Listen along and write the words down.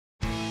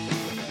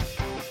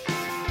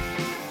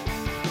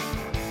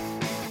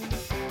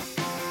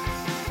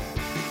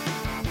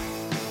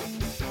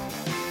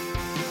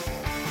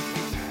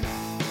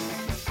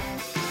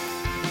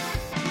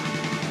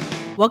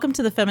Welcome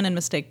to the Feminine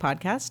Mistake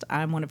Podcast.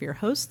 I'm one of your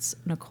hosts,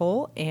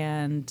 Nicole,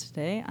 and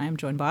today I'm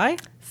joined by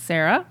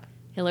Sarah,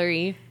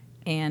 Hillary,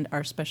 and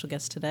our special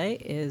guest today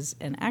is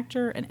an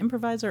actor, an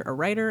improviser, a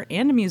writer,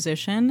 and a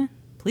musician.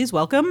 Please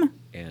welcome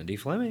Andy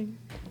Fleming.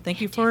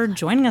 Thank you for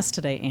joining us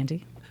today,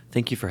 Andy.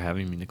 Thank you for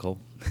having me, Nicole.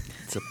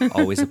 It's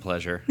always a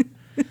pleasure.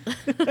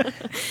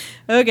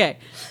 Okay.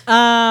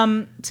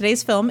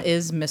 Today's film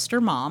is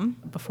Mr. Mom.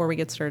 Before we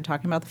get started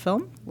talking about the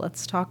film,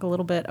 let's talk a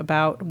little bit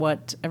about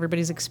what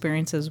everybody's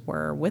experiences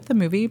were with the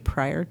movie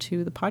prior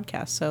to the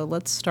podcast. So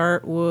let's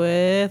start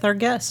with our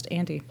guest,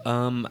 Andy.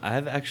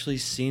 I've actually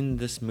seen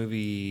this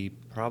movie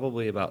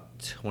probably about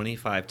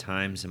 25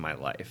 times in my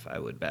life, I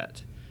would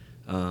bet.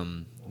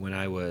 When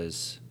I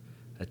was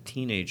a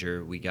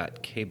teenager, we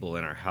got cable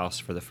in our house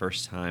for the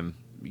first time.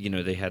 You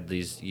know, they had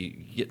these, you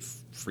get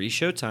free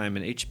Showtime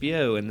and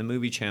HBO and the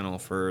movie channel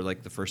for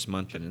like the first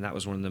month, and that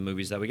was one of the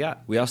movies that we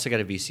got. We also got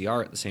a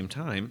VCR at the same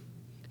time,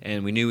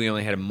 and we knew we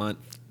only had a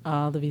month. The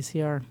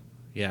VCR.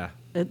 Yeah.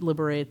 It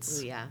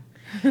liberates. Ooh, yeah.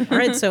 All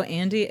right, so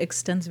Andy,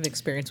 extensive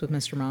experience with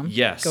Mr. Mom.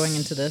 Yes. Going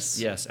into this.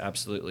 Yes,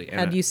 absolutely. And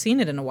Had you seen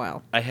it in a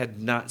while? I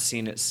had not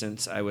seen it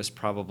since I was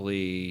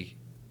probably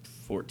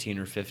 14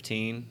 or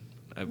 15.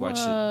 I've watched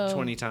it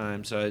 20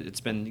 times, so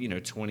it's been,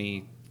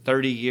 20,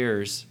 30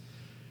 years.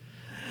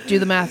 do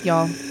the math,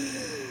 y'all.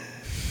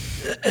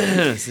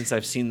 Since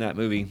I've seen that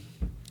movie.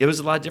 It was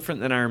a lot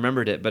different than I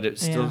remembered it, but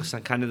it's still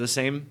kind of the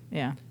same.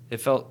 Yeah. It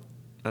felt,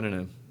 I don't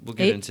know, we'll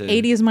get into...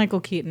 80s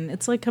Michael Keaton.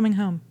 It's like coming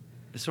home.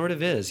 It sort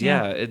of is,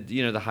 yeah. It,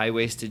 the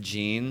high-waisted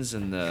jeans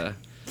and the,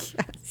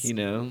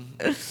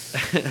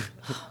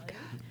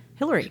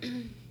 Hillary.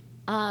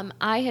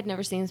 I had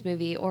never seen this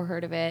movie or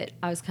heard of it.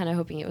 I was kind of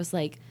hoping it was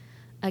like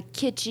a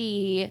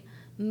kitschy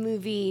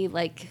movie,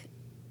 like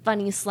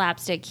funny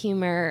slapstick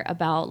humor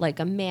about like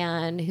a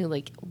man who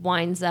like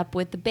winds up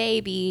with the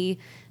baby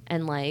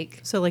and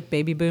like So like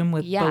Baby Boom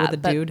with, but with a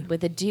but dude.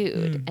 with a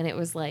dude, and it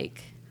was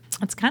like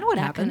That's kind of what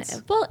that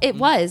happens. it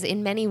was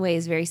in many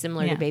ways very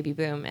similar Yeah. to Baby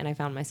Boom, and I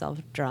found myself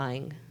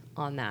drawing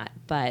on that,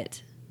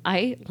 but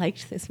I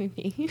liked this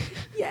movie.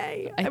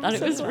 Yay. I thought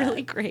it was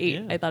really great.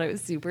 Yeah. I thought it was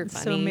super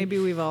funny. So maybe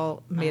we've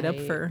all made up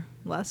for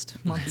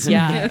last month's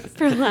Yeah,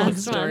 for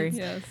last story. one.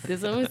 Yes.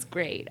 This one was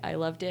great. I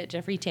loved it.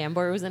 Jeffrey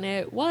Tambor was in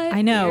it. What?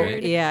 I know.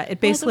 Weird. Yeah. It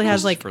basically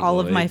has like Christopher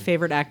all of my Lloyd.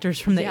 favorite actors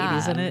from the Yeah,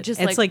 80s in it.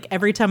 just It's like- like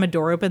every time a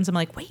door opens, I'm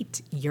like,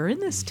 wait, you're in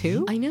this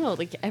too? I know.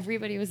 Like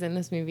everybody was in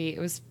this movie. It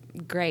was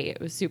great.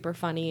 It was super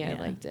funny. I Yeah.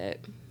 liked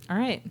it. All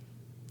right.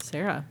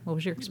 Sarah, what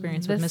was your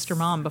experience with This- Mr.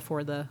 Mom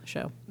before the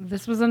show?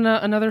 This was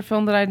another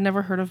film that I'd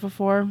never heard of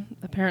before.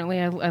 Apparently,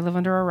 I live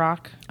under a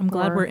rock. I'm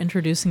glad Or- we're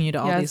introducing you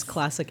to all Yes. these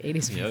classic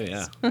 80s Oh,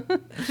 movies.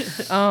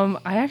 yeah.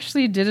 I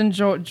actually did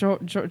enjoy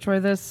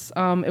this.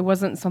 It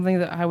wasn't something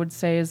that I would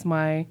say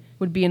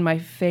would be in my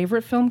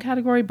favorite film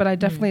category, but I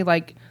definitely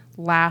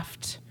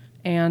laughed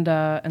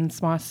and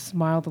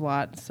smiled a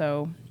lot.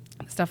 So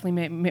it's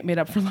definitely made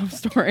up for Love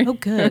Story. Oh,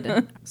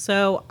 good.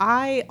 So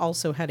I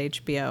also had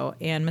HBO,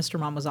 and Mr.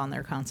 Mom was on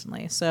there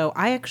constantly. So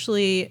I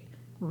actually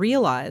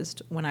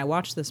realized when I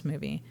watched this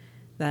movie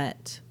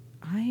that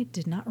I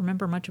did not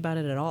remember much about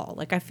it at all.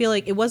 Like, I feel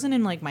like it wasn't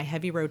in like my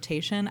heavy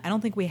rotation. I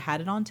don't think we had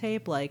it on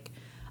tape. Like,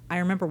 I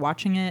remember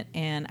watching it,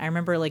 and I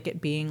remember like it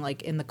being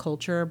like in the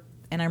culture,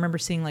 and I remember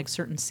seeing like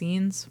certain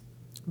scenes.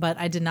 But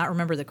I did not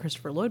remember that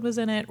Christopher Lloyd was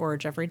in it or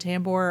Jeffrey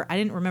Tambor. I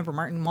didn't remember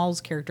Martin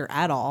Mull's character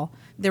at all.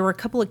 There were a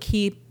couple of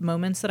key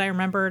moments that I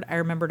remembered. I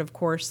remembered, of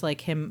course,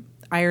 like him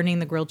ironing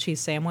the grilled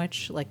cheese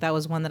sandwich. Like that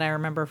was one that I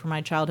remember from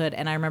my childhood.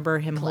 And I remember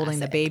him holding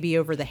the baby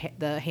over the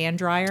hand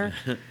dryer.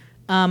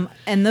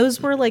 And those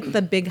were like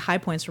the big high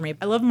points for me.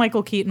 I love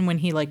Michael Keaton when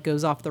he like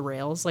goes off the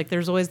rails. Like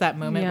there's always that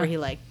moment where he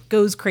like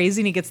goes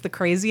crazy and he gets the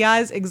crazy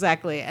eyes.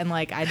 Exactly. And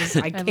like I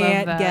can't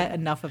that. get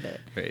enough of it.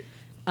 Right.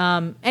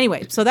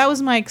 Anyway, so that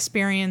was my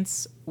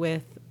experience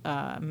with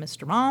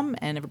Mr. Mom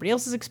and everybody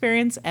else's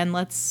experience, and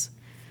let's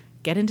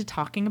get into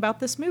talking about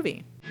this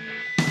movie.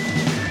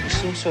 You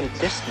seem sort of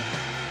distant.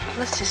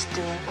 Let's just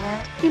do it,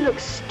 man. You look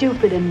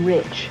stupid and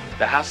rich.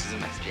 The house is a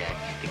mess, Jack.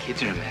 The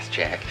kids are a mess,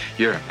 Jack.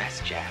 You're a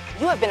mess, Jack.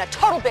 You have been a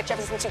total bitch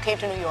ever since you came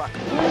to New York.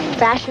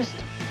 Fascist.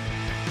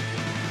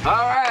 All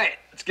right,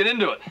 let's get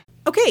into it.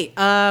 Okay,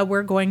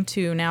 we're going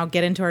to now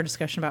get into our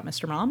discussion about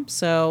Mr. Mom.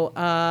 So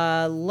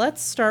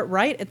let's start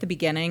right at the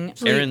beginning.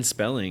 Aaron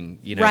Spelling,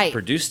 Right.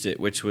 produced it,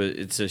 which was,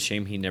 it's a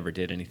shame he never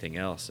did anything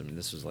else. I mean,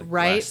 this was like the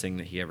Right. last thing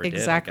that he ever did. I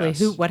Exactly.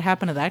 guess. What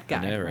happened to that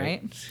guy, know,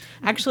 right? right?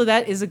 Actually,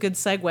 that is a good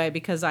segue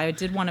because I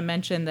did want to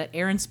mention that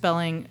Aaron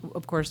Spelling,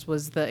 of course,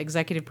 was the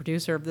executive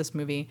producer of this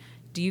movie.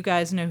 Do you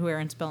guys know who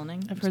Aaron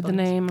Spelling? I've heard the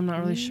name. I'm not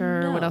really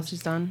sure what else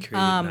he's done. Created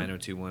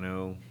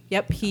 90210.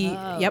 Yep,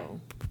 Yep,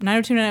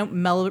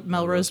 90210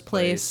 Melrose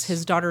Place.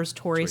 His daughter's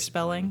Tori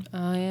Spelling.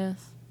 Oh,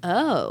 yes.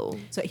 Oh.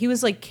 So he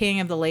was like king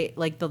of the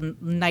the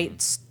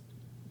night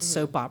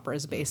soap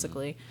operas,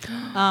 basically,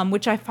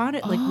 which I found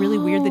it like really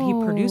weird that he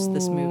produced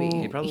this He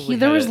movie. probably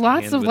There had was a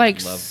lots hand of with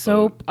like Love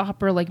soap Boat.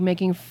 opera, like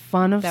making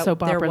fun of That- soap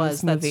there opera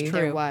was, in this that's movie.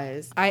 true. There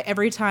was.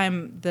 Every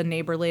time the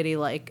neighbor lady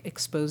like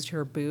exposed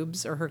her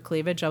boobs or her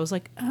cleavage, I was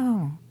like,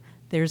 oh,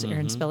 There's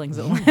Aaron Spelling's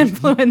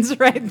influence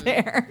right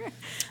there.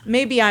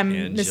 Maybe I'm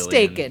And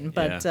mistaken, Jillian,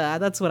 but yeah.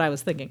 That's what I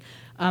was thinking.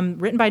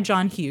 Written by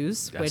John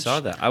Hughes. I Which, saw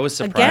that. I was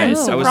Again,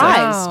 surprised. I was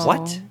like, surprised.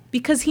 what?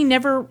 because he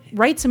never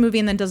writes a movie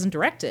and then doesn't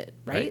direct it,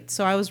 right? Right.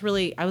 So I was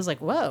like,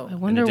 whoa. I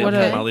And wonder it didn't what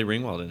have a Molly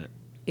Ringwald in it.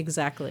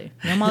 Exactly.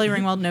 No Molly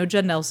Ringwald, no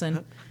Judd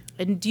Nelson.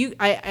 And do you?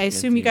 I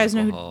assume you guys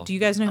know. Anthony Who, Hall. do you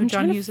guys know who I'm John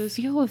trying to Hughes is?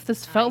 feel if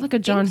this felt like a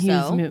John think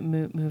Hughes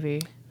so.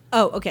 movie.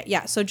 Oh, okay,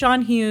 yeah. So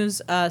John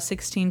Hughes,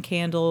 16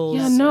 Candles.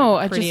 Yeah, no,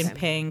 I Pretty just- in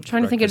Pink.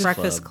 trying to think of-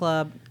 Breakfast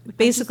Club.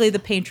 Basically, the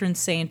patron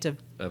saint of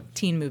Of-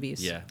 teen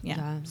movies. yeah.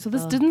 yeah. So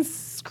this didn't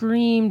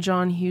scream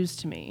John Hughes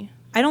to me.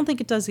 I don't think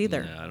it does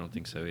either. No, I don't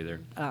think so either.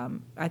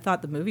 I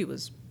thought the movie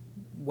was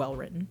well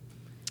written.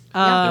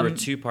 There were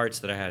two parts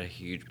that I had a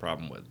huge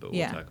problem with, but we'll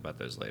yeah. talk about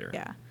those later.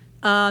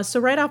 Yeah. So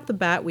right off the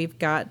bat, we've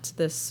got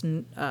this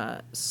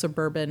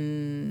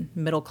suburban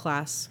middle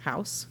class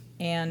house,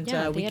 and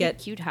Yeah, we they had get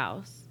a cute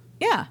house.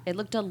 yeah. It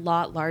looked a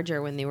lot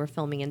larger when they were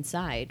filming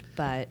inside,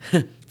 but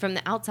from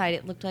the outside,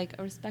 it looked like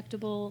a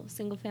respectable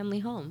single-family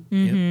home.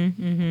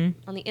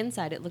 On the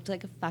inside, it looked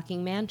like a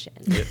fucking mansion.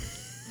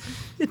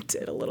 It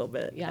did a little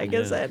bit. Yeah. I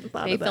guess Yeah. I hadn't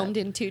thought They of that. filmed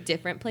in 2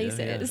 different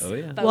places. Oh,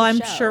 yeah. both Well, I'm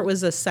show. sure it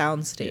was a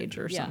soundstage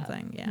or Yeah.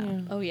 something.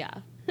 Yeah. Oh yeah.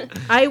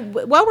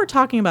 While we're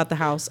talking about the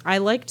house, I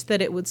liked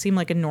that it would seem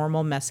like a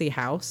normal messy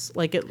house.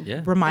 Like it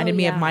Yeah. reminded Oh,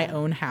 me of yeah. my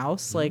own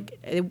house. Like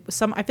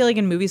I feel like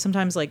in movies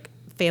sometimes like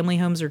family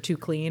homes are too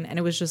clean, and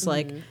it was just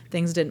like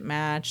things didn't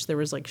match. There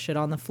was like shit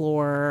on the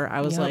floor.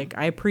 I was Yep. like,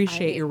 I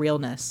appreciate I your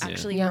realness.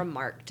 Actually Yeah.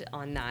 remarked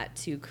on that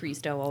to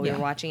Christo while we Yeah.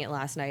 were watching it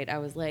last night. I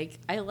was like,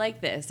 I like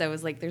this. I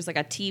was like, there's like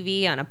a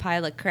TV on a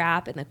pile of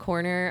crap in the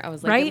corner. I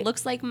was like, Right? it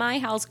looks like my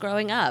house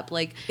growing up.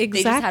 Like they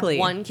Exactly. just had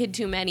one kid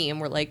too many,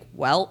 and we're like,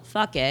 well,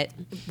 fuck it.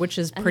 Which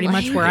is And, pretty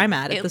much like, where I'm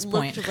at it this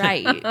point. looked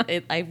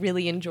right. I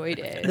really enjoyed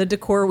it. The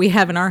decor we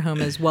have in our home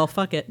is well,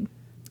 fuck it.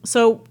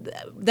 So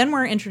then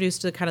we're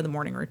introduced to kind of the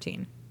morning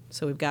routine.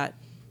 So we've got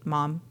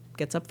mom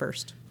gets up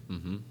 1st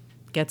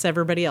gets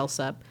everybody else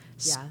up.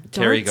 Yeah.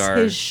 Terry starts Garr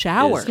his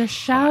shower. is The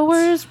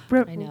showers.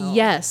 I know.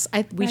 Yes,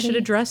 we should Ready?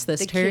 address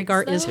this. The Terry kids,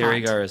 Garr though? is Terry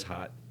hot. Garr is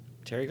hot.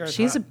 Terry Garr is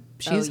She's hot.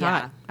 she's Oh, yeah.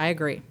 hot. I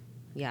agree,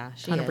 Yeah,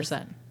 she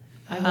 100%. is.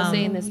 I will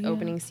say in this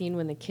opening scene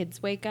when the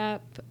kids wake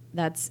up,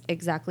 that's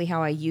exactly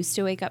how I used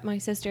to wake up my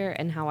sister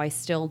and how I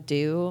still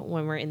do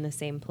when we're in the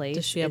same place.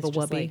 Does she have It's a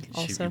just wubby like-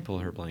 She also? would pull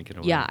her blanket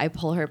away. yeah, I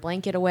pull her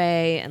blanket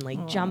away and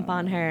like jump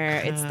on her.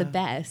 It's the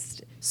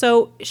best.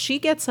 So she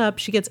gets up.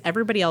 She gets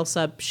everybody else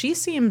up. She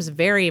seems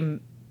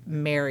very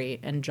merry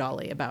and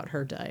jolly about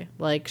her day.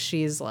 Like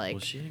she's like,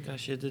 Well, she ain't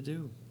got shit to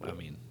do. I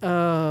mean,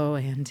 oh,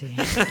 Andy.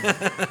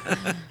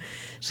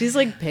 She's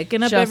like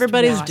picking up Just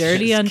everybody's watch.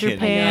 dirty Just kidding.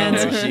 underpants.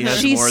 I know, she has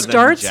She more than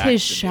starts Jack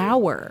his to do.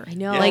 shower. I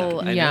know. Like,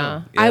 I Yeah.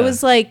 know. I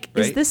was like,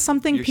 is Right? this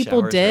something Your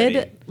people shower's did?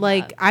 ready.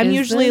 Like, I'm Is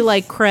usually this-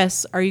 like,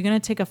 Chris, are you going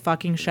to take a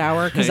fucking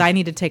shower? Because I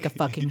need to take a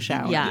fucking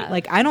shower. Yeah.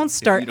 Like, I don't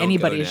start don't go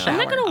anybody's now- shower. I'm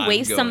not gonna I'm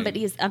waste going.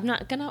 somebody's. I'm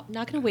not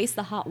gonna waste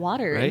the hot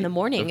water in Right? the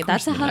morning. Of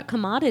That's a course hot not.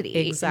 commodity.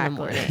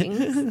 Exactly. In the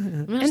mornings.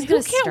 I'm not And just who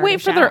gonna can't start wait a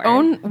for their shower.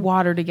 own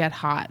water to get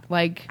hot?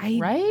 Like,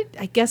 right?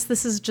 I guess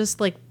this is just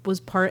like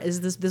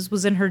this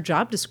was in her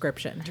job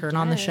description. Turn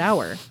on the guess.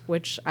 shower,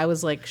 which I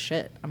was like,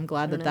 shit. I'm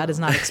glad that is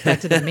not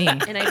expected of me.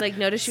 And I like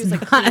noticed she was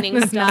like cleaning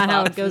That's stuff not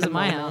how up it goes in in the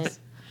my moment. house.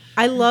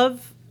 I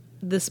love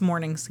this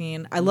morning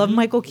scene. I love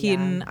Michael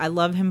Keaton. I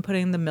love him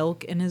putting the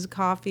milk in his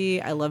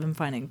coffee. I love him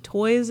finding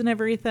toys and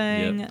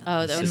everything. Yep.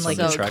 Oh, that And was like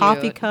so his cute.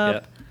 coffee cup.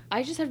 Yep.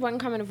 I just had one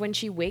comment of when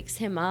she wakes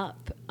him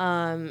up.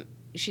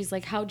 She's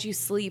like, "How'd you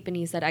sleep?" And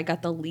he said, "I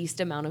got the least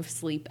amount of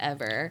sleep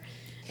ever."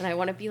 And I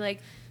want to be like,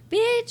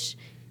 "Bitch,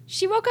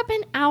 she woke up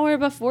an hour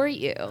before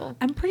you."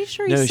 I'm pretty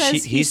sure he No,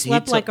 says he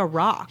slept t- like a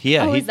rock.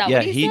 Yeah, Oh, he, is that yeah,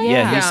 what he he, said?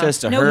 yeah, he Yeah. says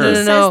to No, her. he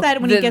says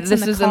that when he gets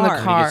this in the is car. in the When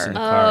he car. gets in the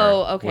car.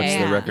 Oh, okay. What's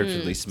Yeah. the record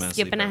for least amount of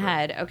Skipping sleep ever?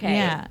 ahead. Okay.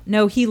 Yeah.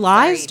 No, he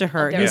lies Sorry. to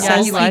her. Oh, He there we go. says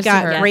He he lies to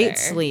got her. great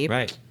sleep.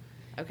 Right.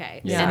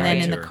 Okay. Yeah. And then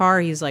Right. in the Sure. car,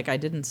 he's like, I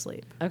didn't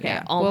sleep. Okay.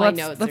 Yeah. All well, my let's,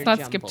 notes let's are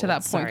not skip to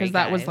that jumbled. point because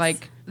Sorry, that was guys.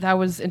 like that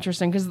was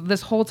interesting because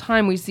this whole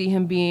time we see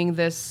him being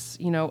this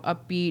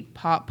upbeat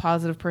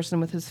positive person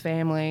with his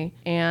family,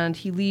 and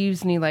he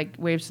leaves and he like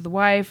waves to the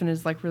wife and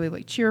is like really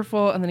like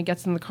cheerful, and then he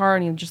gets in the car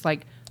and he just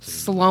like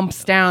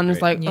slumps down and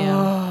is like,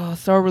 Yeah. oh,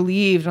 so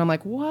relieved, and I'm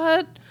like,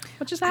 what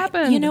just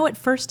happened? You know, at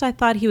first I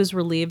thought he was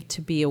relieved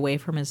to be away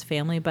from his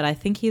family, but I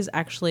think he's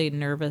actually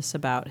nervous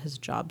about his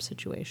job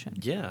situation.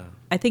 Yeah.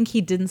 I think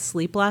he didn't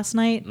sleep last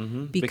night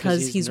Because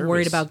because he's he's worried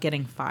nervous. about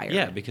getting fired.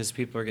 Yeah, because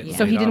people are getting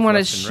so he laid didn't off want to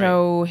left and right.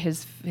 show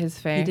his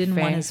He didn't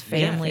want his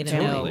family to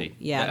know. Totally.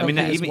 Yeah, I mean,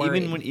 that he was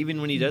even worried.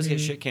 when he does get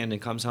shit canned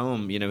and comes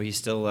home, he's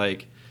still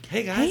like,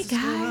 "Hey guys, Hey, what's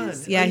going on?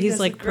 guys." Yeah, Oh, you he's, guys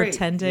like, look great."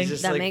 pretending. He's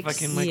just That like makes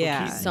fucking Michael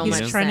Yeah, Keaton. so he's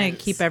much trying to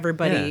sense. keep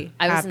everybody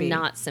I was happy.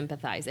 not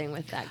sympathizing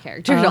with that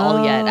character at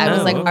all yet. I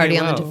was like Oh, already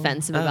okay, on the wow.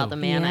 defensive Oh. about the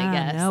man, I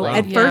guess. No.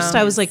 Like, At first,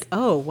 Yeah. I was like,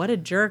 "Oh, what a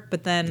jerk!"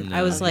 But then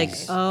I was No. like,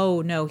 Okay.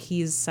 "Oh no,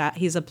 he's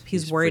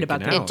worried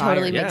about freaking getting out. it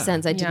totally fired." Yeah. makes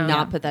sense. I did Yeah.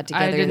 not put that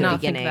together I did in the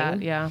not beginning. think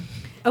that. Yeah.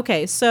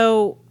 Okay,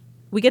 so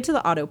we get to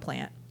the auto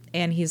plant,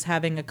 and he's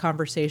having a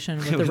conversation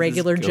with the With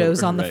regular this Joes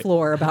girl, on the right.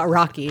 floor about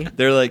Rocky.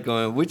 They're like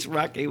going, "Which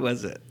Rocky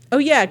was it?" Oh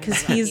yeah,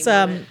 because he's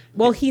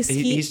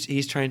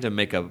He's trying to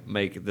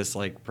make this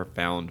like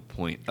profound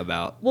point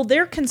about. well,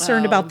 they're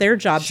concerned about their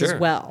jobs Sure. as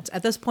well.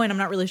 At this point, I'm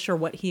not really sure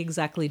what he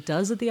exactly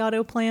does at the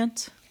auto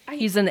plant.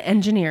 He's an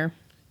engineer.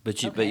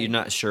 But you're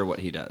not sure what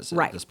he does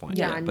Right. at this point.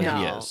 Yeah, yet, but he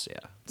no. is. Yeah.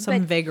 Some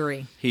But-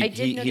 vagary. He I did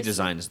he notice-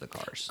 designs the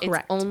cars. It's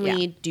Correct,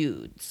 only yeah.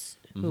 dudes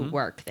who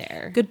work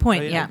there. Good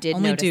point. Oh, yeah. yeah, I did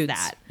only notice dudes.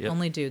 that. Yep.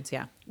 Only dudes.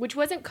 Yeah. Which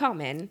wasn't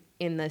common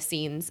in the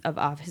scenes of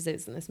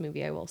offices in this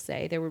movie, I will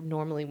say. There were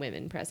normally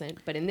women present,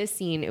 but in this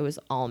scene, it was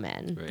all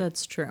men. Right.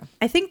 That's true.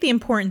 I think the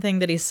important thing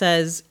that he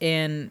says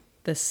in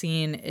the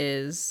scene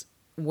is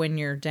when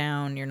you're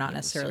down, you're not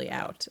necessarily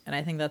out. And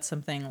I think that's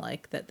something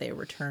like that they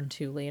return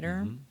to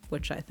later,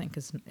 which I think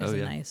is Oh,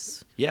 yeah.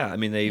 nice. Yeah, I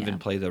mean they even Yeah.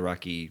 play the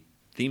Rocky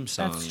theme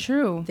song. That's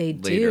true. They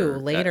do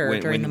later when-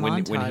 during when- the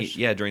when- montage. when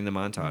he, during the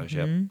montage.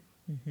 Yep.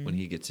 When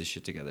he gets his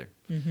shit together.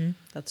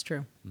 That's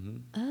true.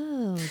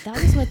 Oh, that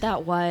was what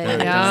that was.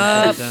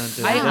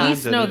 Yup. I at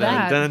least know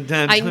that.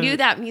 I knew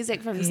that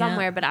music from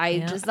somewhere, but I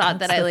Yeah, just thought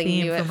that that's I the like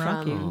theme knew it from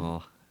Rocky. from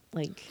Oh,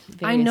 like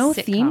I various know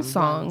sitcom theme runs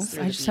songs.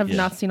 through I the just have TV.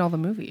 not seen all the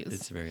movies.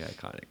 it's very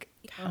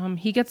iconic.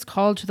 He gets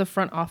called to the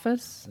front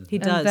office. He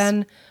and does.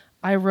 Then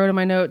I wrote in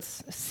my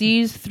notes,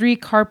 sees 3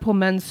 carpool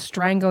men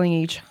strangling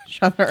each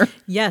other.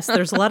 Yes,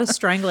 there's a lot of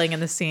strangling in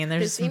the scene.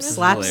 There's This some scene was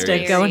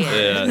slapstick going on.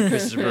 hilarious. Yeah,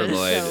 Christopher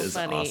Lloyd so is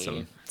funny.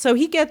 awesome. So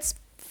he gets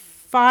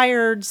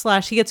fired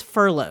 / he gets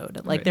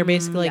furloughed. Like they're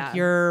basically like, Yeah.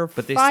 you're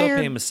But they fired. still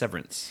pay him a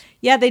severance.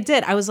 Yeah, they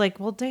did. I was like,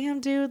 well, damn,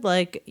 dude.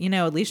 Like,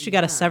 at least you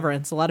got a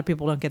severance. A lot of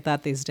people don't get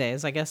that these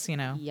days. I guess,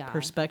 Yeah.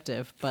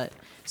 perspective. But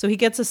so he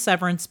gets a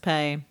severance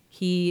pay.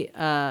 He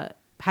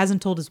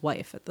hasn't told his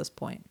wife at this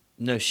point.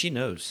 No, she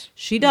knows.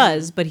 She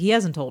does, but he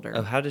hasn't told her.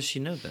 Oh, how does she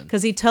know then?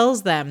 Because he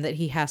tells them that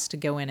he has to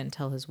go in and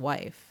tell his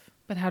wife.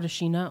 But how does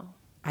she know?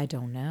 I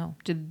don't know.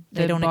 Did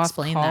They the don't boss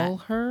explain call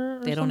that. her? Or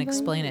They don't something?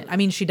 explain it. I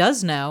mean, she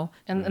does know.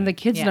 And the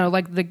kids Yeah. know.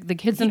 Like the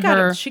kids He and got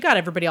her. she got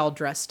everybody all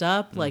dressed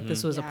up like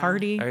this was a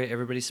party. All right,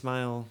 everybody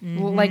smile.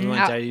 Well, like We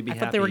want Al- Daddy to be I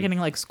thought they were happy. getting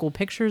like school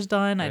pictures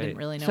done. I didn't Right.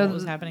 really know so what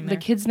was happening the there.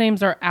 kids'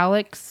 names are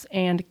Alex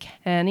and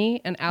Kenny.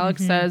 And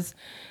Alex says,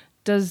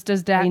 "Does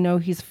Daddy know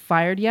he's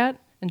fired yet?"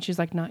 And she's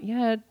like, "Not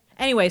yet."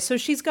 Anyway, so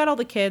she's got all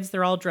the kids.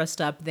 They're all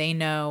dressed up. They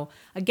know.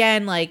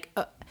 Again, like,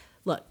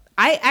 look,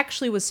 I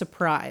actually was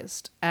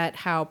surprised at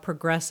how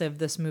progressive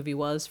this movie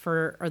was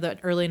for the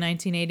early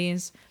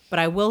 1980s. But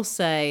I will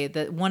say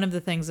that one of the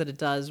things that it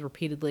does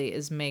repeatedly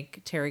is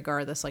make Terry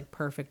Garr this like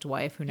perfect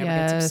wife who never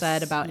gets Yes.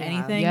 upset about Yeah.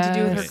 anything to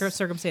do with her Yes.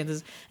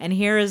 circumstances. And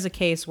here is a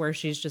case where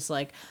she's just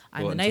like,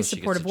 I'm Well, the until nice, she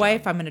gets supportive a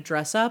wife. job. I'm going to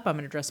dress up. I'm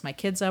going to dress my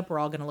kids up. We're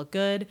all going to look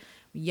good.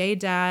 Yay,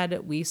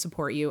 Dad. We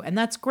support you. And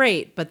that's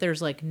great. But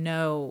there's like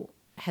no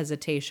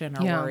hesitation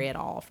or Yeah. worry at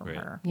all from Right.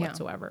 her Yeah.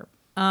 whatsoever.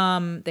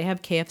 They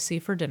have KFC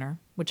for dinner,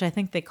 which I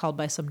think they called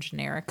by some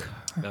generic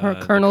Her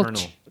The Colonel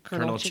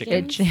Colonel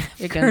Chicken.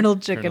 Chicken. Colonel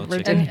Chicken. Colonel for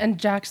Chicken. dinner. And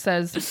Jack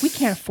says, "We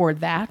can't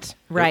afford that."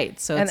 Right.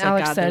 So And it's like,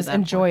 Alex God, there's says, that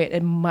 "Enjoy point. it.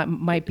 It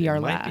might be our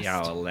Might last." be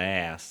our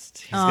last.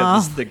 He's got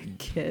this thick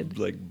kid.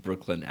 like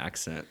Brooklyn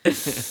accent.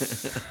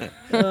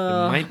 It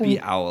might be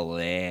our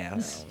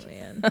last.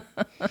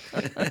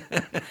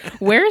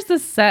 Where's the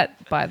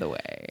set, by the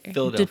way?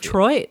 Philadelphia.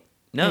 Detroit.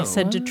 No, I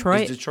said It's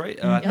Detroit. Detroit.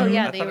 Oh,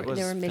 yeah, I they thought were- it was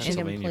there were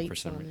Michigan Pennsylvania for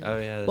plates some on reason. it. Oh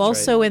yeah. That's Well,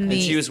 also right. in And the-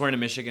 she was wearing a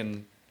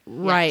Michigan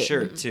Right.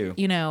 shirt too.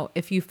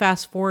 If you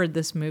fast forward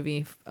this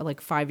movie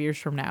like 5 years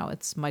from now,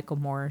 it's Michael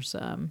Moore's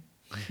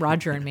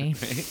Roger and Me.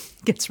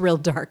 Gets real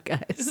dark,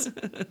 guys.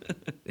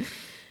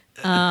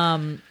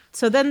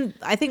 So then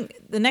I think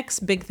the next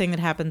big thing that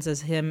happens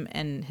is him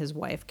and his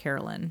wife,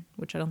 Carolyn,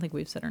 which I don't think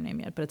we've said her name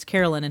yet, but it's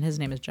Carolyn and his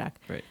name is Jack.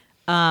 Right.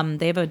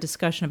 They have a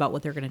discussion about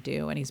what they're going to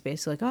do. And he's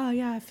basically like, oh,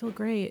 yeah, I feel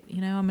great. I'm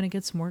going to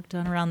get some work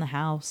done around the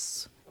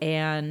house.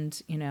 And,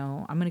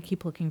 I'm going to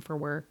keep looking for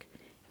work.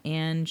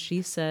 And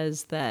she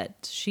says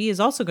that she is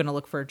also going to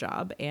look for a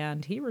job.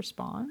 And he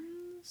responds,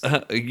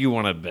 You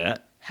want to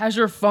bet? Has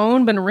your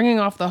phone been ringing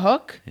off the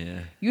hook? Yeah.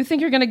 You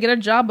think you're gonna get a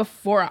job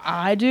before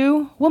I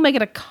do? We'll make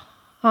it a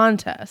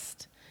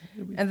contest,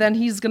 and then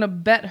he's gonna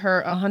bet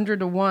her 100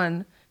 to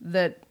 1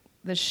 that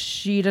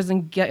she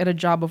doesn't get a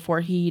job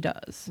before he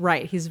does.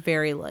 right. He's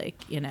very like,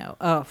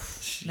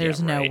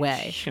 there's Yeah, no right.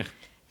 way.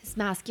 His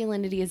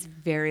masculinity is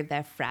very,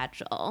 very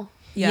fragile.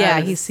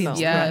 Yeah, he Yes. seems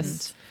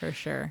Yes. threatened for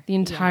sure. The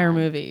entire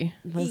movie.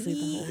 Mostly the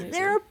whole movie.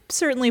 There are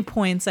certainly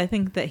points I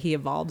think that he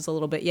evolves a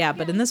little bit. Yeah,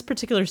 but in this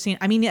particular scene,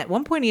 I mean, at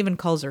one point he even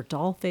calls her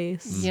doll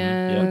face.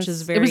 Yes. Which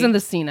is It was very- in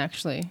the scene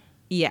actually.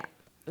 Yeah.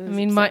 I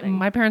mean,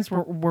 my parents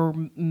were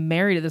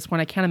married at this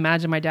point. I can't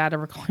imagine my dad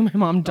ever calling my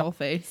mom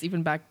dollface,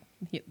 even back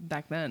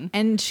then.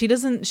 And she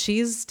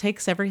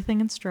takes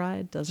everything in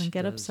stride, doesn't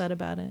get upset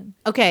about it.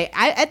 Okay,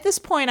 at this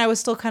point I was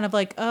still kind of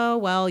like, oh,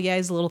 well, yeah,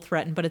 he's a little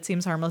threatened, but it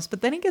seems harmless.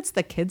 But then he gets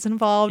the kids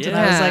involved, and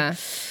I was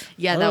like,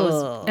 Yeah, that was.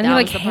 Ugh. and that he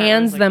was like the part where I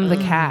hands was them the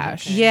 "Ugh."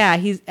 cash. yeah,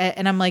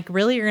 and I'm like,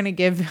 really, you're gonna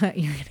give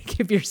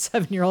your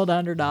 7-year-old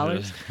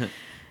 $100?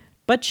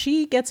 But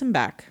she gets him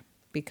back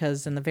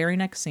because in the very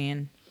next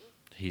scene,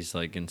 He's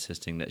like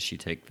insisting that she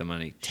take the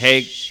money.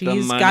 Take she's the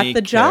money, got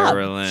the job.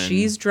 Carolyn.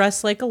 She's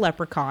dressed like a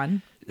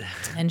leprechaun.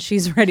 and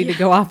she's ready to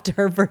go off to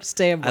her first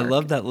day of I work.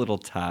 love that little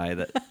tie,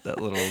 that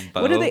little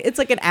bow. What are they? It's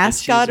like an that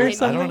she's ascot or wearing.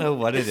 something. I don't know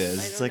what it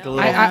is. It's like a know.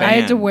 little I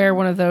had to fan. wear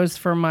one of those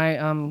for my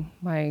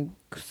my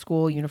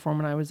school uniform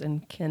when I was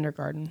in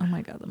kindergarten. Oh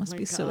my god, that must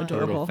be so God.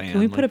 adorable. Little Can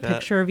we fan put like a that.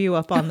 picture of you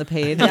up on the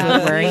page Yeah,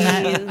 with wearing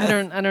that?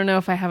 please. I don't know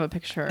if I have a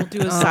picture. Do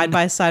a side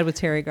by side with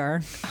Terry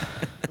Garr.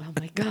 Oh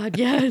my God,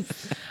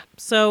 yes.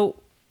 So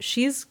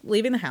she's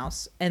leaving the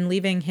house and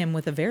leaving him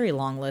with a very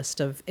long list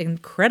of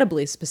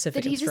incredibly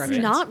specific That he does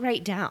instructions. not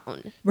write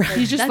down.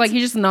 He's just like, he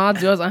just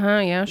nods, goes,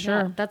 yeah, sure.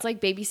 Yeah, that's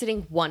like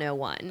babysitting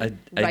 101.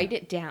 I- Write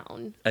it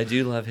down. I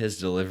do love his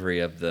delivery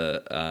of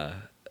the.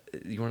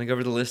 You want to go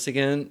over the list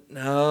again?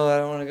 No, I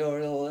don't want to go over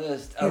the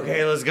list.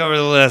 Okay, let's go over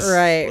the list.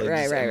 Right, Like,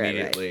 right, just right, right, right.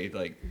 Immediately,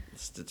 like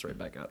sits right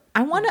back up.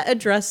 I want to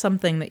address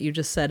something that you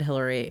just said,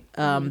 Hillary.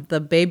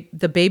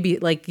 The baby,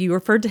 like you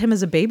referred to him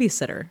as a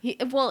babysitter.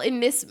 Well, in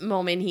this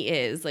moment, he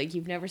is like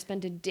you've never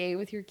spent a day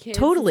with your kids.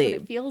 Totally. That's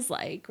what it feels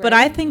like. But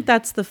right? I think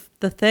that's the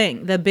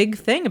thing. The big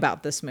thing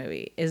about this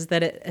movie is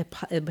that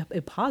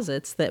it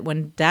posits that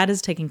when dad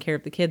is taking care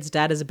of the kids,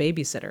 dad is a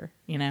babysitter.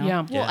 You know.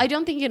 Yeah. Well, I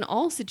don't think in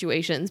all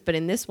situations, but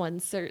in this one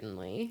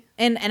certainly.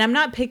 And I'm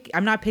not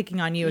picking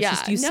on you. It's Yeah,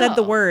 just you said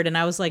the no. word, and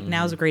I was like,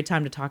 now's a great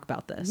time to talk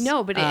about this.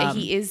 No, but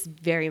he is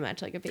very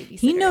much like a babysitter.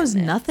 he knows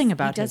in this. nothing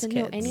about he his doesn't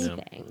know kids.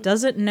 anything.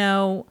 Doesn't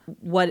know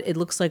what it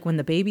looks like when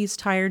the baby's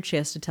tired. She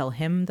has to tell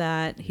him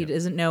that. He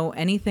doesn't know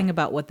anything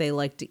about what they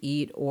like to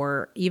eat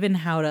or even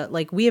how to,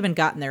 like, we haven't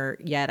gotten there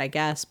yet, I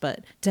guess,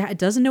 but dad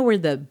doesn't know where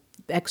the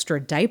extra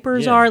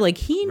diapers Yeah, are. Like,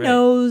 he right.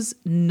 knows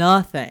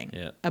nothing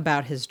Yeah.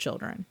 about his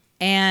children.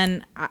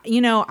 And,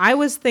 I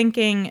was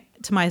thinking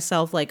to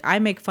myself, like, I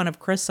make fun of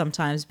Chris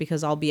sometimes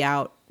because I'll be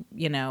out,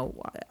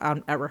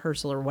 at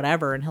rehearsal or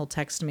whatever, and he'll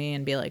text me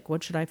and be like,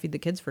 what should I feed the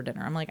kids for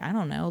dinner? I'm like, I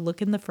don't know.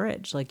 Look in the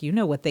fridge. Like, you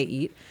know what they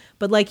eat.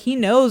 But, like, he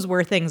knows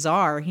where things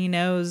are. He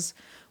knows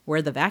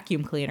where the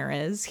vacuum cleaner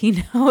is.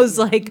 He knows,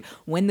 like,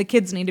 when the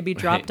kids need to be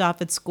dropped Right.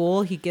 off at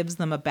school. He gives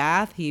them a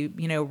bath. He,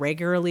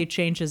 regularly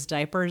changes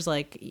diapers.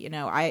 Like,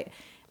 I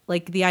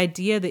like the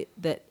idea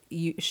that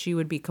she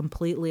would be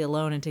completely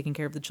alone and taking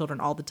care of the children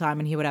all the time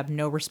and he would have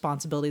no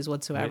responsibilities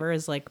whatsoever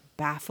is like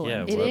baffling.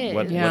 Yeah. It is.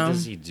 What Yeah.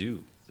 does he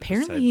do?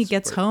 Apparently he besides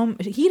gets work? home.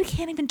 He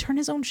can't even turn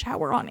his own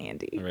shower on,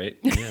 Andy. Right.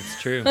 Yeah,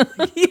 it's true.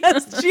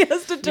 She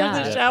has to turn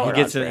Yeah. the shower he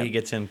gets on. for in. him. He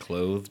gets in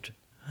clothed.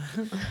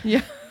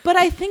 Yeah. But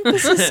I think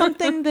this is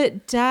something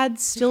that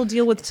dads still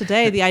deal with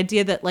today. The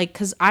idea that, like,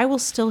 because I will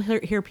still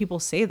hear people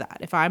say that.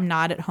 If I'm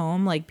not at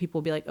home, like, people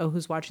will be like, oh,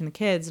 who's watching the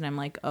kids? And I'm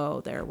like, oh,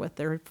 they're with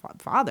their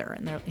father.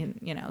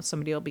 And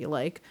somebody will be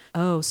like,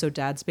 oh, so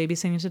dad's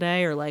babysitting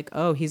today? Or like,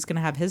 oh, he's going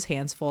to have his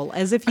hands full.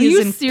 As if Are he's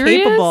you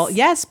incapable. serious?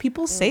 Yes,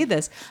 people say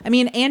this. I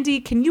mean, Andy,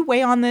 can you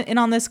weigh in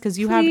on this? Because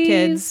you have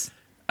kids.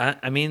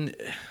 I mean,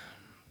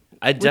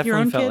 I your definitely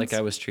own felt kids? like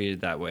I was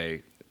treated that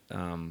way,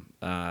 and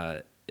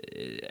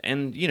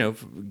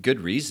for good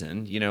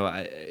reason.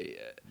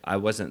 I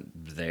wasn't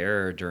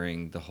there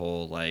during the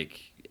whole like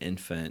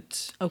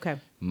infant Okay.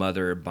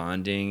 mother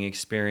bonding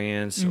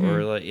experience, Mm-hmm.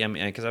 or like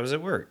because I was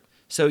at work.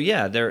 So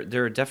yeah, there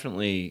are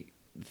definitely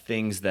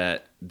things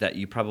that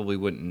you probably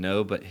wouldn't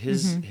know, but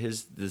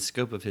the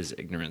scope of his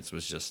ignorance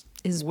was just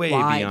Mm-hmm. Is way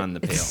wide. beyond the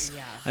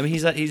pale. I mean,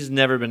 he's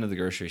never been to the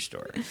grocery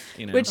store,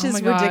 Which Oh is my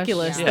gosh.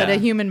 ridiculous Yeah. that a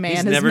human man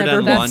he's has never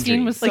done That laundry.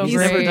 scene was so he's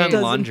never great. done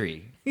Doesn't-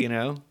 laundry.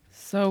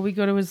 So we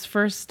go to his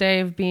first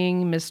day of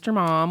being Mr.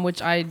 Mom,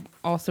 which I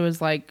also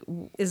is like,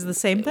 is the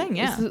same thing.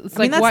 Yeah. it's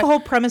I mean, that's why- the whole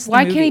premise of the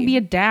Why movie. can't he be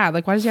a dad?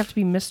 Like, why does he have to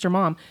be Mr.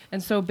 Mom?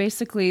 And so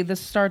basically, this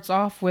starts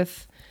off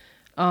with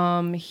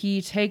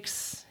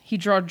he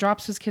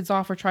drops his kids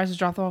off or tries to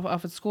drop them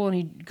off at school, and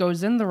he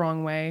goes in the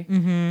wrong way.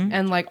 Mm-hmm.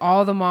 And like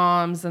all the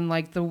moms and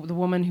like the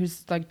woman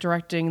who's like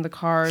directing the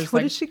cars, What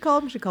like does she call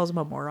him? She calls him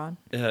a moron.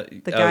 The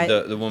guy-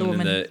 the woman the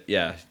woman- in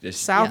the this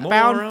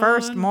Southbound moron.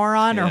 first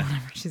moron or Yeah.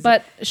 whatever she's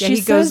But yeah, she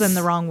he goes says- in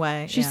the wrong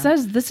way. she yeah.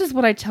 says, "This is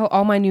what I tell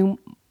all my new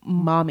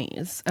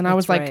mommies," and I That's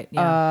was like, right,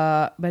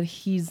 yeah. but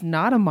he's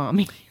not a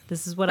mommy.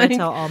 This is what I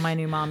tell all my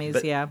new mommies.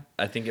 But yeah.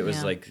 I think it was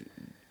Yeah. like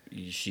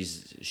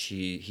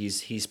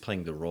he's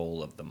playing the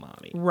role of the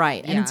mommy.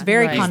 Right. And Yeah. it's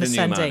very Right. He's the new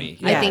condescending.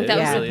 mommy. I think that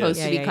was it really supposed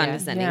is. to be Yeah.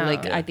 condescending. Yeah.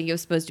 Like Yeah. I think it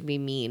was supposed to be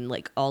mean.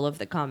 Like all of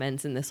the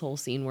comments in this whole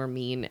scene were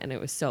mean, and it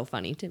was so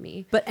funny to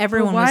me. But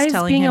everyone Why was is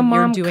telling being a him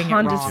you're mom doing it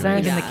wrong.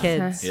 condescending? Even the Yeah.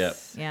 kids. Yep.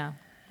 Yeah.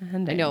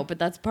 I know, but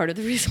that's part of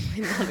the reason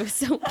why I thought it was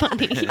so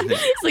funny.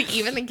 It's like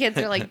even the kids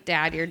are like,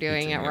 "Dad, you're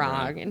doing it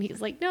wrong," and he's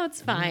like, "No,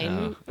 it's fine.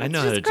 No, I It's know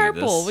how just to do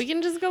carpool. this. We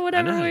can just go I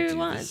whatever know how way to we do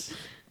want." this.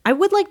 I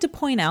would like to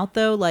point out,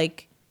 though,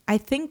 like, I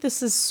think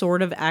this is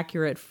sort of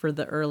accurate for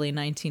the early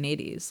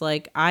 1980s.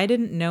 Like, I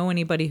didn't know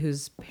anybody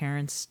whose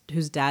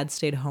dad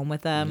stayed home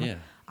with them. Yeah.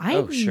 I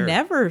Oh, sure.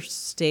 never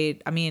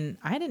stayed. I mean,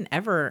 I didn't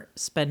ever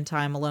spend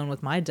time alone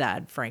with my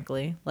dad,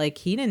 frankly. Like,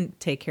 he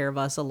didn't take care of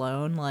us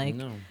alone. Like,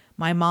 No.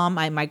 my mom,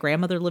 my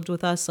grandmother lived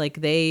with us. Like,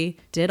 they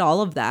did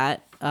all of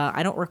that.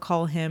 I don't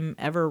recall him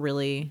ever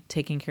really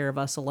taking care of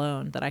us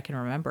alone that I can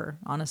remember,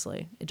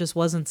 honestly. It just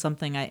wasn't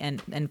something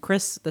and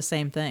Chris, the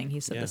same thing. He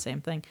said Yeah. the same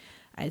thing.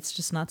 It's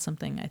just not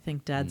something I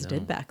think dads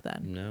did back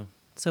then. No.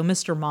 So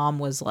Mr. Mom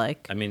was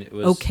like, I mean, it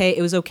was okay.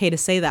 It was okay to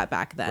say that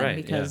back then Right,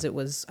 because yeah. it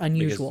was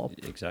unusual.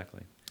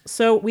 Exactly.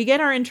 So we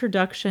get our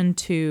introduction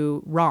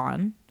to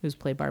Ron, who's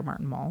played by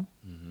Martin Mull,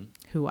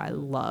 who I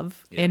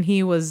love, and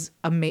he was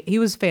he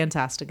was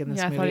fantastic in this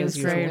Yeah, I movie. thought he as was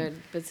usual. great.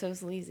 Good, but so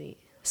sleazy.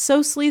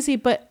 So sleazy,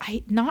 but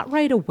not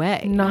right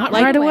away. Not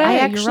Like, right away, I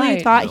you're actually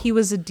right. thought he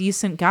was a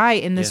decent guy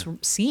in this Yeah.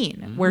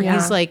 scene where Yeah.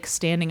 he's like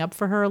standing up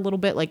for her a little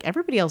bit. Like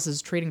everybody else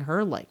is treating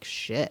her like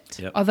shit.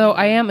 Yep. Although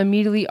I am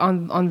immediately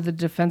on the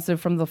defensive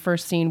from the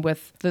first scene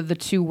with the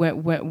two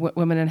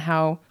women and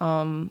how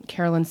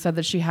Carolyn said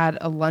that she had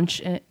a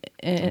lunch And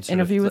sort of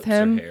interview with flips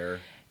her him. hair.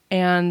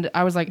 And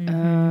I was like,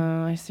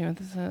 I see what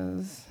this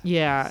is.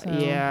 Yeah, So,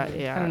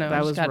 yeah. I don't know. That I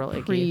just was got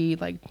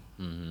really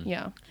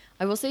yeah.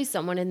 I will say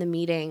someone in the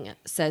meeting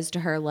says to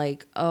her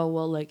like, oh,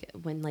 well, like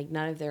when like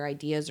none of their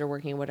ideas are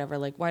working or whatever,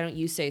 like, why don't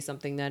you say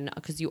something then?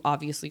 Because you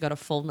obviously got a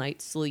full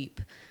night's sleep.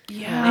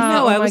 Yeah. I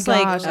know. Oh I my was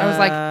gosh. like, I was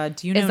like,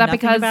 do you know is that nothing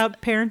because about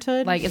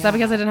parenthood? like, is that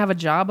because I didn't have a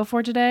job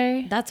before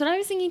today? That's what I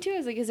was thinking too. I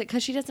was like, is it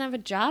because she doesn't have a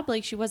job?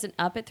 Like she wasn't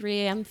up at 3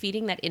 a.m.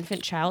 feeding that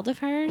infant child of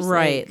hers?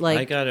 right? Like, I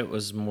Like, got it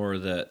was more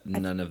that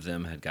none of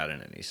them had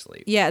gotten any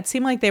sleep. yeah, it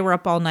seemed like they were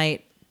up all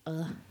night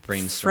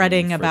Brainstorming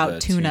fretting for about the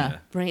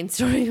tuna.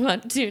 brainstorming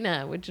about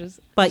tuna, which is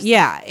But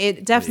yeah,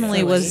 it definitely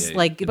Yeah. was Yeah.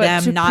 like But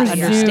them to not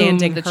presume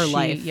understanding that her she-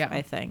 life. yeah.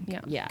 I think.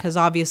 Yeah. Yeah. Because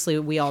obviously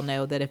we all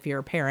know that if you're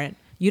a parent,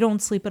 you don't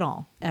sleep at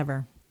all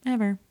ever.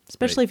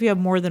 Especially Right. if you have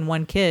more than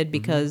one kid,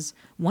 because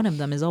one of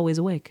them is always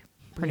awake.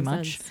 Pretty makes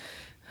much. sense.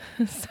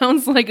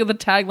 Sounds like the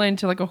tagline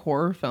to like a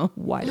horror film.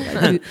 Why did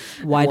I do?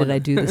 Why did I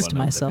do this to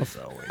myself?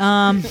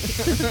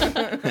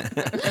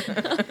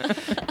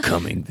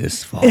 Coming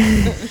this fall.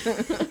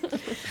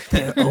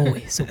 They're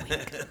always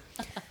awake.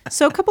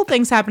 So a couple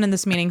things happen in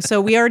this meeting.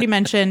 So we already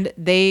mentioned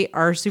they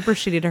are super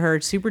shitty to her,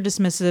 super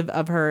dismissive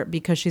of her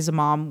because she's a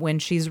mom when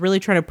she's really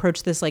trying to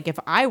approach this like if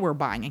I were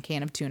buying a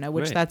can of tuna,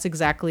 which Right. that's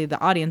exactly the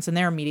audience, and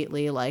they're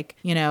immediately like,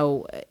 you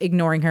know,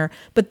 ignoring her.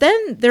 But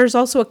then there's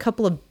also a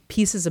couple of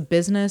pieces of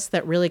business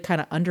that really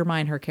kind of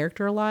undermine her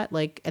character a lot.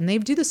 Like, and they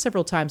do this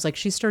several times. Like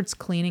she starts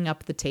cleaning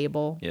up the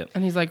table. Yep.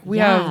 And he's like, we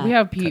Yeah.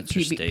 have Cuts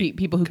her steak.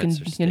 people who Cuts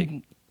her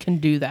steak. can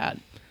do that.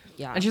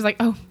 yeah. And she's like,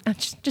 oh,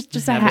 just a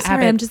I'm sorry,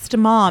 I'm habit. just a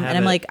mom. And I'm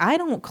Habit. like, I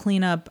don't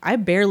clean up. I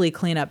barely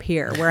clean up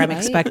here where I'm Right?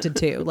 expected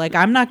to. Like,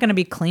 I'm not going to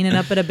be cleaning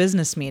up at a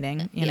business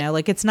meeting. You know,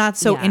 like it's not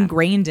so Yeah.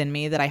 ingrained in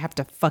me that I have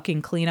to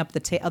fucking clean up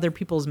the other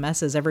people's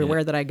messes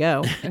everywhere that I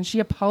go. And she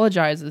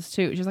apologizes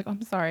too. She's like, oh,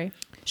 I'm sorry.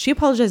 She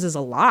apologizes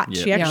a lot.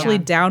 Yeah. She actually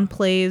Yeah.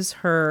 downplays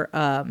her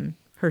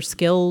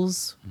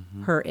skills,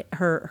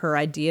 her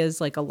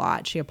ideas like a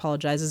lot. She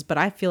apologizes, but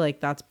I feel like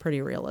that's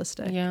pretty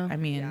realistic. Yeah. I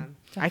mean, Yeah.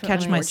 I catch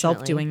Definitely. myself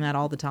Unfortunately. doing that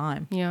all the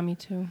time. Yeah, me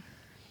too.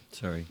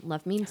 Sorry.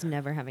 Love means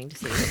never having to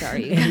say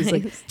sorry. You He's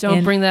guys. like, Don't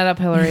and- bring that up,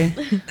 Hillary.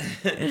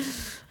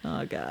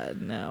 Oh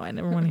God, no! I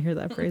never want to hear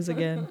that phrase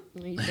again.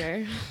 Are you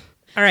sure?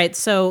 All right,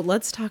 so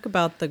let's talk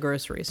about the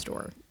grocery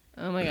store.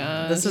 Oh my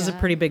god. This is a Yeah.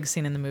 pretty big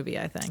scene in the movie,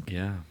 I think.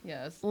 Yeah.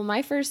 Yes. Well,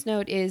 my first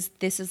note is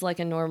this is like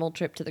a normal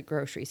trip to the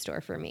grocery store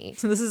for me.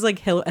 So this is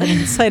like an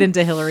insight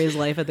into Hillary's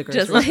life at the grocery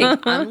Just store.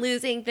 like I'm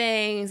losing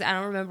things. I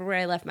don't remember where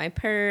I left my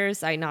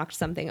purse. I knocked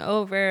something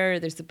over.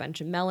 There's a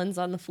bunch of melons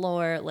on the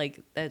floor. Like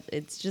that.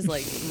 It's just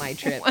like my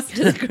trips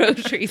to the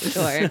grocery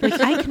store.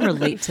 Like I can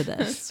relate to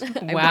this.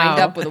 I Wow. wind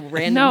up with a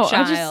random No,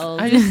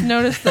 child. I just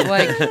noticed that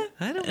like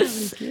I don't have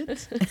any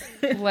kids.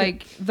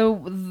 like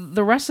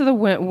the rest of the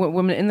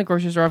women in the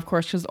grocery store, of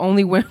course, because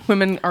only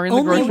women are in the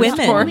Only grocery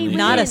women, store.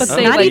 not Yeah. a But not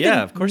they, even like-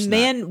 Yeah, of course not.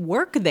 men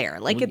work there.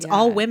 Like Well, it's yeah.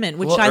 all women,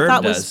 which Well, I Irv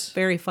thought was does.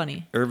 very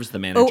funny. Irv's the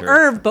Oh, manager.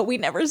 Irv, but we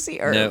never see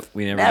Irv. No,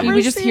 we never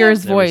We just see hear him.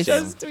 his voice.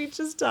 We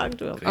just talk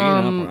to him. Clean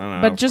up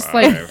on but aisle just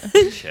like-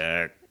 5.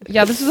 Check.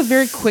 Yeah, this is a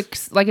very quick.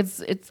 Like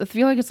it's. I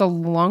feel like it's a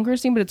longer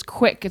scene, but it's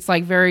quick. It's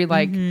like very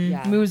like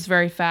Yeah. moves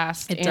very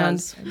fast. It and,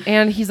 does.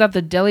 And he's at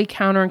the deli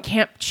counter and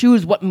can't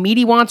choose what meat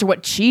he wants or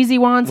what cheese he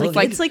wants. Well,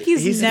 like it's like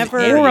he's an never-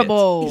 idiot.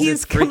 Horrible. He's,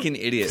 He's a freaking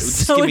idiot.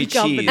 Just so give me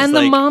incompetent. cheese. And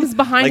the moms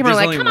behind him are there's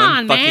like, only "Come one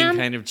on, fucking man."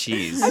 kind of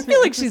cheese. I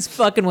feel like she's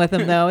fucking with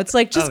him though. It's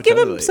like just Oh, give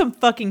him totally. some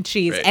fucking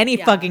cheese, Right. any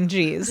Yeah. fucking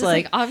cheese. It's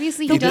like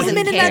obviously he the doesn't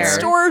women in care. that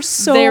store are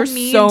so They're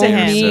mean so to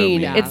him.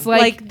 mean. Yeah. It's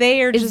like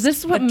they are Is just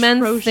this what men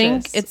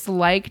think atrocious. it's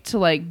like to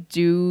like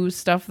do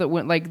stuff that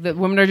like that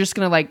women are just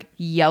gonna like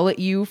yell at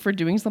you for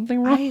doing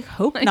something wrong? I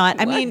hope not.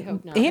 I what? mean,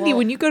 hope not. Andy, Well-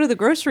 when you go to the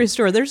grocery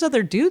store, there's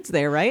other dudes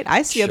there, right?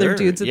 I see other Sure,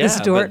 dudes at the yeah,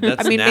 store. but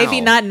that's I mean,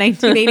 maybe now. not in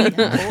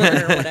 1984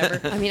 or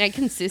whatever. I mean, I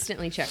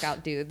consistently check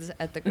out dudes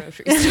at the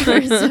grocery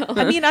store. So.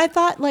 I mean, I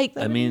thought like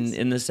I mean,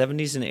 in the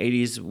 70s and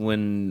 80s,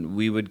 when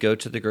we would go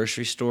to the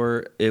grocery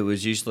store, it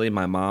was usually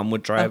my mom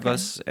would drive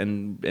us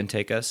and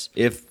take us.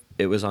 If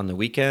it was on the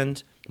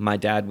weekend, my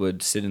dad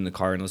would sit in the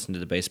car and listen to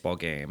the baseball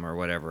game or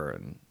whatever,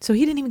 and so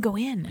he didn't even go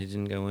in. he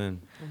didn't go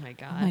in. Oh my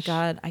gosh. Oh my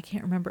god, I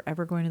can't remember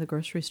ever going to the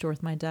grocery store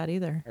with my dad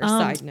either. Or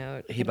side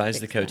note. He buys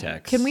the Fix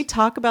that. Kotex. Can we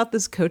talk about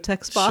this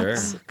Kotex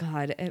box? Sure. Oh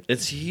God.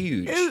 It's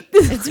huge.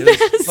 It's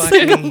It was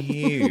fucking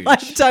huge.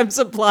 Lifetime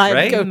supply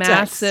Right? of Kotex.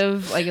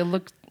 Massive. Like it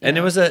looked. And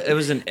it was an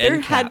There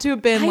end had cap. to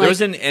have been There like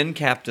was an end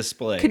cap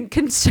display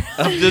Cons-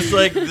 of just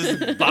like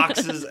this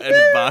boxes and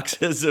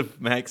boxes of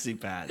maxi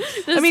pads.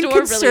 I mean, store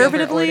really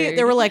conservatively, over-ordered.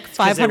 there were like they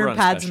 500 were on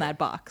pads in special. that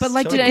box. But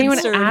like, So did anyone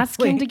conservatively.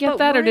 ask him to get But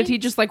that, or did he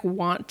weren't- just like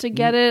want to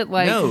get it?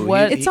 Like No,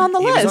 what? It's on the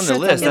he was list. on the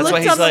list. He That's why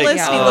looked he's on the like,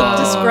 list. He looked "Oh,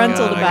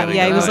 disgruntled God, I about it. gotta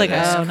Yeah, he go was to like,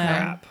 this oh no.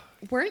 crap."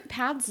 Weren't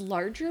pads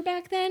larger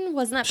back then?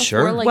 Wasn't that before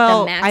Sure. like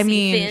Well, the maxi I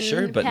mean, thin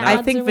sure, but pads not-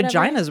 I think or whatever?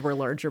 vaginas were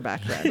larger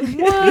back then.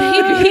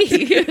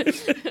 Maybe.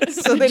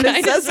 So they Vaginas were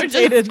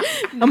necessitated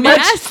a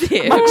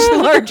massive. much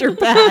larger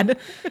pad.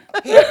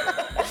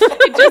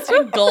 It just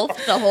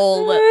engulfed the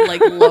whole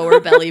like lower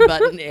belly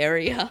button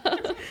area.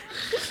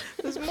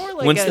 It was more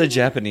like Once a the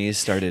Japanese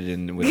started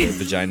in with the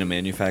vagina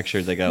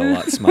manufacture, they got a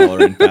lot smaller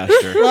and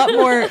faster. lot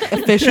more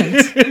efficient.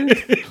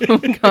 Oh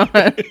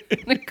God,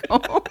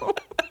 Nicole.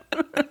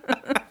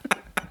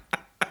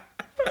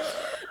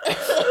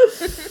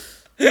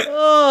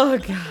 Oh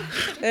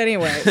god.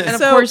 Anyway, And of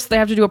so, course, they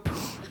have to do a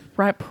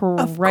of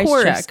price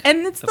course, check. and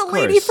it's the Of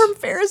lady course. from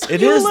Ferris Bueller.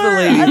 It is the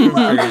lady I from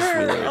love Ferris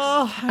her. Bueller.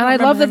 Oh, And I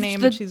love her that,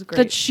 name, and she's great.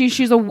 that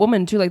she's a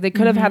woman too. Like they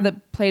could have had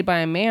that played by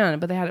a man,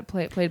 but they had it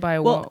played by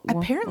a Well,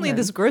 woman. apparently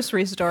this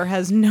grocery store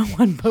has no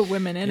one but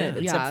women in it,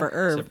 Yeah. except Yeah. for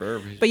Irv. Except for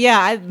Irv. But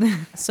yeah,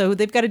 so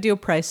they've got to do a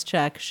price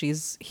check.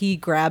 He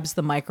grabs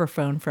the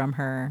microphone from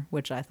her,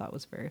 which I thought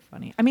was very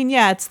funny. I mean,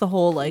 yeah, it's the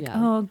whole like, Yeah.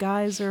 oh,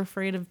 guys are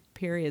afraid of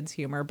periods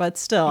humor, but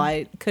still,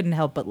 I couldn't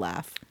help but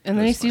laugh. And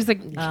then he sees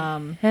like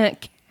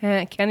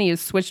Kenny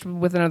is switched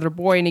with another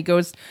boy, and he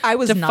goes. I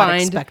was to not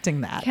find expecting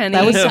that. Kenny.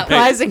 That was No.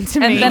 surprising to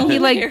me. And then he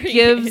like Hilarious.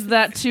 gives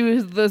that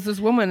to this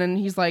woman, and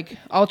he's like,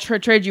 "I'll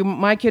trade you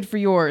my kid for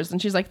yours."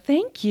 And she's like,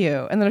 "Thank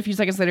you." And then a few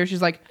seconds later,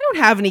 she's like, "I don't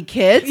have any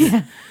kids."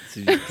 So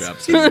he just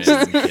drops his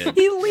random kid.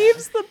 he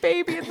leaves the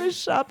baby in the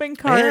shopping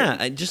cart.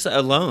 Yeah, just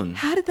alone.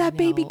 How did that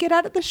baby get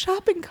out of the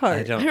shopping cart?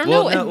 I don't I don't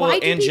well, know, and No, why well,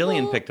 do Ann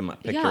Jillian people-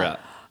 picked her up.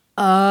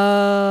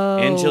 Oh,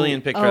 And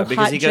Jillian picked her up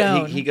because Hot he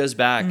Joan. goes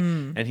back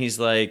and he's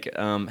like,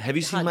 "Have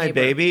you seen Hot my neighbor.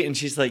 baby?" And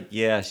she's like,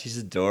 "Yeah, she's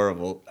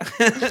adorable."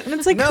 And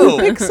it's like, No. who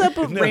picks up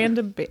a No.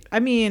 random baby? I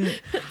mean,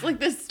 It's like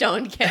the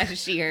stone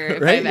cashier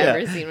if Right? I've Yeah.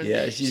 ever seen one.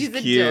 Yeah, she's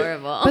cute.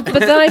 adorable. But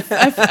then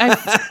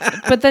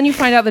but then you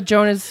find out that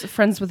Joan is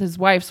friends with his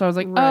wife. So I was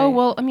like, Right. oh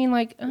well. I mean,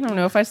 like I don't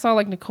know. If I saw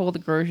like Nicole at the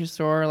grocery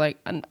store, like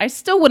I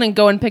still wouldn't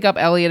go and pick up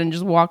Elliot and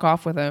just walk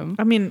off with him.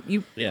 I mean,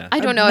 you. Yeah,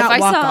 I don't know not if I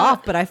walk saw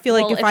off, but I feel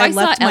like well, if I saw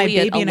left my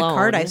Elliot baby in a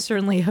cart, I alone-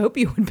 certainly hope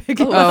you would pick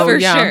it Oh, up. Oh, for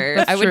yeah, sure.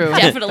 that's I would true.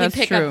 definitely That's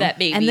pick true. up that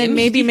baby. And then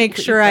maybe make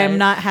immediately, sure I'm but-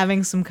 not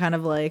having some kind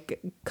of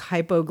like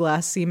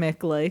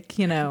hypoglycemic, like,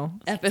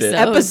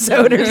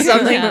 episode or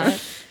something. Yeah.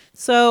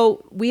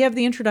 So we have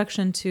the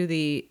introduction to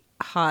the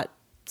hot,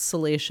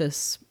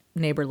 salacious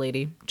neighbor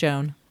lady,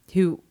 Joan,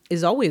 who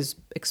is always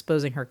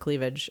exposing her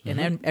cleavage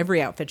in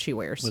every outfit she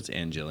wears. what's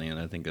Ann Jillian?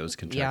 I think that was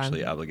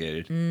contractually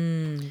obligated.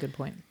 Good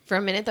point. For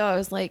a minute though, I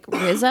was like,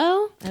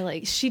 Rizzo? I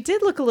like She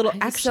did look a little. I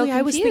was Actually, so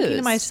I was thinking to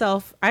confused.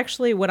 myself.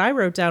 Actually, what I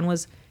wrote down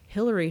was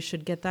Hillary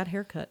should get that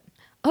haircut.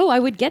 Oh, I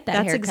would get that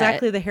That's haircut.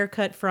 exactly the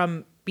haircut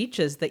from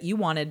Beaches that you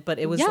wanted, but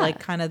it was Yeah. like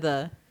kind of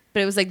the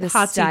But it was like the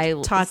Hotsy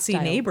style,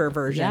 Totsy neighbor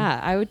version. Yeah,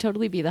 I would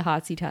totally be the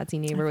hotsy totsy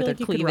neighbor with feel her like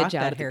you could rock cleavage that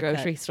out at the haircut.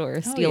 grocery store,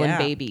 Oh, stealing yeah.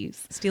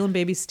 babies. stealing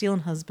babies, stealing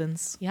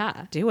husbands.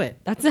 Yeah, Do it.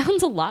 that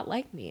sounds a lot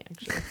like me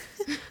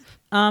actually.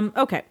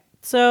 Okay.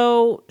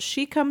 So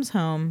she comes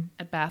home.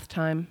 At bath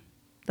time.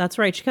 That's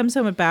right. She comes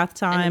home at bath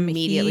time.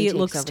 immediately He takes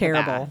looks over the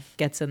terrible. bath.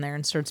 Gets in there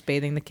and starts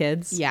bathing the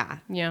kids. Yeah,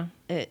 Yeah.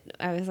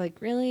 I was like,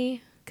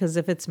 really? Because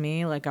if it's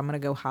me, like I'm gonna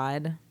go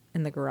hide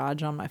in the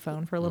garage on my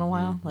phone for a little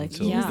while. Like,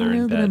 Until you Yeah. don't they're in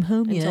know that I'm bed.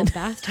 home Until yet.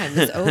 bath time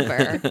is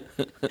over.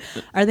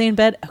 Are they in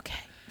bed?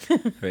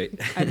 Okay. Right.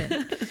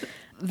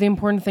 The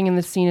important thing in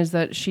this scene is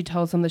that she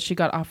tells him that she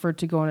got offered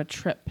to go on a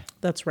trip.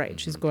 That's right.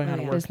 She's going on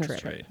a yeah. work Business trip.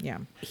 trip. Yeah.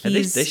 And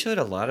they He's- showed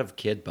a lot of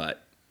kid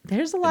butt.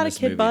 There's a in lot of this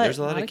kid movie. butt. There's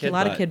a lot of kid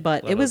butt. kid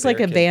butt. A lot It of was like a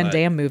bare kid Van butt.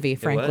 Damme movie, It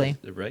frankly.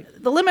 was, right?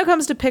 The limo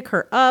comes to pick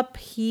her up.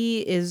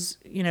 He is,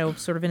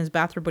 sort of in his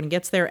bathrobe when he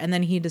gets there, and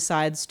then he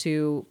decides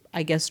to,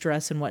 I guess,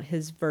 dress in what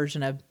his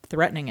version of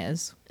threatening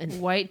is.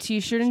 White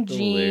t-shirt and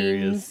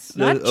jeans. Hilarious.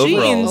 Not The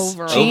jeans.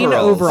 Overalls. Jean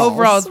Overalls. overalls.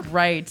 Overalls,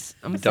 right.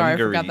 I'm sorry, I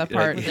forgot that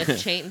part. With a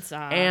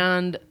chainsaw.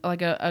 And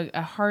like a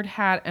hard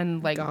hat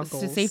and like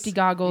Goggles. safety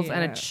goggles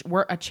and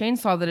Yeah. a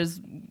chainsaw that is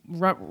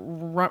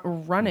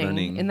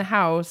running in the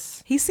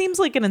house. He seems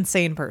like an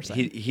insane person.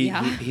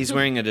 He's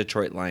wearing a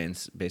Detroit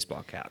Lions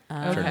baseball cap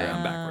turned Okay.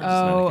 around backwards. Oh, It's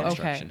not a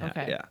construction okay, hat.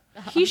 okay.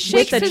 Yeah. He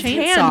shakes the his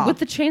chainsaw. hand with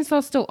the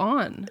chainsaw still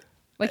on.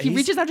 Like he He's-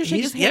 reaches out to shake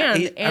he's- his yeah,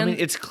 hand. I mean,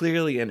 it's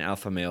clearly an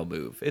alpha male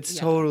move. It's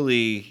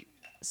totally.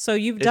 So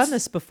you've It's- done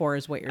this before,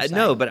 is what you're saying.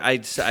 No, but I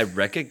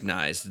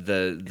recognize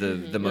the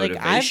like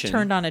motivation. I've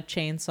turned on a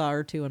chainsaw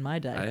or two in my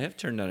day. I have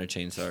turned on a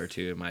chainsaw or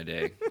two in my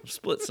day.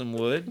 Split some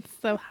wood.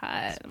 so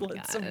hot.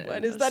 Split some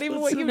wood. Is that even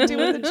what you do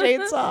with a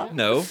chainsaw?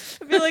 No, I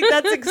feel like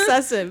that's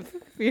excessive.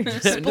 You're just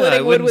splitting no,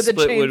 I wood wouldn't with a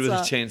split chainsaw. wood with a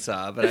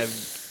chainsaw, but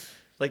I've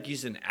like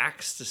used an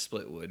axe to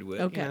split wood with.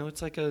 Okay.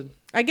 It's like a.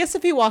 I guess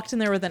if he walked in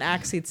there with an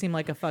axe, he'd seem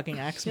like a fucking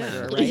axe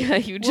murderer, right? yeah,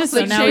 you just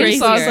So the now he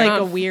chainsaw's seems like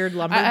not- a weird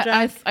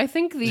lumberjack. I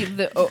think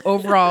the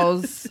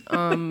overalls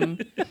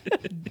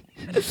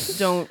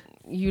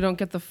you don't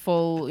get the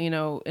full,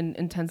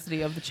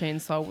 intensity of the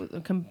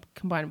chainsaw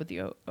combined with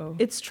the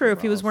It's true.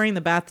 If he was overalls. wearing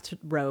the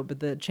bathrobe,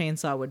 the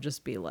chainsaw would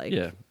just be like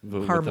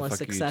What harmless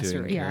the fuck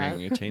accessory. Are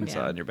you doing carrying a chainsaw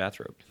Yeah. in your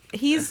bathrobe?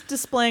 He's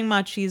displaying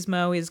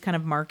machismo. He's kind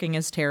of marking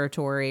his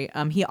territory.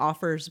 He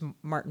offers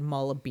Martin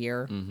Mull a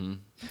beer,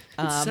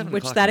 It's 7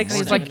 which o'clock that in the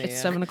He's explains. like,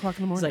 it's 7 o'clock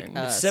in the He's morning.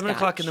 like, It's 7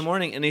 o'clock in the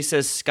morning, and he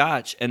says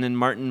scotch, and then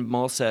Martin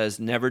Mull says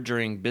never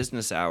during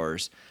business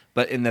hours.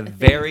 But in the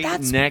very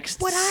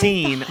next what I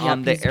scene thought. on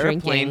Yep, the he's airplane,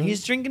 drinking.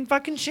 he's drinking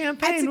fucking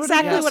champagne. That's What an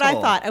exactly what I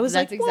asshole. thought. I was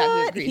That's like, exactly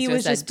what? what He Christo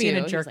was said, just being too.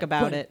 a He jerk was like,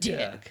 about "What a it.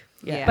 dick."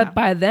 Yeah. But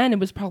by then, it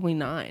was probably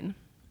 9.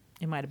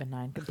 It might have been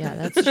 9. Good Yeah,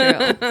 point. that's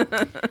true.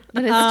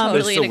 That is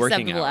totally still an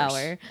working acceptable hours.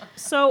 hour.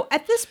 So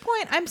at this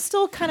point, I'm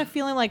still kind of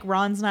feeling like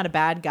Ron's not a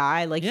bad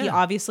guy. Like he Yeah.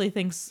 obviously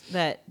thinks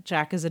that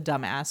Jack is a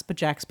dumbass, but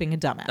Jack's being a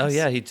dumbass. Oh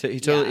yeah, he Yeah.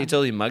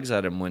 totally mugs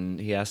at him when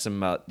he asks him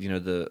about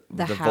the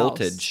house.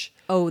 voltage.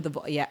 Oh,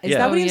 yeah. Is Yeah.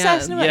 that what he Oh, was yeah.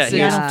 asking about? Yeah, See,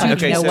 he I was- don't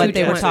fucking know so what they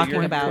yeah, were so talking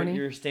your- about.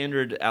 Your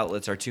standard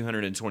outlets are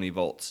 220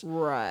 volts.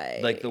 Right.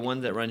 Like the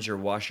one that runs your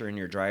washer and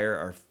your dryer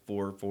are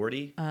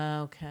 440.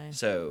 Okay.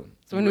 So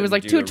when you it was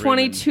like wouldn't do a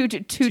 220, room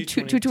in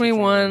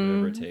 221,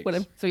 whatever it takes.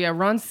 whatever. So yeah,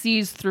 Ron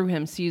sees through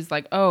him, sees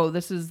like, oh,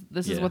 this is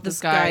Yeah. what This this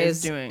guy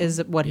is doing.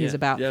 is what he's Yeah.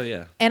 about. Yeah,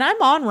 yeah. And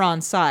I'm on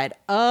Ron's side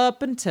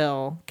up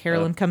until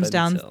Carolyn Up comes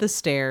down until. the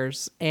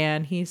stairs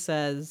and he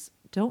says,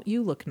 "Don't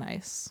you look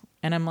nice?"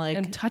 And I'm like,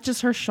 and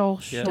touches her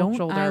Yeah. "Don't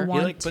shoulder. I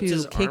want like, puts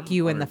his to kick arm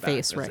you on in her the back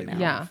face as right they now?"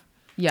 Yeah.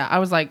 Yeah. I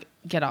was like,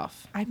 get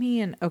off. I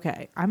mean,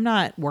 okay, I'm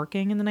not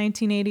working in the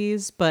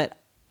 1980s, but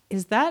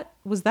was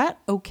that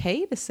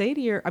okay to say to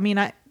your? I mean,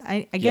 I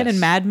get in Yes.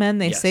 Mad Men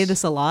they say Yes.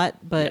 this a lot,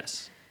 but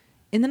Yes.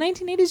 in the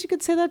 1980s you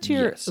could say that to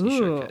your. Yes, you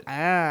sure Ooh, could.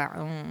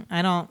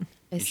 I don't.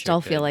 I sure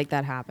still feel could. like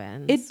that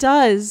happens. It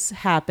does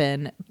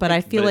happen, but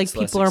I feel but like it's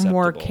less people are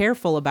more acceptable.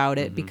 careful about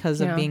it because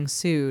of Yeah. being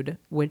sued,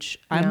 which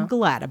I'm Yeah.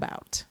 glad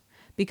about.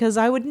 Because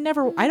I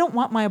don't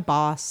want my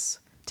boss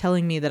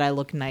telling me that I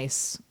look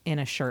nice in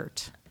a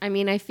shirt. I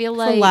mean, I feel It's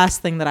like the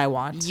last thing that I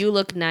want. you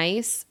look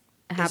nice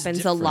happens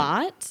a different.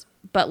 lot,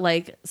 but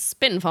like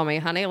spin for me,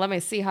 honey. Let me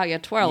see how you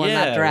twirl in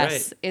that Yeah, dress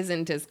right.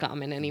 isn't as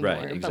common anymore.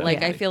 Right, But like,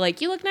 I exactly. feel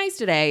like you look nice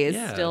today is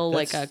Yeah, still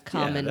like a that's-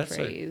 common that's like-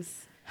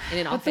 phrase in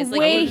an the office. way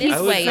Like in he this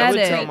I way, would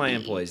said tell it. my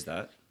employees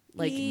that,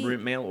 like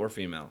male or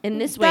female. in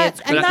this way, it's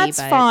and creepy, that's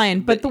but fine,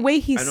 but but the way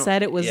he I don't-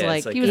 said it was yeah, like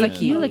it's like He was like,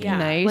 Yeah. you look Yeah.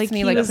 nice. like and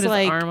he like was put his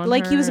like arm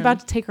on he was her about and-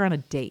 to take her on a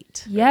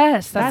date.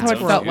 Yes, that's how it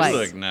That's felt gross. You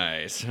like. look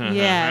nice.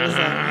 Yeah, it was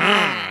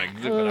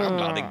like, But I'm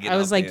about to get I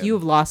was up like, in. you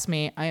have lost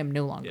me. I am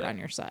no longer Yeah. on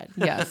your side.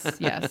 Yes,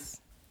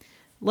 yes.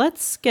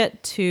 Let's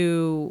get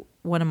to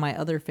one of my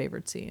other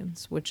favorite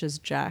scenes, which is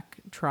Jack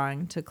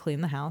trying to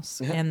clean the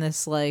house and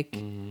this like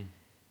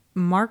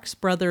Marx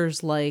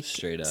Brothers like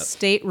Straight up.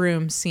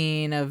 stateroom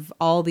scene of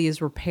all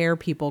these repair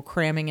people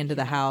cramming into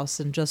the house,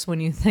 and just when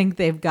you think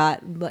they've got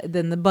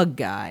then the bug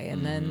guy,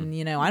 and then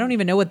I don't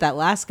even know what that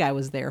last guy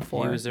was there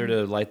for. He was there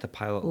to light the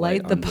pilot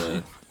Light light the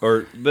on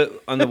pi-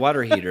 but on the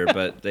water heater,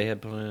 but they had.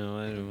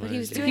 But he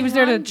was doing He was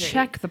there to laundry.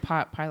 check the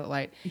pilot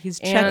light. He's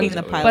And- checking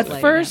the pilot But light,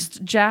 yeah.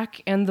 first,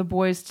 Jack and the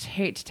boys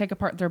take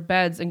apart their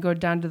beds and go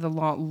down to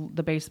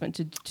the basement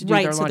to do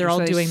Right, their so laundry. they're all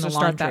they doing should the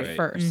start that laundry.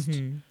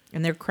 first.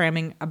 And they're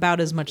cramming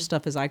about as much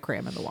stuff as I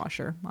cram in the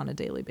washer on a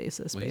daily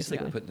basis, He's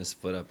basically. like putting his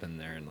foot up in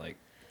there and like.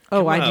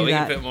 Oh, "Come I on, do we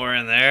that. can fit more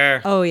in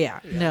there. Oh yeah.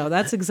 No,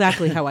 that's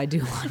exactly how I do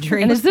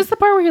laundry. And is this the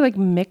part where he like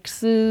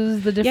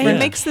mixes the different? he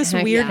makes this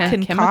weird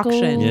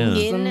concoction. Yeah.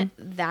 In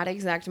that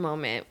exact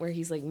moment where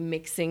he's like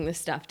mixing the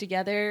stuff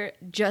together,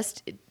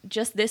 just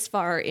this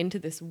far into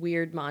this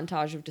weird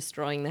montage of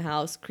destroying the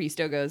house,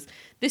 Christo goes,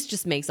 "This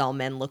just makes all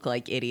men look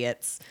like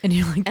idiots." And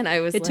you're like, And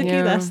I was it took like,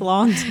 you this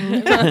long.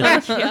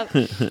 Yep,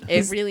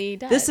 it really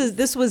does.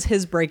 This was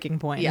his breaking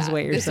point. yeah, Is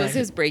what you're this saying. was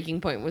his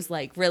breaking point. Was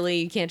like, really,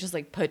 you can't just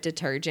like put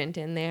detergent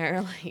in there.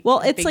 Like, Well,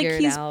 it's like figure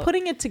it he's out.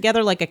 putting it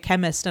together like a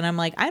chemist, and I'm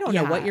like, I don't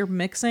know what Yeah. you're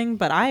mixing,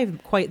 but I'm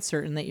quite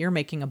certain that you're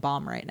making a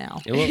bomb right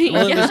now. It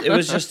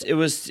was two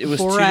different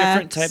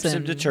Borax types of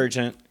and-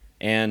 detergent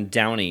and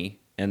Downy,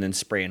 and then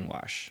spray and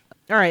wash.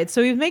 All right,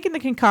 so he's making the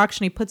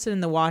concoction. He puts it in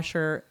the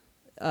washer,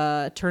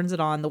 turns it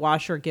on. The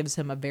washer gives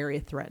him a very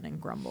threatening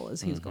grumble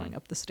as he's going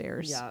up the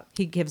stairs. Yeah.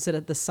 He gives it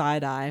at the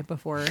side eye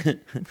before,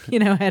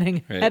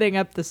 heading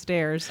up the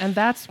stairs. And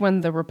that's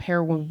when the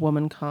repair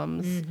woman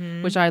comes,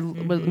 Mm-hmm. which I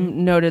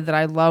noted that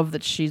I love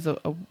that she's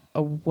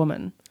a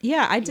woman.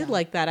 Yeah, I did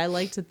like that. I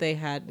liked that they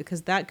had,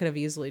 because that could have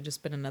easily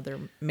just been another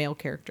male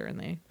character, and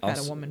they had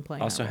a woman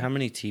playing. Also, that how role.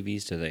 many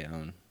TVs do they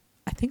own?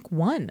 I think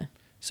one.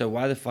 So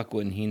why the fuck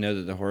wouldn't he know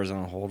that the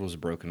horizontal hold was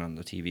broken on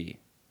the TV?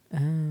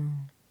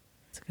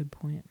 That's a good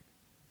point.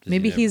 Does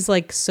Maybe he never- he's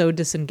like so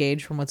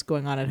disengaged from what's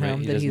going on at Right,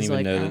 home he that doesn't he's even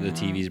like, know that the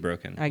 "Oh." TV's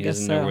broken. I He guess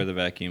doesn't know so. where the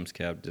vacuum's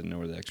kept. Doesn't know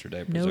where the extra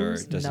diapers Knows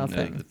are. Doesn't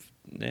nothing.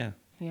 know. Yeah.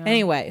 Yeah.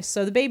 Anyway,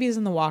 so the baby's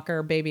in the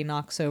walker. Baby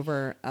knocks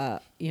over,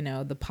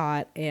 the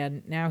pot,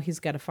 and now he's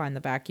got to find the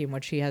vacuum,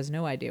 which he has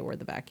no idea where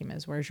the vacuum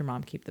is. Where's your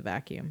mom keep the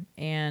vacuum?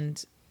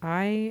 And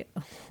I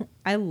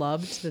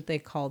loved that they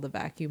call the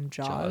vacuum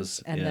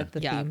Jaws, and yeah. that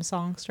the Yeah. theme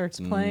song starts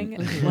playing.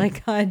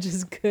 Like, I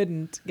just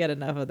couldn't get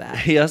enough of that.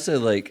 He also,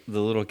 like, the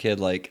little kid,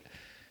 like,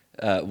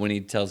 when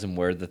he tells him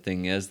where the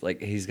thing is,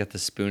 like, he's got the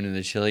spoon in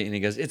the chili, and he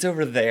goes, "It's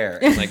over there,"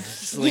 and like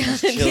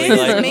slings chili He's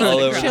like making all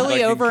over the chili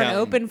fucking over an counter.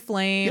 open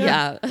flame.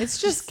 Yeah. It's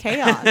just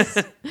chaos.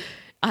 He's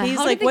how did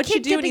like, the "What you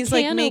kid get doing?" the He's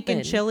like, can making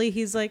open? chili.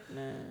 He's like,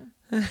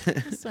 "Nah,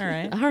 it's all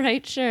right. All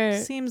right, sure.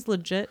 Seems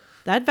legit."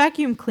 That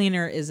vacuum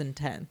cleaner is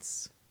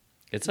intense.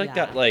 It's like Yeah.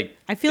 got like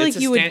I feel it's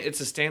like a you would- It's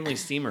a Stanley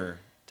steamer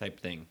type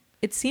thing.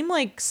 It seemed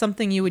like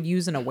something you would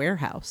use in a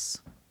warehouse.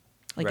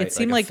 Like Right, it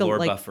seemed a like floor a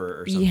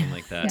buffer or something yeah.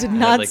 like that. Did It had,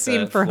 not like,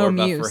 seem the for floor home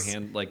buffer use.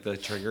 hand, like the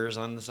triggers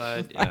on the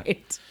side. Yeah.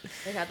 Right.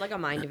 It had like a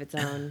mind of its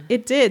own.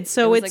 It did.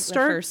 So was it like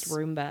starts. the first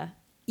Roomba.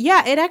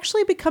 Yeah, it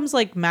actually becomes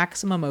like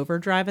maximum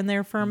overdrive in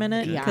there for a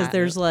minute because Yeah.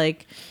 there's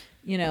like,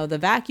 you know, the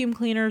vacuum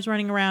cleaner's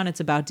running around. It's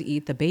about to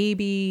eat the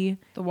baby.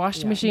 The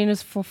washing machine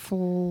is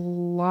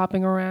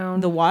flopping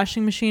around. The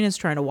washing machine is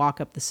trying to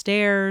walk up the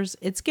stairs.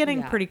 It's getting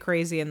Yeah. pretty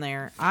crazy in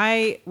there.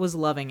 I was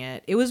loving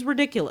it. It was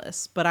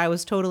ridiculous, but I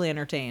was totally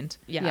entertained.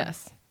 Yeah.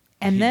 Yes.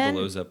 And He then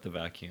blows up the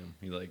vacuum.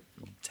 He like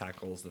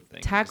tackles the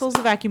thing. tackles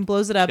the vacuum,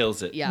 blows it up.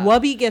 Kills it. Yeah.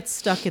 Wubby gets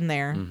stuck in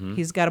there.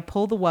 He's got to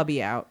pull the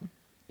Wubby out.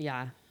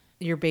 Yeah.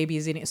 Your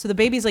baby's eating. So the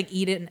baby's like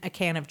eating a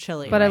can of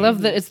chili. But I right?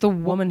 love that it's the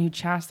woman who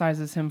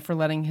chastises him for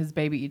letting his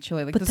baby eat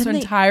chili. Like, But this then they-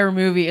 entire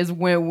movie is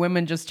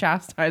women just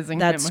chastising him.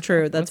 That's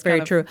true. That's It's very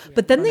kind true. of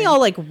But then they funny. all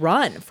like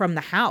run from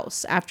the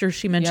house after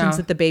she mentions Yeah.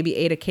 that the baby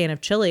ate a can of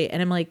chili,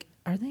 and I'm like,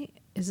 are they?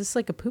 Is this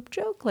like a poop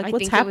joke? Like, I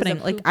what's think it was a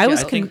happening? Like, poop I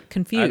was joke.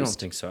 confused. I don't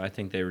think so. I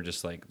think they were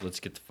just like, let's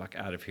get the fuck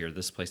out of here.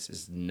 This place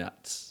is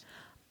nuts.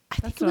 I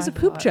think That's it was a what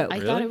I poop thought. joke. I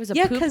thought Really? it was a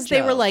Yeah, poop because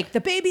they were joke. like,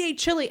 the baby ate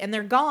chili and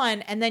they're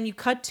gone. And then you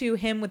cut to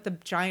him with the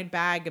giant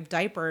bag of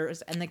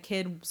diapers and the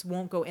kids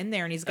won't go in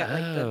there. And he's got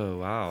like the. Oh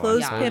wow!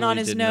 clothespin I on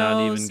his did not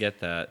even nose. get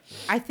that.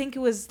 I think it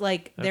was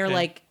like, they're Okay.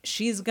 like,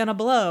 she's going to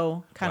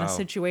blow kind of Wow.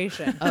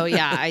 situation. Oh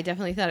yeah, I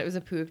definitely thought it was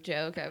a poop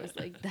joke. I was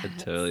like,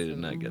 that's totally did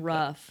not get that.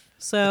 rough.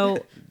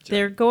 So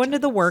they're going to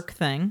the work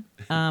thing.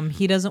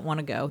 He doesn't want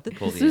to go.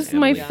 Pull This the is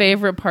my animal.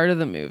 favorite part of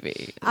the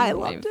movie. I This is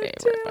my loved it favorite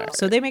too. part.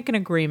 So they make an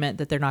agreement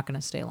that they're not going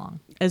to stay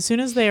long. As soon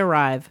as they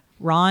arrive,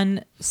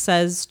 Ron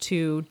says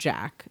to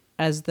Jack,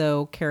 as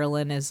though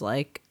Carolyn is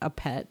like a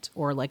pet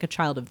or like a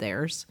child of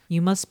theirs,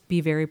 "You must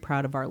be very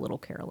proud of our little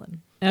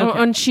Carolyn." Oh,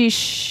 and she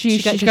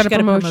got a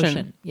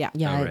promotion. Yeah,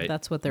 Yeah, Oh, right.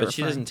 that's what they're. But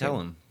she referring doesn't to. tell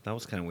him. That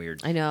was kind of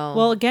weird. I know.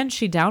 Well, again,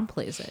 she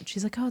downplays it.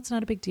 She's like, "Oh, it's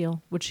not a big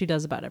deal," which she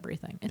does about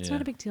everything. It's Yeah.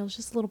 not a big deal. It's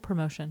just a little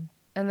promotion.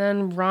 And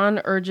then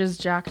Ron urges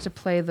Jack to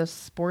play the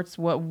sports,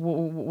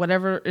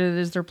 whatever it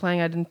is they're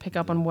playing. I didn't pick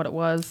up on what it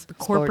was.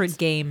 Corporate Sports.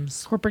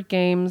 games. Corporate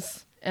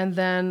games. And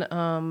then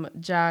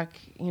Jack,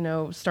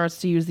 starts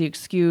to use the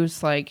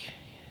excuse like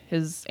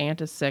his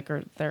aunt is sick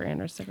or their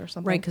aunt is sick or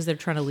something. Right, because they're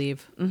trying to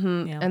leave.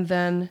 Mm-hmm. Yeah. And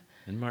then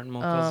And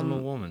Mull calls him a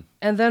woman.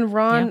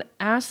 Ron Yeah.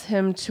 asks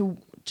him to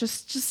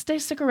just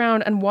stick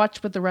around and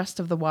watch with the rest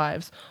of the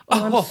wives.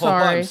 Oh, I'm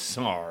sorry. I'm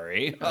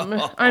sorry.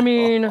 I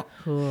mean,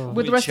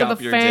 with the rest of chop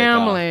the your dick off.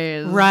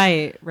 families.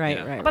 right.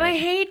 But I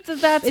hate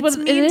that that's it's what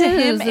mean it to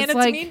is. him and it's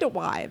like, mean to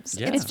wives.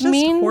 Yeah. It's It's just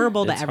mean-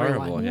 horrible to It's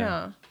everyone. horrible,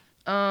 yeah.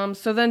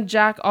 So then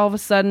Jack all of a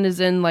sudden is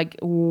in like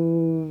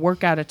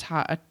workout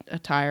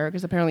attire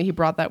because apparently he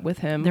brought that with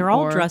him. They're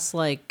all or- dressed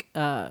like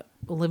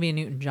Olivia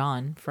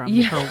Newton-John from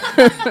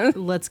her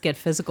Let's Get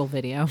Physical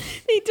video.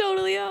 they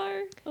totally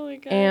are. Oh my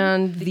god.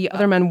 and the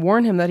other men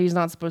warn him that he's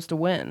not supposed to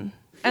win.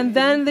 And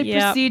then they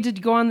Yep. proceed to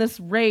go on this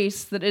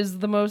race that is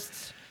the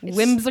most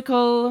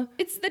whimsical,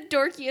 it's the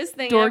dorkiest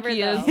thing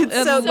dorkiest. ever. Though.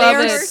 I So love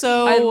they're it.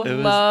 so- I It was-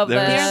 love they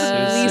were that.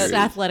 They're the so least sweet.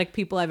 athletic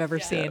people I've ever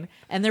seen,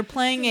 and they're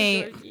playing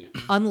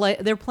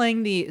they're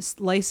playing the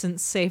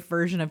license safe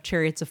version of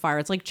Chariots of Fire.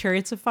 It's like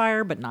Chariots of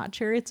Fire, but not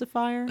Chariots of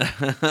Fire.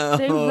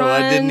 They Oh,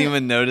 run. I didn't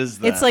even notice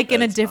that. It's like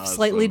in a That's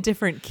slightly awesome.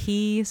 different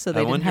key, so they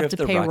I didn't wonder have if to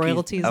the pay Rocky,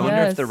 royalties. I on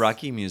wonder it. if the Yes.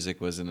 Rocky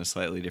music was in a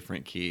slightly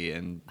different key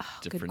and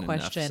Good different enough.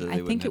 question. So they I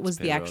think wouldn't it have was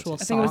to the pay actual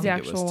royalties. I think it was the song.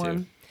 actual too.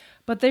 one.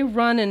 But they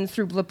run in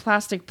through the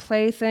plastic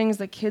play things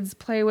that kids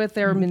play with.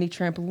 There are mini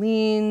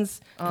trampolines.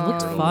 It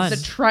looked fun.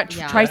 The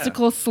Yeah.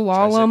 tricycle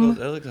slalom. Tricycles,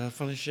 that looked like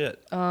fun as shit.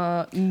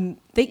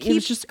 They It keep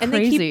was just and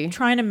they crazy. keep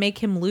trying to make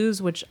him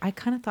lose, which I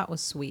kind of thought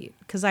was sweet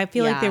because I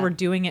feel like they Yeah. were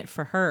doing it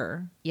for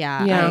her,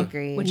 Yeah, Yeah. I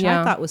agree. which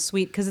Yeah. I thought was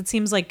sweet because it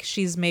seems like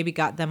she's maybe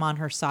got them on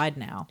her side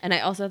now. and I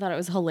also thought it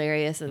was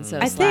hilarious and so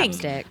I think.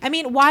 slapstick. I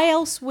mean, why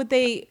else would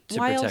they? To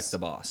why protect else? the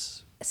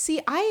boss.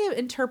 See, I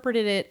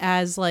interpreted it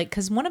as like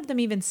because one of them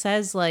even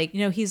says like,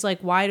 he's like,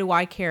 why do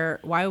I care?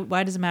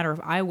 Why does it matter if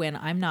I win?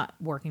 I'm not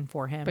working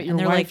for him. But your and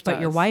they're wife like, but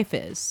your does. wife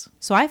is.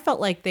 So I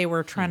felt like they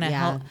were trying to Yeah.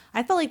 help.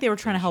 I felt like they were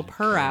trying to help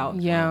her out.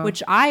 Yeah.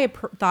 Which I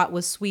thought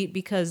was sweet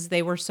because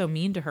they were so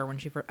mean to her when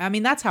she first. I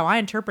mean, that's how I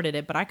interpreted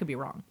it, but I could be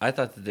wrong. I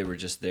thought that they were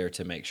just there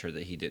to make sure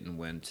that he didn't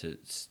win to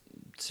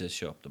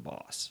show up the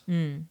boss.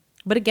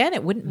 But again,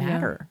 it wouldn't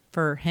matter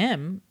for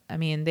him. I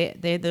mean,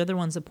 they're the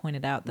ones that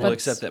pointed out that. Well,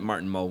 except that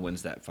Martin Mull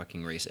wins that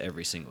fucking race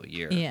every single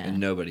year, Yeah. and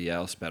nobody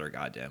else better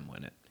goddamn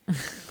win it.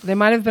 They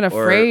might have been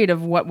afraid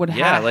of what would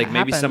Yeah, happen. like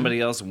maybe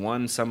somebody else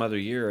won some other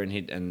year, and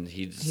he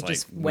He just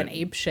just went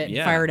ape shit and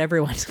fired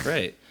everyone.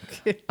 Right.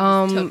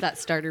 Took that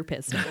starter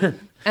pistol.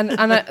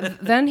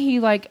 Then he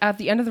like at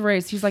the end of the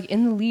race, he's like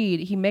in the lead.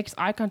 He makes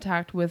eye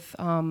contact with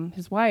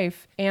his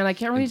wife, and I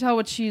can't really tell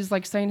what she's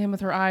like saying to him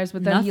with her eyes.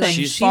 But then he like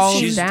Nothing.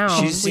 falls down.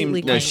 She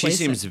Completely complacent.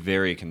 seems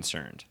very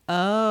concerned.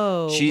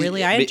 Oh, She's-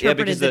 really? I yeah,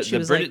 interpreted because that she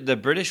was like, the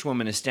British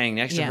woman is standing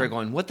next to Yeah. her,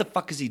 going, "What the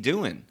fuck is he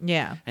doing?"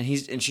 yeah, And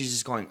she's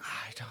just going,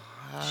 "I don't."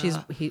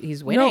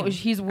 he's winning. No,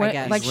 he's I win-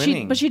 guess. like He's she,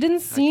 winning. but she didn't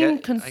seem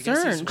guess he's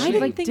concerned. I She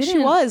didn't like think didn't. she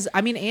was.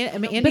 I mean,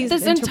 Andy's But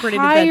this interpreted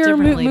that entire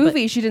differently. but-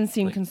 movie, she didn't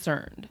seem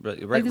concerned.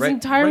 Right- Like this right-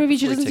 entire right movie,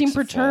 she before he doesn't seem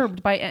takes the fall.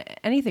 perturbed by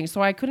anything.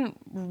 So I couldn't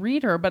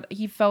read her, but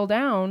he fell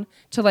down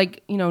to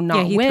like not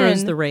yeah, he win.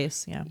 throws the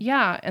race. Yeah.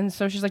 Yeah, and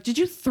so she's like, "Did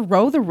you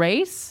throw the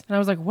race?" And I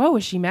was like, "Whoa,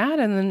 is she mad?"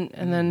 And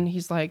then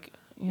he's like,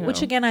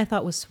 Which again I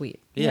thought was sweet.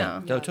 Yeah.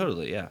 Yeah. No,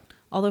 totally. Yeah.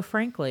 Although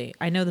frankly,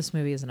 I know this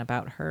movie isn't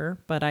about her,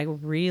 but I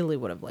really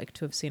would have liked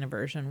to have seen a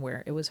version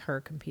where it was her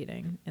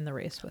competing in the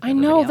race with. I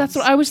know everybody that's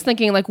else. what I was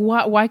thinking. Like,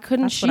 why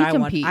couldn't That's she what I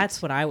want. compete?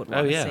 That's what I would want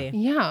Oh, to yeah. see.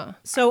 Yeah.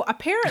 So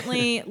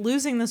apparently,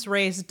 losing this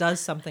race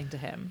does something to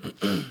him,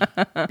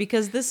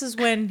 because this is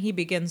when he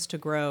begins to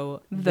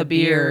grow The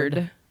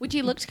beard. Which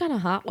he looked kind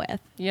of hot with.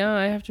 Yeah,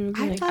 I have to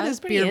agree. I thought I was his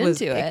pretty beard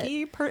was into it.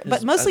 icky,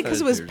 but mostly I thought because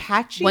his it was beard-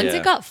 patchy. Once Yeah.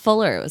 it got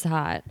fuller, it was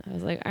hot. I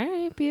was like, all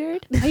right,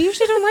 beard. I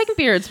usually don't like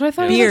beards, but I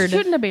thought he Beard. was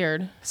cute in a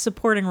beard.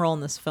 Supporting role in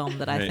this film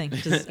that I Right.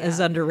 think is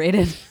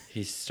underrated.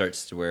 He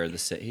starts to wear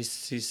he's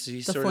The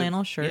sort of-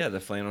 flannel shirt. Yeah,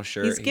 the flannel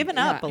shirt. He's given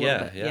up a little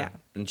Yeah, bit. yeah. Yeah.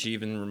 And she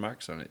even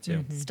remarks on it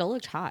too. Still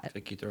looked hot.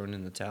 Like you throwing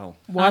in the towel.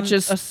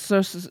 Watches a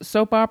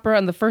soap opera,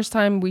 and the first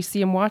time we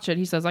see him watch it,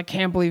 he says, "I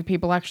can't believe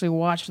people actually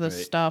watch this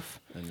Right. stuff."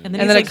 And And then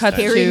then he's it like cuts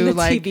carrying to, the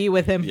like- TV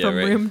with him Yeah, from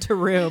right. room to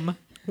room,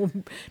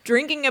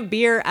 drinking a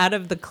beer out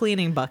of the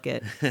cleaning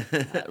bucket.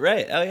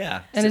 Right. Oh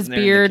yeah. And his Sitting there in the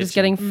beard is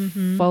kitchen,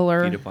 getting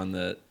fuller. feet up on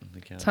the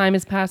couch. Time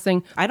is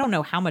passing. I don't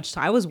know how much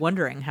time. I was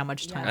wondering how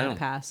much time I had don't-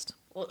 passed.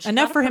 Well, she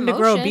Enough got a for him to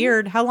grow a promotion.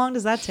 beard. How long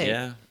does that take?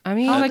 Yeah. I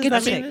mean, How like does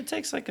it's, that I take? mean, it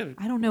takes like a.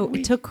 I don't know.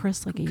 It took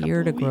Chris like a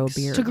year to couple grow a weeks.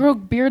 beard. to grow a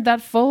beard that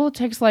full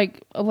takes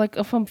like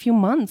a few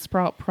months,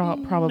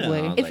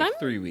 probably. No, If like I'm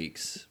 3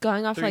 weeks.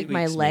 Going off 3 like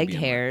my weeks, leg maybe a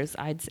month. hairs,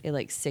 I'd say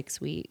like 6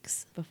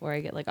 weeks before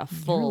I get like a Your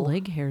full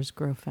leg hairs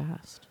grow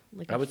fast.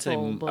 Like I a would say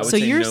full I bull. would So say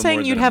you're no saying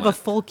more you'd than a have a month.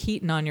 full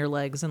Keaton on your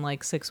legs in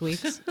like 6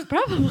 weeks?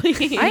 Probably.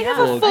 I have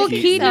yeah. a full I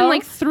think Keaton so. in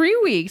like 3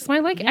 weeks. My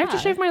leg, I have to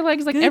Yeah. shave my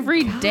legs like Good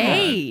every God.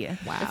 day.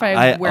 Wow. If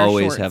I wear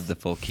always shorts. have the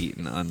full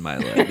Keaton on my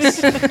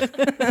legs.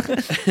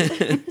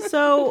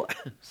 So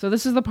So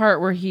this is the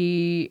part where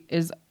he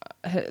is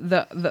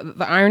the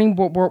ironing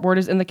board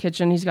is in the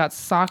kitchen. He's got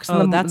socks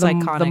Oh, in the, that's the,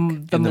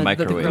 iconic. the, In the the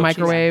microwave.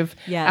 microwave.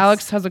 Yes.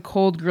 Alex has a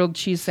cold grilled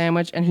cheese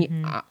sandwich, and he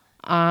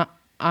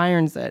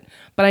irons it.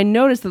 But I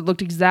noticed that it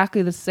looked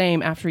exactly the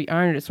same after he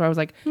ironed it. So I was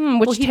like, which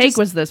Well, he take just-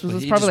 was this? Was Well,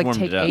 this he probably just like warmed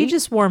take it up. he 8?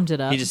 just warmed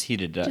it up. He just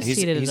heated it up. Just He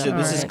heated it said up.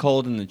 this is Alright.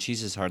 cold and the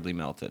cheese is hardly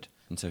melted,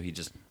 and so he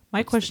just.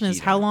 My puts the question is,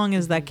 heat how on it. long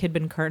has that kid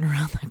been carting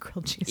around that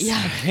grilled cheese?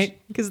 Yeah. Right?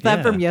 Because that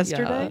Yeah. from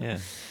yesterday.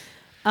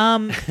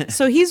 Yeah.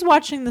 So he's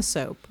watching the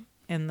soap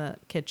in the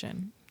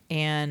kitchen,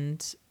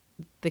 and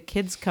the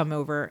kids come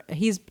over.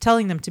 He's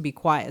telling them to be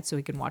quiet so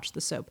he can watch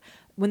the soap.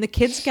 When the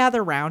kids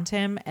gather around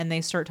him and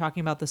they start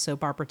talking about the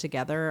soap opera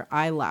together,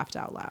 I laughed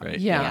out loud. Right.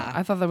 Yeah, Yeah.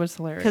 I thought that was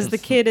hilarious. Because the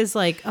kid is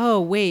like, oh,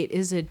 wait,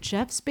 is it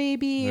Jeff's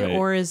baby Right.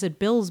 or is it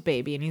Bill's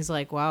baby? And he's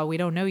like, well, we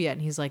don't know yet.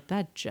 And he's like,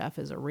 that Jeff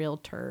is a real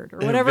turd or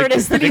whatever it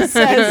is that he says.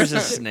 Victor's a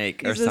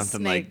snake or He's a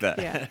something like snake, that.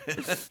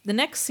 yeah. The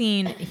next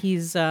scene,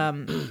 he's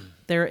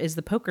there is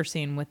the poker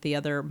scene with the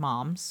other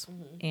moms,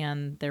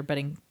 and they're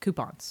betting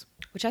coupons.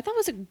 Which I thought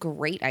was a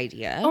great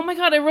idea. Oh my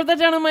god, I wrote that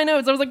down in my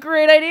notes. That was a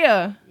great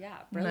idea. yeah,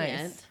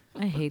 brilliant. Nice.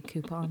 I hate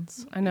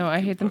coupons. I know, I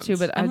hate them too,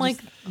 but I'm I like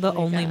just, the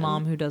only God.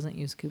 mom who doesn't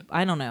use coupons.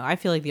 I don't know. I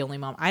feel like the only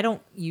mom. I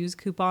don't use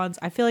coupons.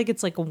 I feel like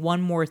it's like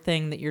one more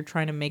thing that you're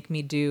trying to make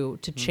me do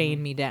to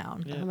chain me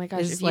down. Oh my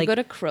gosh! It's If like- you go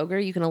to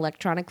Kroger, you can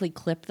electronically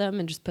clip them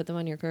and just put them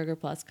on your Kroger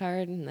Plus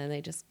card, and then they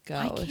just go.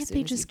 Why as can't soon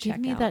they as just you give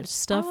check me out. that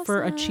stuff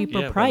for a Awesome. cheaper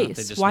Yeah, why don't they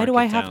price? just Why mark do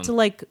it I have down? to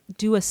like do a Jump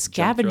through all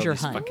scavenger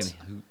these hunt? fucking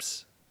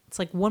hoops. It's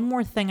like one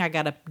more thing I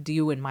gotta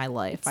do in my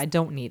life. I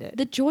don't need it.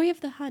 The joy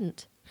of the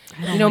hunt.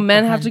 I don't you know, like the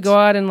men have to hunt. go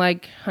out and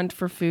like hunt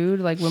for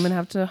food. Like women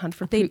have to hunt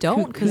for They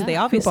don't because they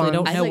obviously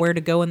don't I, know like, where to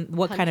go and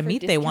what hunt kind of for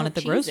meat they want at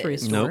the discount grocery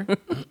cheeses. store.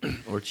 Nope.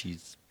 Or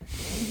cheese.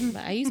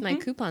 But I use my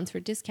coupons for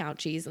discount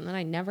cheese, and then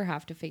I never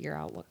have to figure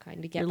out what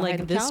kind to get You're behind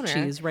like the this counter.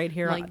 cheese right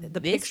here, Like, on the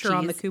this picture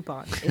on the cheese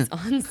coupon. is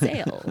on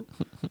sale.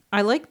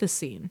 I like the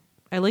scene.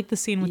 I like the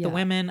scene with the Yeah.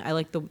 women. I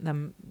like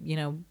them,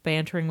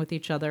 bantering with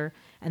each other.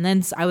 And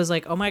then I was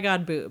like, oh my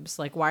god, boobs!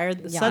 Like, why are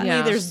suddenly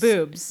Yeah. there's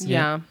boobs?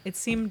 Yeah. It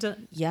seemed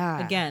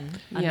Yeah. again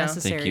Yeah.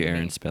 unnecessary. Thank you, to me.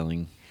 Aaron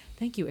Spelling.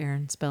 Thank you,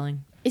 Aaron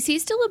Spelling. Is he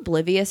still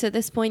oblivious at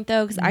this point,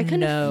 though? Because I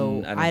kind of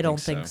No, Mm, I don't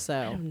think so.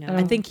 I don't know.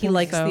 I think he think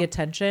likes so. the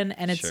attention,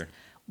 and it's. Sure.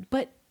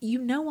 But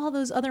all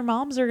those other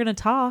moms are gonna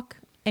talk,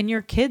 and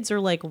your kids are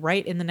like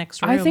right in the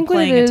next room I think what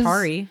playing it is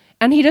Atari.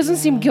 And he doesn't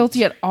seem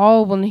guilty at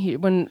all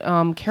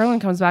when Carolyn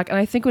comes back. And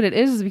I think what it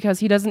is because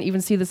he doesn't even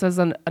see this as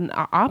an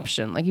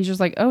option. Like he's just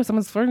like, oh,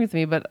 someone's flirting with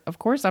me, but of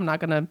course I'm not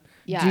gonna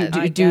do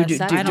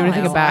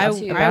anything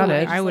about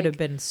it. I would have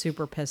been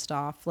super pissed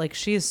off. Like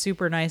she is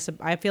super nice.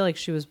 I feel like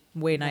she was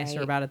way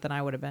nicer about it than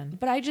I would have been.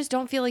 But I just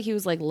don't feel like he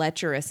was like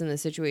lecherous in the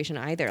situation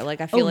either. Like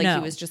I feel like he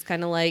was just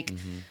kind of like,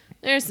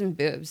 there's some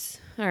boobs.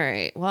 All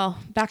right, well,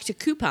 back to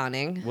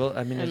couponing. Well,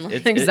 I mean,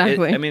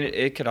 Exactly.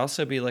 it could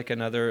also be like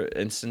another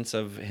instance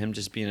of him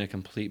just being a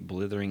complete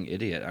blithering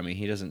idiot. I mean,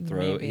 he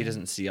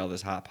doesn't see all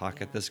this hot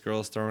pocket this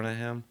girl's throwing at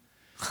him.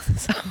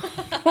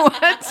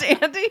 What,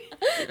 Andy?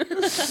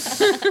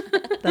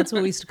 That's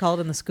what we used to call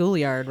it in the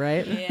schoolyard,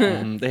 right?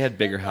 They had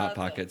bigger hot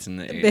pockets in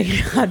the 80s. Big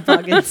hot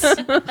pockets.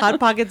 Hot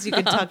pockets you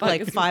could tuck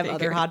like 5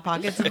 other hot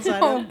pockets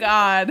inside Oh of.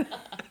 God.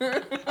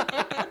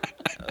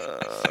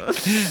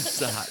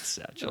 It's a hot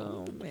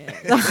satchel. Oh man.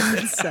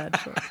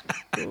 Satchel.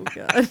 Oh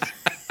god.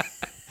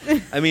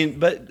 I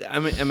mean,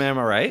 am I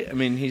right? I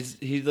mean,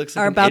 he looks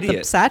like Or an about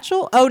idiot. the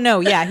satchel? Oh no,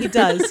 yeah, he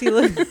does. He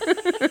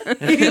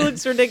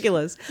looks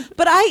ridiculous.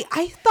 But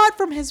I thought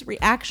from his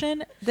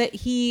reaction that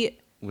he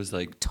was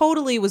like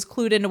totally was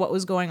clued into what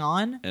was going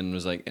on. and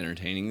was like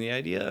entertaining the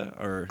idea,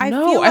 or I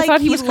No, feel I like thought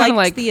he he was kinda liked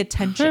like, the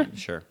attention.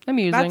 sure.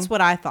 Amusing. That's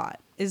what I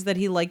thought, is that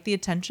he liked the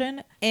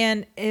attention.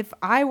 And if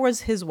I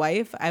was his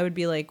wife, I would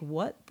be like,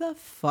 what the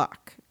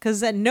fuck?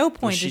 Because at no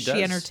point she does she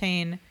does.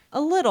 entertain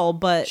a little,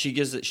 but She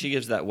gives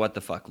that what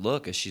the fuck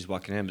look as she's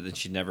walking in, but then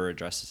she never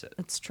addresses it.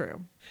 it's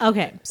true.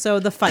 Okay, so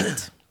the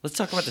fight. Let's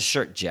talk about the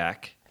shirt,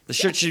 Jack. The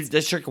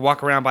shirt can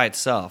walk around by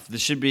itself. This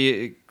should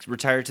be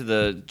retired to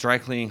the dry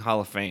cleaning Hall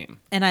of Fame.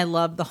 And I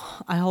love the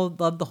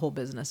whole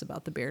business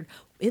about the beard.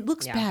 It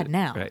looks bad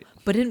now, Right.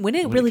 but when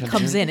it really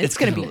comes in, it's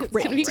going to be It's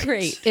gonna be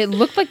great. It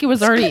looked like it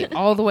was already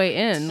all the way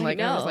in. Like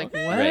I was know. like,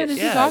 what Right. is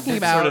he Yeah, talking it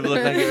about? Sort of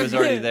looked like it was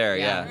already there.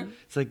 Yeah.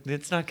 It's like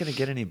it's not going to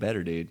get any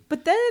better, dude.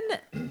 But then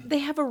they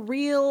have a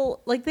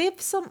real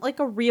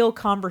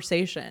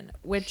conversation,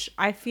 which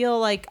I feel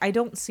like I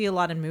don't see a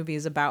lot in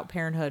movies about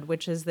parenthood,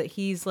 which is that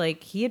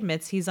he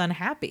admits he's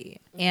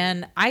unhappy.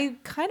 And I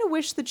kind of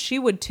wish that she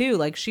would too.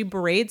 Like she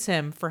berates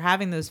him for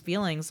having those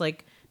feelings.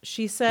 Like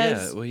she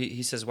says, Yeah. Well,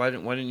 he says, why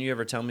didn't you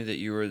ever tell me that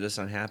you were this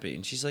unhappy?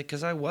 And she's like,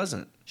 because I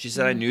wasn't. She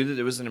said, I knew that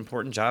it was an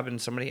important job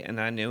and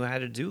I knew how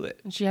to do it.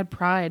 And she had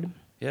pride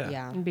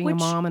Yeah. in being which a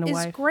mom and a is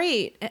wife.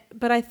 great,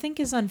 but I think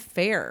is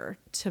unfair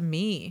to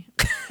me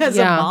as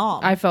a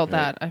mom. I felt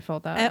that. I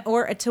felt that.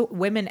 Or to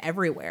women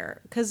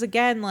everywhere, because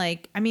again,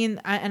 like I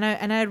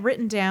had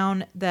written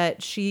down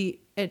that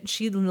she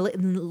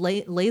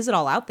lays it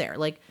all out there,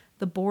 like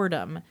the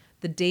boredom,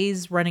 the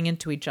days running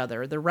into each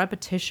other, the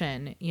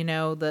repetition,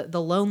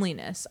 the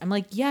loneliness. I'm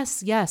like,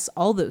 yes,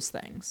 all those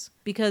things,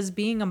 because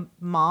being a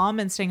mom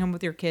and staying home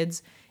with your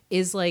kids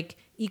is like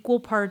equal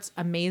parts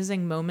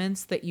amazing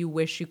moments that you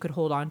wish you could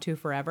hold on to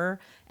forever,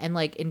 and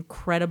like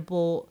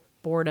incredible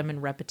boredom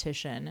and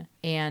repetition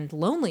and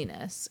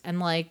loneliness. And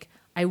like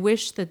I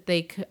wish that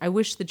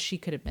she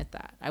could admit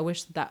that.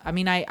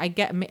 I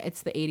get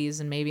it's the 80s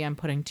and maybe I'm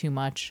putting too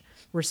much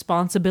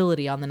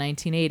responsibility on the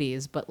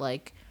 1980s, but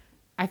like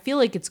I feel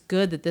like it's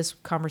good that this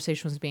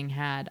conversation was being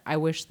had. I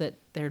wish that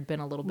there'd been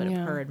a little bit of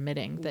her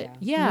admitting that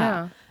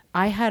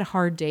I had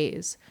hard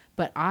days,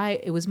 but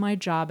it was my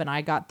job and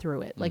I got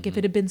through it. Like if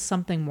it had been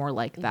something more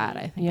like that,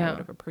 I think I would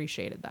have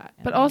appreciated that.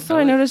 But also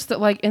I noticed that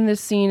like in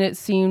this scene it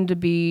seemed to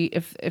be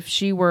if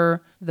she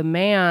were the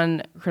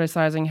man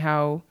criticizing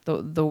how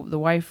the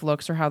wife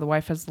looks or how the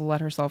wife has to let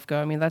herself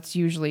go. I mean, that's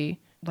usually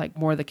like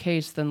more the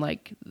case than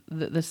like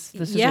this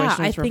situation is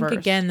I think reversed.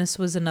 again this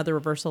was another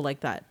reversal like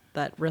that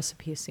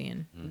recipe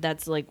scene.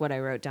 That's like what I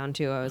wrote down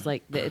too. I was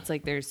like, it's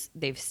like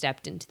they've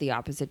stepped into the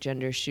opposite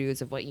gender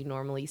shoes of what you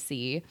normally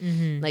see.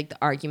 Like the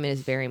argument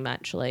is very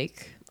much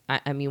like,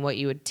 I mean, what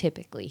you would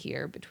typically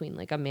hear between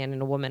like a man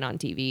and a woman on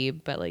TV,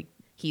 but like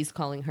he's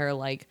calling her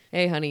like,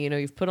 hey honey,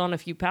 you've put on a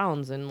few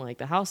pounds and like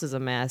the house is a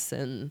mess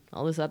and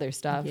all this other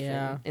stuff.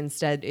 Yeah. And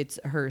instead it's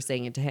her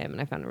saying it to him, and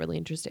I found it really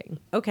interesting.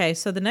 Okay,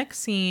 so the next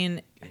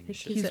scene, I think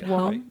he's at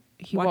home.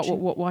 He watching-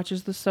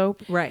 watches the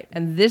soap, Right.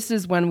 And this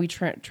is when we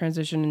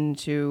transition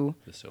into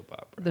The soap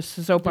opera. the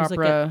soap There's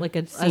opera, like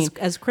a scene.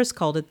 as Chris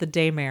called it, the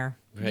daymare.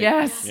 Right.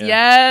 Yes, Yeah.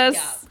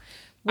 yes.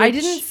 I Which-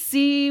 didn't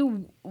see that,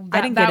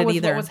 I didn't that get it was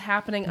either. what was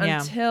happening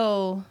Yeah.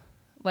 until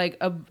like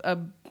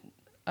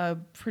a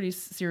pretty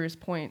serious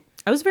point.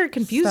 I was very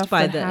confused Stuff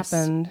by that this.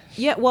 happened.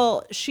 Yeah,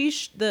 well,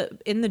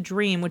 in the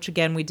dream, which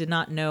again we did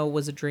not know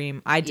was a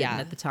dream. I didn't Yeah.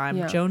 at the time.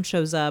 Yeah. Joan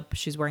shows up.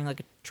 She's wearing like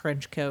a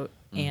trench coat,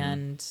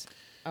 and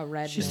A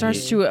red. She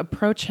starts to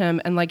approach him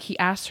and like he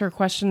asks her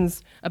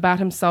questions about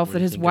himself What that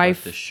do you his think about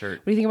wife. this shirt?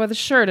 What do you think about the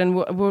shirt? And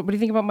what do you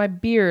think about my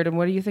beard? And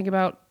what do you think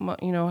about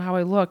how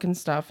I look and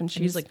stuff? And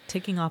she's she's like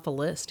ticking off a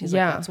list. He's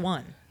Yeah. like, that's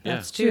one. Yeah.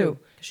 That's two.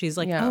 She's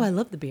like, Yeah. oh, I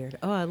love the beard.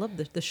 Oh, I love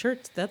the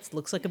shirt. That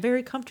looks like a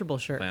very comfortable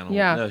shirt. Flannel.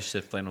 Yeah. No, she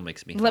said flannel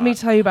makes me let hot. me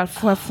tell you about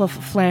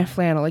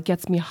flannel. It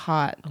gets me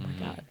hot. Oh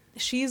my god.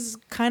 She's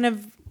kind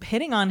of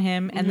hitting on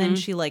him, and then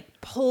she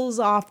like pulls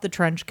off the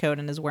trench coat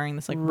and is wearing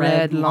this like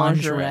Red red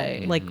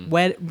lingerie, lingerie. like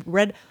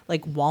red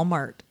like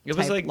Walmart It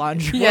was type like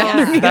lingerie.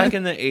 Yeah. back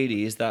in the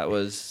 80s. That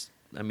was,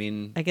 I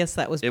mean, I guess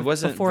that was it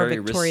wasn't before very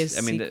Victoria's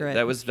I mean, Secret.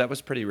 that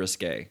was pretty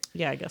risque.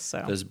 Yeah, I guess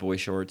so. Those boy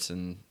shorts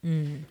and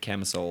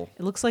camisole.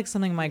 It looks like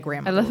something my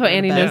grandma. I love how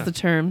Annie Yeah. knows the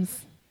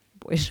terms.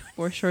 Boy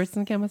Boy shorts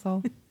and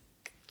camisole.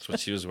 That's what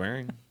she was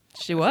wearing.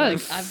 She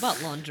was. I've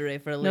bought lingerie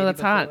for a lady. No,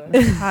 that's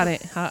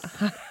before.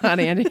 hot,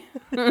 Andy.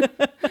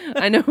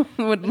 I know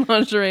what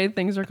lingerie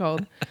things are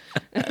called.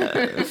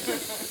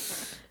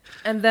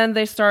 And then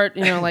they start,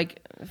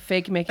 like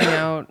fake making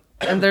out,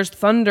 and there's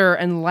thunder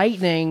and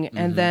lightning,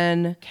 and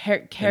then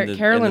And the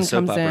Carolyn soap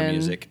comes opera in.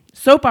 music.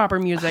 Soap opera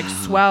music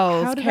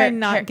swells. How did I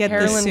not get this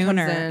Carolyn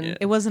sooner? comes in.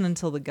 It wasn't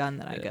until the gun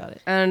that I got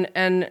it.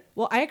 And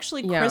Well, I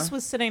actually, Yeah. Chris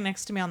was sitting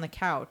next to me on the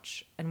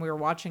couch and we were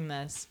watching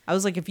this. I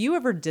was like, if you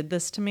ever did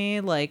this to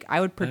me, like I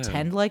would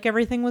pretend like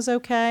everything was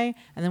okay.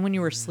 And then when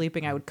you were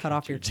sleeping, I would cut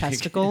off your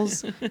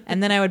testicles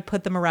and then I would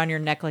put them around your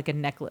neck like a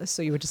necklace.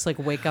 So you would just like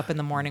wake up in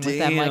the morning with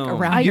them like Damn.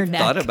 around your You've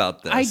neck. thought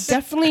about this. I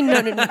definitely know.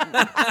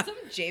 Some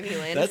Jamie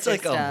Lannister That's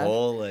like a stuff.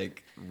 whole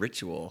like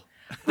ritual.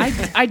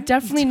 I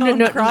definitely Don't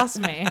know. cross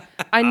me.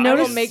 I I will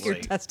noticed. make your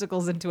like-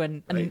 testicles into a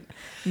Right.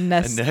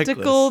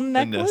 nesticle A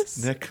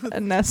necklace. necklace. A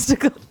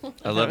nesticle.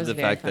 I love was the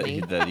very fact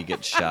funny. that he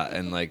gets shot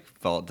and like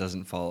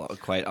doesn't fall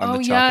quite on Oh,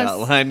 the chalk yes.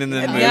 outline and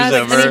then moves Yes,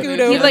 over. and Scoot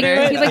he over like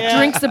there. he like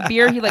drinks a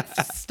beer. He like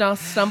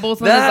stumbles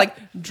and That- then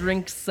like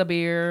drinks a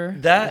beer.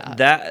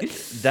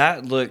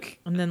 That look.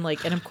 And then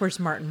like, and of course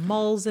Martin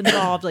Mull's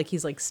involved. Like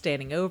he's like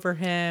standing over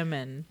him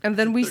and And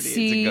then we 38's a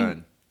see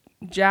gun.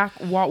 Jack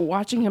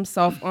watching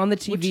himself on the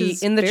Which TV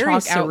is in the very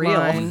chalk surreal.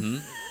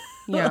 outline.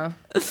 Yeah,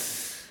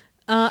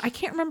 I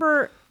can't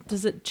remember.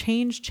 Does it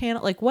change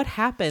channel? Like what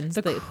happens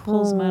that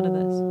pulls him out of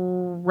this?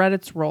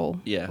 Reddit's roll.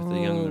 Yeah, the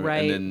young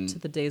Right and to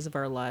then the days of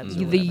our lives.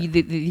 or The,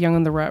 whatever. the young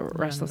and the restless,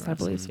 Restless, I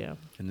believe. yeah.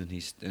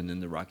 and then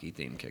the Rocky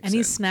theme kicks And in.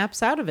 he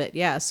snaps out of it.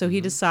 Yeah. So he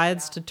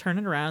decides to turn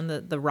it around.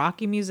 The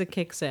Rocky music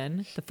kicks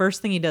in. The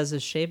first thing he does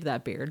is shave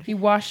that beard. He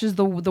washes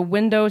the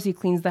windows. He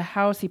cleans the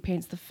house. He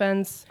paints the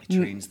fence. He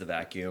trains the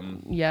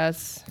vacuum.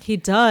 Yes. He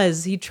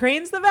does. He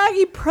trains the vac.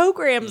 He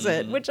programs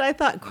it, which I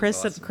thought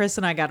Chris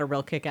and I got a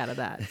real kick out of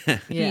that.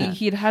 Yeah.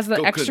 He has an Go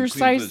clean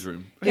exercise. this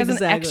room. He has an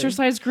Exactly.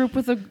 exercise group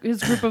with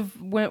his group of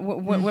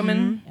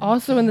women.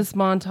 Also in this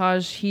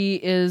montage, he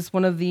is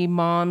one of the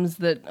moms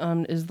that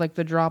is like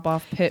the drop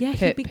off Yeah,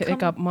 he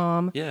pickup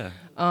mom. Yeah.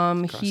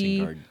 He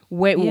Crossing guard.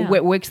 Yeah.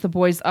 wakes the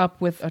boys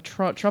up with a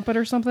trumpet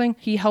or something.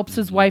 He helps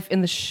his wife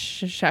in the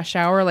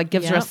shower, like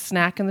gives her a Yep.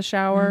 snack in the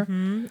shower.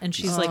 And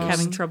she's like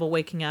having trouble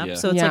waking up. Yeah.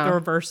 So it's like Yeah. a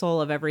reversal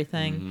of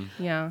everything.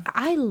 Yeah.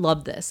 I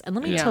love this. And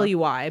let me Yeah. tell you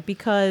why.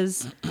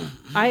 Because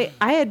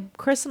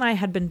Chris and I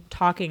had been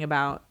talking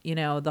about,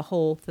 the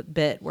whole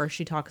bit where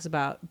she talks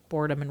about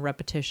boredom and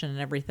repetition and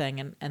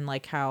everything and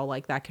like how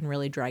like that can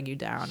really drag you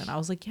down. And I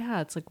was like,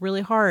 yeah, it's like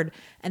really hard.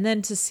 And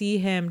then to see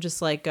him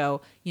just like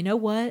go, you know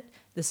what?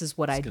 This is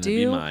what I gonna be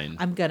do. mine.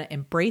 I'm going to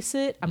embrace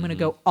it. I'm going to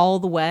go all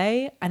the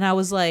way. And I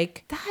was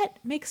like, that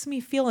makes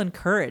me feel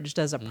encouraged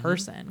as a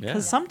person.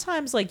 Because Yeah.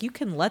 sometimes, like, you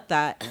can let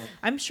that,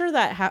 I'm sure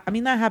that,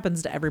 that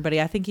happens to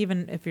everybody. I think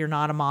even if you're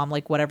not a mom,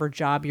 like, whatever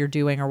job you're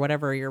doing or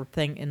whatever your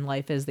thing in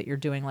life is that you're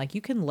doing, like, you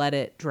can let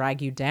it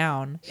drag you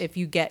down if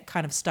you get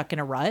kind of stuck in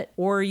a rut,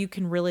 or you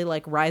can really,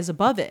 like, rise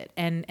above it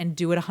and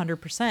do it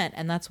 100%.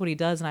 And that's what he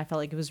does. And I felt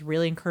like it was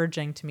really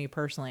encouraging to me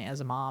personally as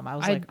a mom. I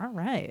was like, all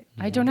right.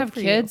 I don't have for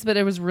you. kids, but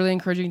it was really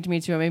encouraging to me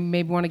too. I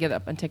maybe want to get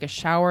up and take a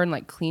shower and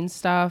like clean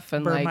stuff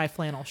and Burn like my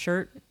flannel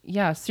shirt.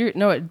 yeah,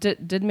 no, it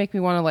did make me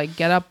want to like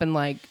get up and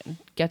like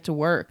get to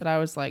work. But I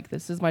was like,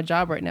 this is my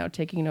job right now,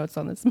 taking notes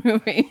on this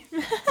movie.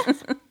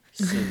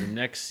 So the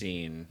next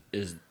scene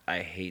is I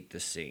hate the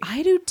scene.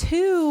 I do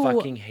too.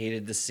 Fucking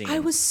hated the scene. I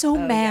was so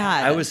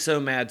mad. I was so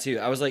mad too.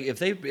 I was like, if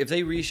they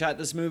reshot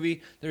this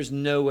movie, there's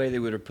no way they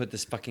would have put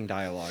this fucking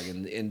dialogue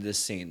in this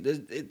scene.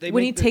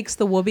 When he takes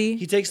the whoopee.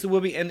 he takes the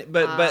whoopee, and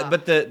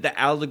but the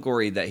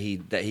allegory that he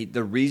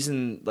the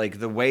reason, like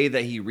the way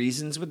that he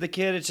reasons with the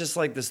kid, it's just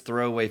like this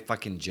throwaway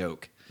fucking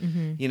joke.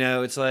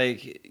 It's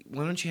like,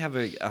 why don't you have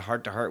a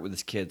heart to heart with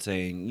this kid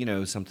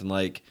saying, something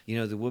like,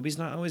 the whoopie's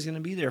not always going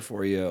to be there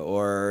for you,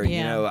 or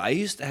Yeah. I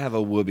used to have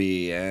a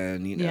whoopee,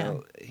 and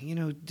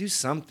do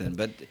something,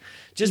 but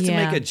just to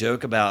Yeah. make a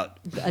joke about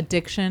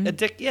Addiction.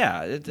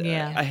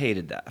 yeah. I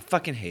hated that. I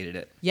fucking hated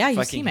it. Yeah, you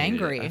Fucking seem hated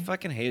it. angry. I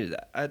fucking hated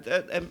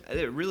that.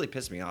 It really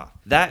pissed me off.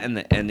 That and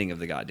the ending of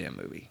the goddamn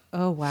movie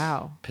Oh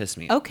wow. pissed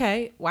me off.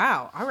 Okay.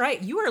 Wow. All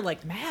right. You were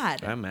like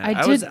mad. I'm mad.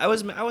 I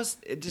I was.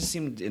 It just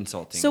seemed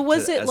insulting. So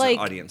was it as like-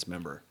 an audience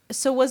member?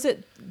 So was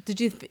it?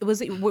 Did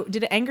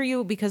it anger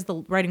you because the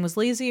writing was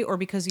lazy, or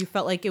because you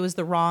felt like it was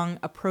the wrong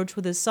approach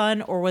with his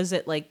son, or was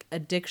it like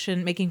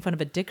addiction, making fun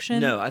of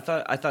addiction? No, I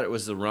thought it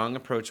was the wrong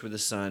approach with the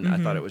son. I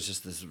thought it was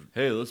just this.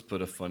 Hey, let's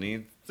put a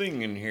funny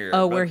thing in here.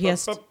 Oh, where he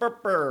has to-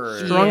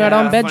 Strung out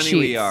on bed funny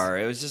we sheets. are.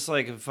 It was just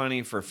like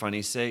funny for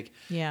funny's sake.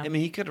 Yeah. I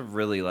mean, he could have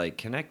really like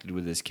connected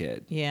with this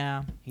kid.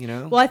 Yeah. You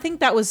know. Well, I think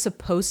that was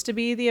supposed to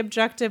be the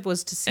objective,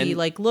 was to see And-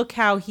 like, look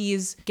how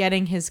he's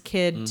getting his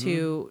kid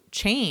to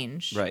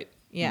change. Right.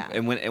 Yeah.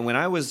 And when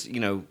I was,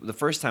 the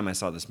first time I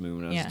saw this movie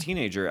when I was Yeah. a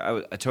teenager,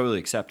 I totally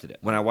accepted it.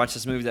 When I watched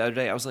this movie the other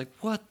day, I was like,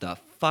 "What the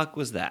fuck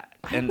was that?"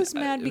 I was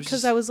mad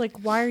because I was like,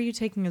 "Why are you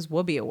taking his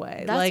whoopee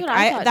away?" That's like what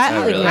I thought, that, too.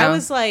 Oh, really? I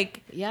was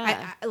like,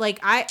 Yeah.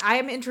 I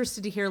am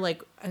interested to hear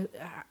like,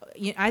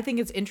 I think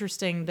it's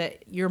interesting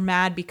that you're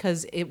mad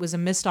because it was a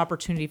missed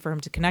opportunity for him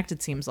to connect.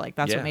 It seems like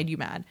that's Yeah. what made you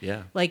mad.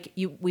 Yeah. Like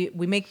we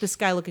make this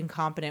guy look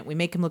incompetent. We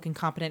make him look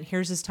incompetent.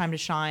 Here's his time to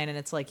shine, and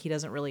it's like they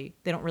don't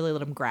really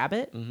let him grab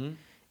it. Mm-hmm.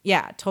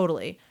 Yeah,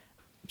 totally.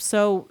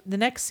 So the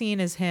next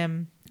scene is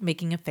him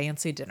making a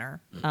fancy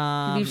dinner. He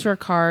leaves her a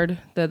card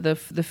that the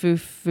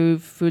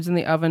food's in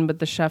the oven, but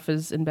the chef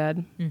is in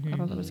bed. I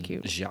thought that was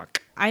cute.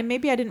 Jacques. I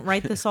didn't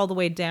write this all the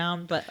way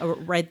down, but or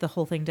write the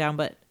whole thing down.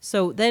 But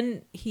so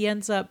then he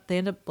ends up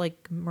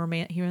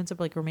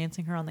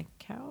romancing her on the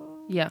couch.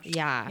 Yeah.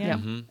 Yeah. Yeah.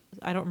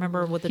 I don't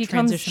remember what the He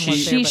comes. transition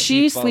was there. She but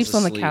she falls sleeps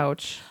on the asleep.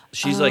 couch.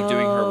 She's like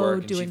doing her Oh, work,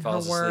 and doing she her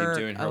falls work. asleep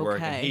doing her work,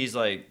 Okay. and he's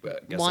like, I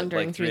guess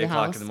Wandering at like through 3 the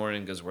o'clock house. in the morning,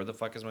 and goes, "Where the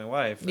fuck is my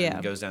wife?" And Yeah.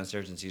 goes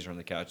downstairs and sees her on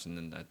the couch, and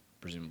then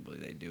presumably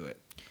they do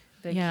it.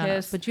 They yeah,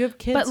 kiss. but you have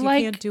kids. But, You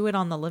like- can't do it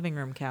on the living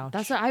room couch.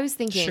 That's what I was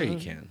thinking. Sure, you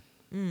can.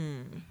 But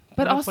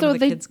What if one also of the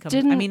they kids comes-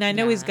 didn't. I mean, I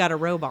know he's Yeah. got a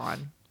robe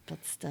on.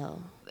 But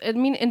still. I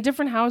mean, in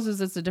different houses,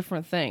 it's a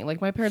different thing.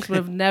 Like my parents would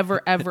have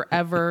never, ever,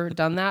 ever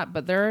done that.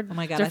 But there are Oh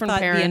my god! different I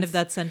thought parents. the end of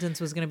that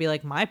sentence was going to be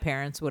like, my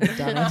parents would have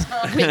done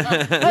it. We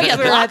had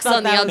where I locks thought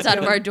on the that was outside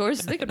of our doors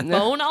so they could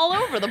phone all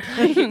over the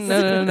place.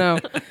 no.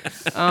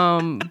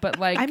 But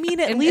like, I mean,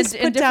 at in, least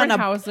in put down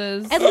different a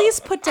houses. At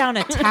least put down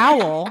a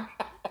towel.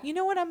 You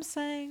know what I'm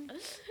saying?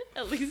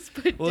 At least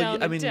put Well,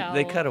 down I mean, a towel.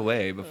 they cut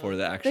away before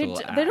the actual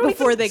d- act. they don't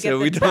Before they get so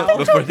the we towel. don't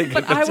before they get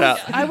But the I was- towel.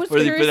 I was before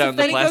they curious put if down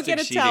the Then you go plastic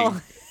get a sheeting.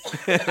 towel.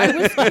 I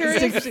was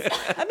curious.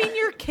 I mean,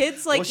 your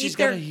kids like Well, she's eat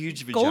got their a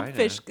huge vagina.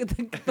 goldfish. The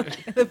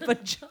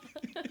vagina.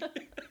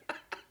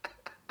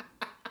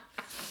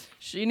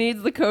 She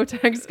needs the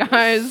Kotex,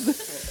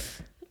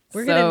 guys.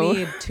 We're So- gonna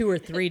need 2 or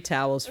 3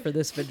 towels for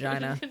this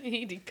vagina. We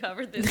need to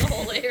cover this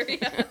whole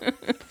area.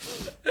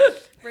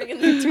 Bring in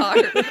the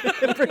tarp.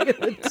 Bring in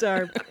the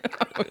tarp.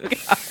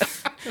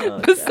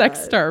 The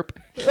sex tarp.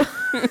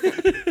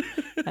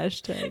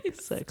 Hashtag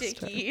sex tarp.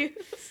 Sticky.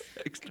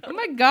 Oh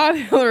my God,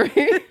 Hillary!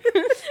 A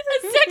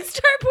sex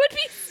tarp would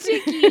be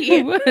sticky.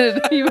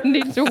 you would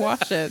need to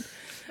wash it.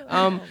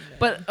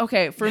 But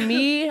okay, for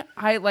me,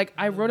 I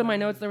wrote in my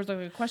notes there was like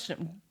a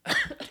question.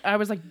 I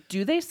was like,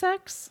 "Do they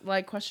sex?"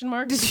 Like question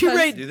mark. Did you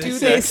write Do do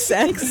they they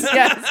sex?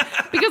 Yes,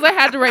 because I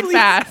had to write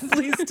fast.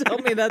 Please tell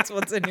me that's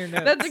what's in your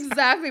notes. That's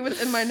exactly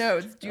what's in my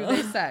notes. Do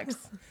they sex?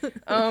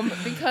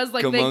 Because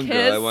like Come they on, kiss.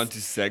 girl, I want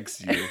to sex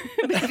you.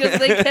 Because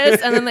they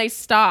kiss and then they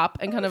stop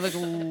and kind of like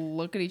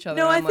look at each other.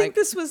 no, and I I'm think like,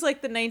 this was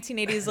like the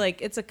 1980s.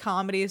 Like it's a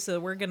comedy,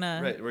 so we're gonna.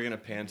 Right, we're gonna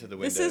pan to the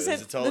windows. This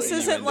isn't. It's all This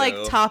isn't innuendo.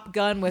 like Top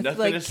Gun with Nothing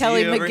like to see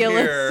Kelly over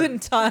McGillis here.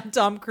 and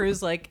Tom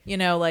Cruise, like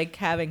like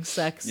having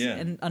sex Yeah.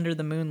 and under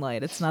the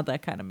moonlight. It's not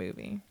that kind of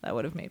movie. That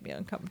would have made me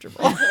uncomfortable.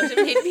 It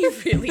made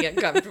me really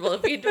uncomfortable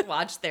if we had to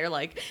watch their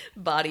like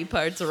body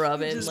parts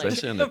rubbing,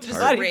 Especially on like the just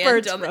tarp. Body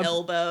parts random rubbing.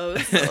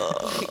 elbows,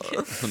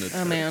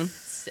 oh man.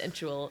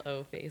 sensual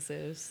O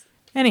faces.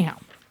 Anyhow,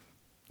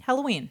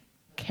 Halloween.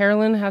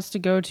 Carolyn has to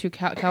go to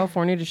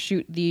California to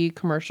shoot the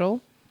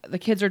commercial. The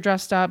kids are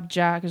dressed up.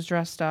 Jack is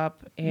dressed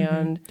up,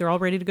 and They're all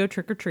ready to go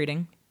trick or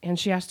treating. and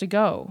she has to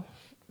go.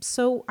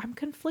 So I'm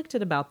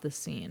conflicted about this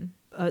scene.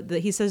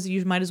 He says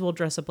you might as well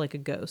dress up like a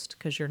ghost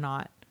because you're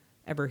not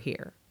ever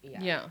here.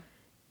 Yeah.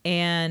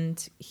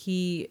 And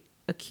he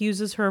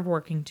accuses her of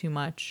working too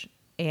much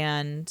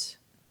and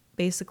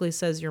basically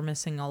says you're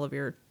missing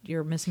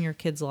your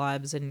kids'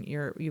 lives and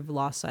you've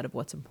lost sight of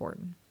what's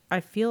important. I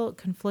feel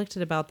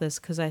conflicted about this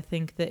because I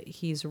think that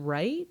he's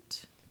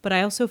right, but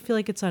I also feel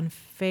like it's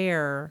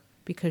unfair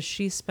because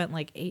she spent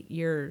like 8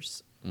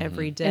 years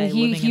every day And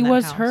living he in that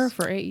was house. her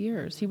for 8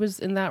 years. He was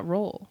in that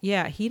role.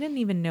 Yeah, he didn't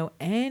even know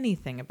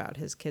anything about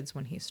his kids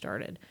when he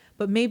started.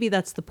 But maybe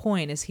that's the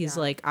point is he's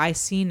like, I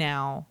see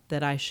now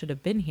that I should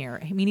have been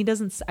here. I mean, he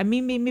doesn't, I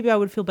mean, maybe I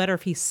would feel better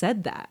if he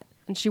said that.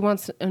 And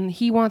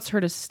he wants her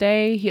to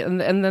stay.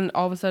 And then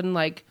all of a sudden,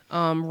 like,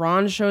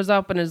 Ron shows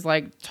up and is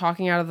like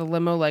talking out of the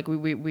limo, like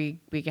we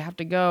have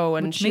to go,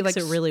 and Which she makes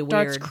like it really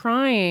starts weird.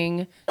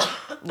 crying.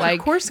 Like,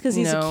 Of course, because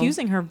you he's know,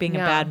 accusing her of being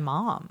yeah. a bad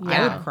mom. I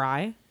Yeah. would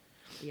cry,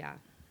 Yeah.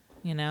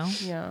 you know?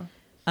 Yeah.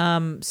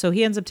 So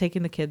he ends up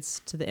taking the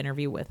kids to the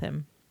interview with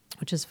him,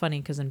 which is funny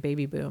because in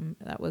Baby Boom,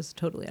 that was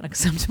totally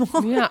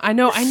unacceptable. Yeah, I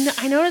know.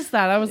 I noticed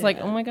that. I was like,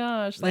 oh my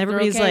gosh. And Like, they're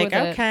everybody's okay like, with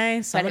it.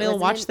 okay, somebody will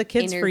wasn't watch an the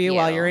kids for you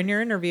while interview. you're in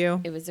your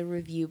interview. It was a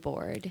review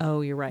board.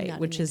 Oh, you're right, Not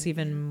which an is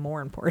even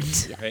more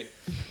important. Right?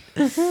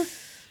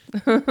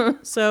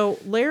 So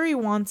Larry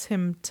wants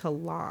him to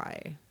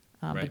lie,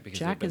 Right, but because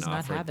Jack they've is been not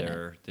offered having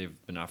it.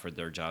 they've been offered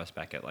their jobs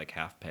back at like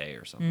half pay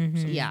or something. Mm-hmm.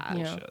 some Yeah.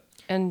 Yeah. bullshit.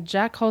 and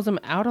Jack calls him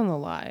out on the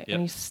lie, Yep.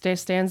 and he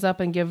stands up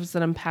and gives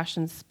an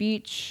impassioned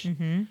speech.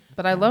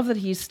 But I love that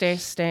he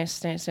stands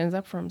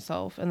up for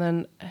himself, and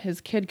then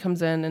his kid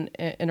comes in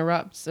and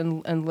interrupts,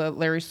 and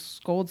Larry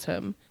scolds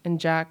him, and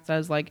Jack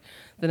says like,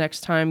 the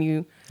next time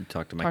you You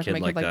talk to my kid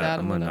like that,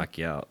 I'm gonna knock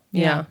you out.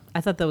 Yeah.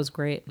 I thought that was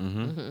great.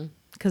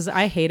 Because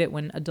I hate it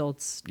when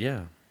adults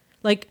Yeah.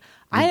 like.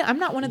 I'm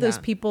not one of those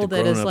people The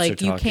that is grown-ups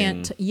like are you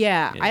can't. talking.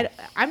 Yeah,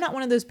 I'm not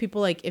one of those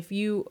people like if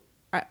you.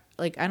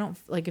 I don't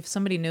like if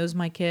somebody knows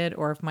my kid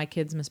or if my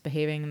kid's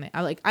misbehaving.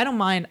 And I don't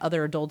mind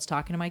other adults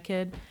talking to my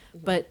kid,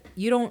 but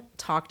you don't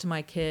talk to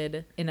my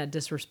kid in a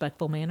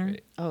disrespectful manner.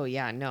 Oh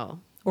yeah, no.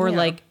 Or Yeah.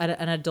 like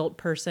an adult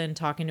person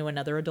talking to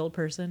another adult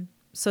person.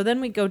 So then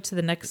we go to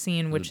the next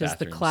scene, which is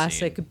the bathroom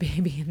classic scene.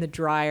 baby in the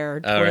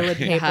dryer, Oh, toilet right.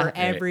 paper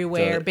Yeah.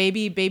 everywhere, Right.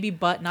 baby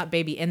butt, not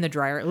baby in the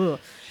dryer. Ooh.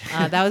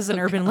 That was an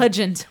urban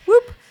legend.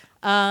 Whoop.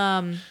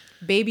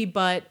 Baby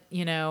butt,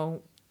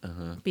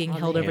 being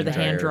held over the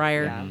hand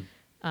dryer,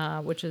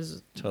 which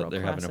is real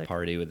They're having a classic.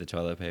 party with the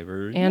toilet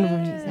paper.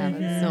 and Just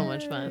having so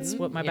much fun. That's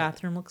what my Yeah.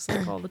 bathroom looks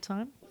like all the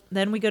time.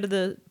 Then we go to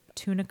the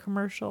tuna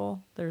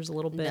commercial. There's a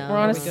little bit. No. we're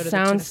on a where we go to the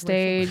tuna commercial.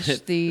 soundstage.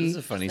 This is a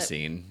The funny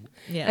scene.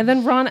 Yeah. and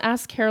then Ron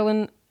asks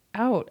Carolyn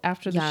out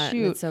after the Yeah,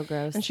 shoot. it's so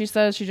gross. And she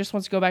says she just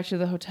wants to go back to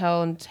the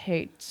hotel and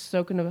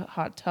soak in a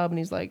hot tub. And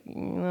he's like,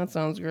 that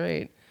sounds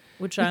great.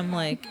 Which I'm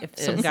like, if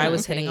some It's guy not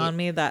was hitting great. on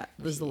me, that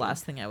was the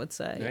last thing I would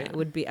say.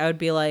 Right. I would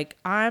be like,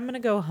 I'm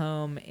gonna go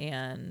home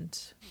and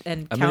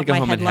I'm count gonna go my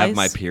home head and have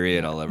my lice.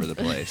 period all over the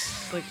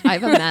place. I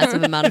have a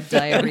massive amount of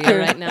diarrhea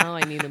right now. I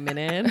need a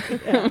minute.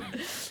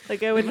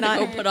 Like I would not.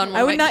 Go put on one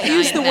I of would my not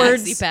use the giant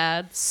words maxi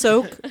pads.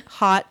 soak,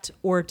 hot,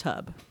 or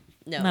tub.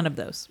 No. None of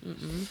those.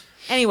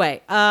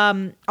 Anyway,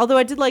 although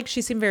I did like,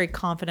 she seemed very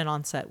confident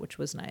on set, which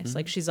was nice.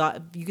 Like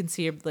you can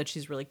see that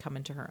she's really come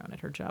into her own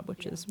at her job,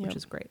 which is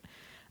great.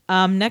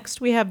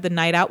 Next we have the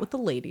night out with the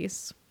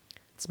ladies.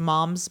 It's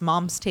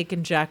mom's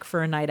taking Jack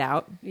for a night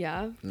out,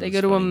 Yeah. They go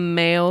to a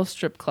male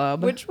strip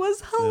club. which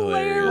was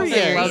Hilarious.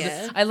 hilarious. I loved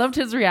it. I loved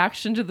his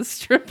reaction to the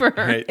stripper.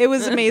 Right? It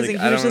was amazing.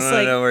 Like, He I was don't just wanna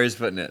like, know where he's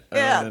putting it. I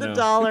yeah, don't the know.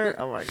 dollar.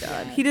 Oh my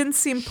god, he didn't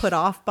seem put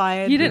off by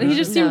it. He didn't. He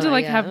just seemed to No,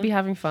 like yeah. be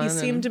having fun. He and-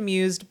 seemed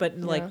amused, but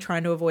like Yeah.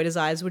 trying to avoid his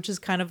eyes, which is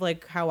kind of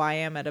like how I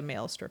am at a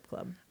male strip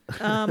club.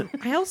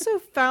 I also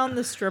found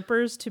the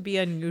strippers to be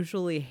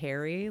unusually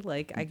hairy.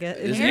 Like I guess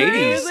It's hairy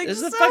 80s. is, like,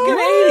 It's the so fucking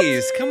hairy.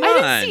 80s. Come I on.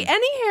 didn't see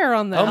any hair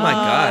on them. Oh my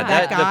god!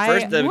 that That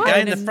guy- the what? guy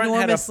in An the front had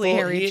a enormously full.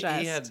 hairy He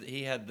chest.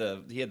 had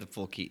the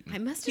full Keaton. I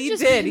must have He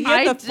just did. He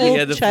had I the full He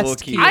had the full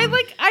chest. key. Keaton.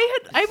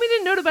 I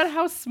made a note about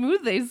how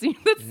smooth they seemed.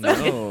 That's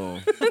so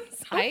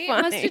No, I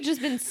funny. must have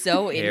just been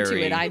so into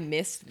Hairy. it. I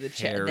missed the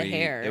hairy.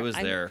 hair. It was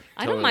there.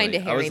 I don't mind a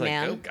Totally. I hairy was like,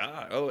 man. oh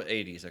god. Oh,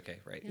 80s. Okay,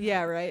 right.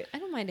 Yeah, right. I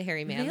don't mind a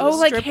hairy man. Yeah. Oh,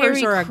 like Strippers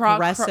hairy are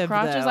aggressive,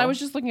 crotches. though. I was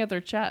just looking at their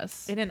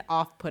chests. In an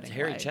off-putting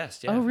Hairy way.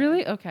 chest. Yeah. Oh,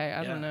 really? Okay,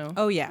 I Yeah. don't know.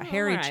 Oh yeah,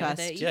 hairy all right with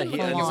chest. it. Yeah, You he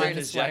can had full his, on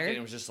his sweater. jacket.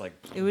 It was just like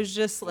It was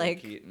just full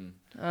like Keaton.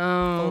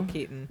 full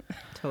Keaton.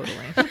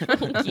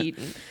 Totally.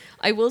 Keaton.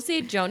 I will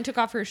say Joan took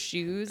off her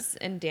shoes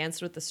and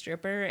danced with the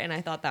stripper, and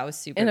I thought that was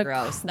super In a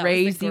gross. That was the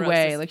crazy way.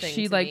 grossest Like thing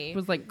she to like me.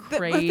 was like That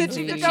crazy.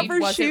 she took She off her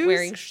wasn't shoes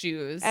wearing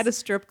shoes at a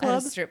strip at club.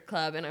 a strip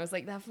club, and I was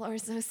like, that floor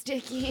is so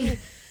sticky.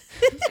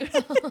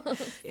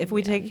 If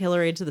we take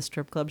Hillary to the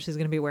strip club, she's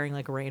gonna be wearing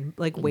like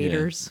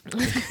waders.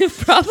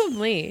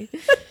 Probably.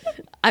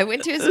 I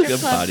went to a strip Good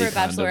club for body a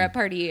bachelorette condom.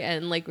 party,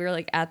 and like we were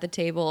like at the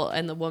table,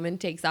 and the woman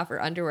takes off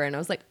her underwear, and I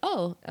was like,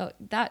 oh,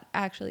 that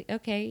actually,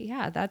 okay,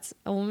 yeah, that's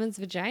a woman's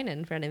vagina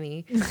in front of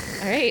me. All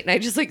right, and I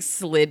just like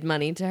slid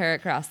money to her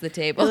across the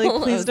table. You're I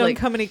like, please was don't like,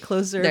 come any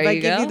closer. there If I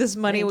you give you go. this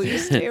money, Thank will you. you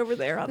stay over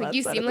there on that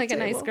you side seem of the like a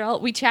nice table? girl.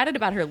 We chatted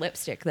about her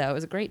lipstick though; it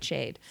was a great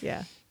shade.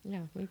 Yeah.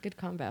 Yeah, we had a good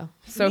combo.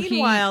 So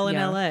Meanwhile, in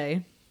yeah. LA,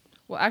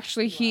 Well,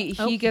 actually, he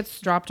Oh.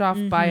 gets dropped off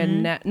by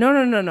Annette.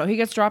 No. He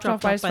gets dropped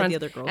off by his off by friends. the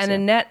other girls, and yeah.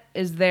 Annette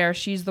is there.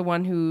 She's the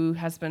one who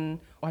has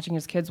been watching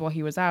his kids while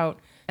he was out.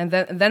 And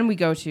then we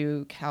go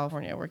to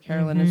California, where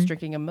Carolyn is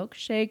drinking a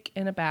milkshake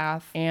in a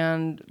bath,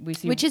 and we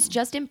see Which is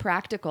just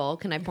impractical.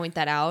 Can I point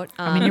that out?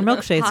 I mean, your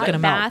milkshake's hot gonna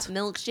bath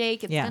melt.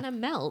 milkshake. It's Yeah. gonna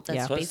melt. That's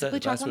Yeah. Plus, basically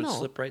that glass chocolate would milk.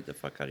 slip right the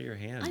fuck out of your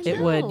hand. I It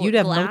know. would. You'd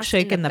have Glass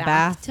milkshake in the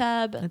bath.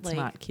 bathtub. it's like,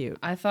 not cute.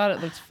 I thought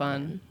it looked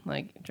fun,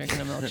 like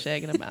drinking a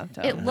milkshake in a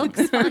bathtub. It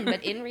looks fun,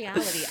 but in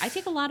reality, I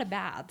take a lot of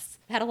baths.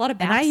 I had a lot of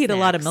bath And I eat a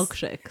lot of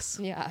snacks.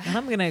 milkshakes. Yeah. And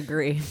I'm gonna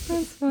agree.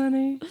 That's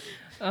funny.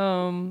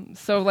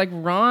 So like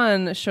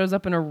Ron shows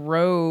up in a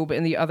robe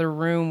in the other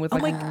room with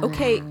I'm like, like,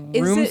 okay,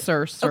 is room it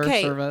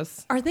okay?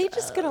 service. Are they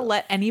just gonna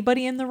let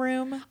anybody in the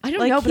room? I don't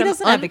Like, know, he but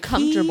doesn't I'm have a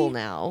uncomfortable key.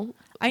 now.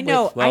 I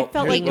know. Well, I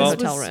felt here's- like well-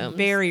 this Hotel was rooms.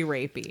 very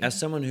rapey. As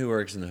someone who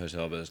works in the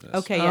hotel business,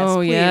 Okay. Yes. Oh,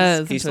 please. yes.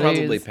 he's Please.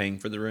 probably paying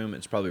for the room.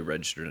 It's probably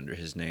registered under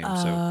his name, so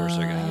of course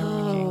they're gonna give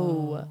him a key.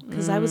 Oh,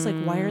 because I was like,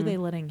 why are they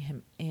letting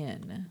him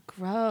in?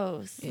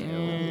 Gross.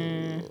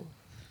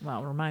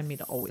 Well, remind me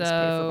to always pay for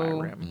So-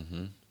 my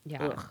room.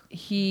 Yeah.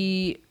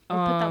 He Or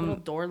put that little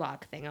door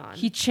lock thing on.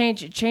 he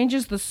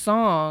changes the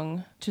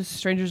song to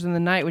 "Strangers in the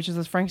Night," which is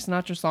a Frank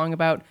Sinatra song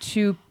about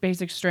two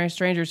basic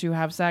strangers who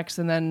have sex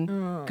and then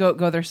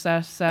go their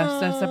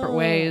separate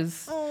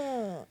ways.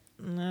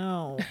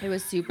 No. It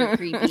was super It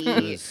creepy.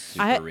 was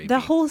super creepy. The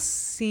whole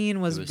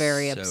scene was, It was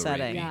very so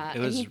upsetting. rapey. Yeah, It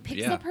and was- he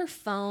picks yeah. up her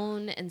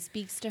phone and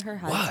speaks to her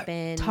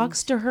husband.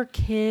 Talks to her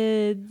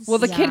kids. Well,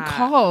 the kid Yeah.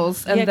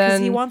 calls, and yeah, because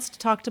then he wants to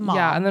talk to mom.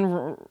 yeah,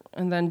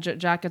 and then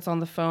Jack gets on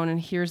the phone and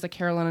hears that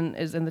Carolyn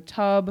is in the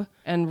tub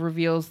and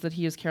reveals that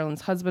he is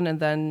Carolyn's husband, and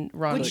then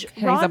Ron which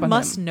hangs up Ron on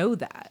must him. know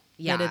that.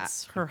 Yeah, that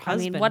it's her I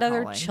husband. mean, what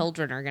other calling.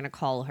 children are gonna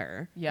call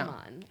her? Yeah, Come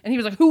on. and he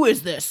was like, "Who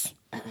is this?"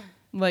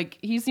 Like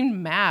he seemed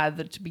mad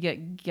that to be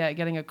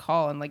getting a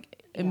call, and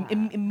like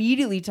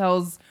immediately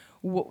tells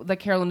that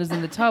Carolyn is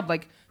in the tub.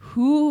 Like,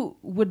 who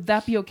would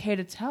that be okay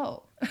to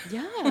tell?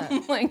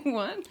 Yeah. Like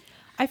what?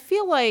 I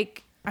feel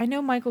like I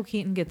know Michael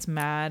Keaton gets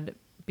mad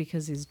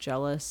because he's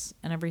jealous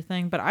and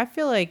everything, but I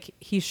feel like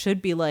he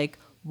should be like,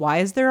 why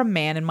is there a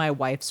man in my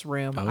wife's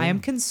room? I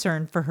am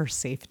concerned for her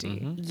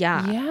safety.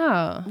 Yeah.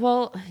 Yeah.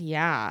 Well,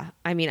 yeah.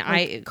 I mean,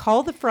 Like,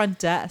 call the front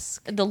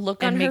desk. the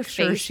look and on make her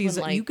sure face she's-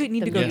 when, like, you could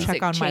need the to go music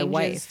check on my changes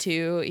wife.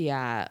 too.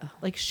 Yeah.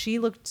 Like she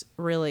looked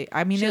really.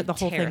 I mean, She the looked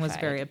whole thing was terrified.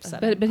 very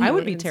upsetting. But he I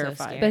would would've be been so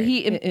terrified. scared. But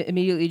he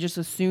immediately just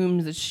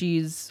assumes that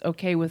she's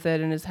okay with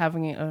it and is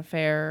having an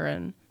affair,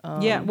 and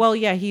yeah, well,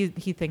 yeah, he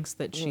thinks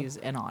that she's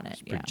in on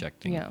it. Yeah.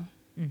 Projecting. yeah,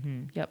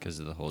 yep, Because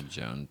of the whole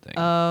Joan thing.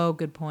 Oh,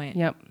 good point.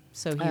 yep.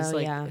 So he's Oh,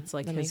 like, yeah. it's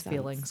like That his makes sense.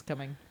 feelings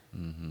coming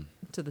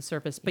to the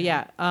surface. But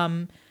yeah,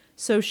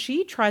 so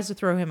she tries to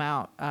throw him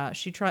out.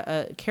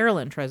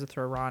 Carolyn tries to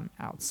throw Ron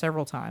out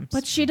several times.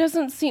 But she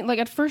doesn't seem like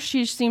at first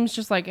she seems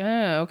just like,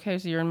 okay,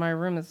 so you're in my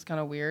room. That's kind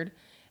of weird.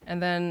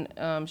 And then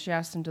she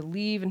asks him to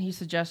leave, and he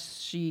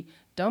suggests she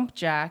dump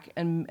Jack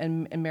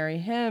and marry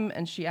him.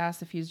 And she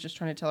asks if he's just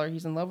trying to tell her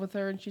he's in love with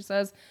her, and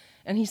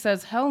he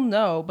says, hell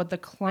no, but the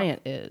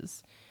client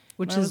is,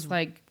 which And I is was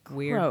like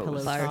weird gross.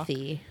 pillow talk.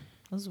 Barthy.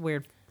 That was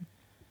weird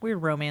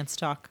romance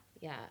talk.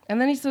 Yeah. And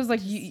then he says, like,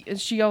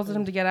 she yells at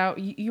him to get out.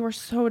 You are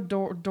so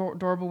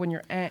adorable when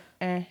you're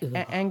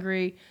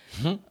angry.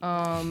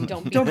 Don't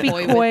Don't be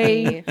coy with coy.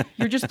 me.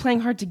 You're just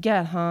playing hard to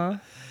get, huh?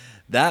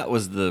 That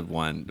was the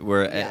one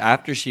where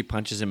after she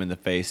punches him in the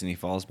face and he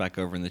falls back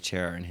over in the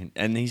chair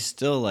and he's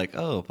still like,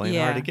 oh, playing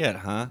hard Yeah. to get,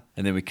 huh?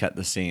 And then we cut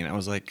the scene. I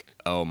was like,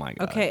 oh my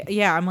God. Okay,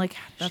 yeah, I'm like,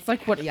 That's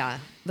like what? Yeah.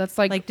 That's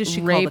like, like did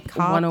she rape call the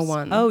cops?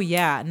 101. Oh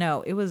yeah,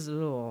 no, it was.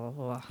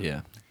 Ugh.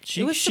 Yeah.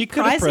 It was She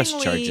could have pressed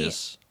surprisingly-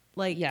 charges.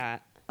 Like Yeah.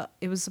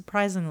 it was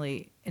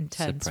surprisingly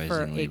intense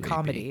Surprisingly for a rapey.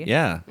 comedy.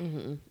 Yeah.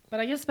 But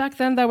I guess back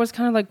then that was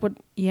kind of like what.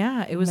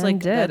 Yeah, it was Men like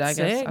did, that's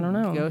I guess. it. I don't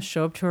know. Go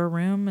show up to her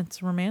room.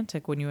 It's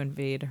romantic when you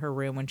invade her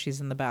room when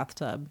she's in the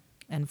bathtub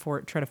and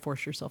try to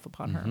force yourself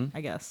upon her. I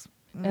guess.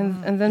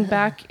 And then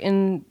back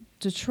in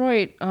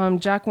Detroit,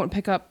 Jack won't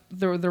pick up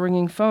the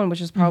ringing phone,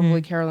 which is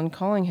probably Carolyn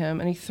calling him,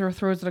 and he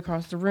throws it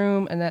across the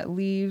room, and that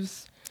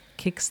leaves.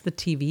 Kicks the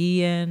TV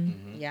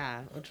in.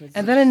 Yeah. Which was.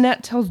 And then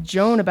Annette tells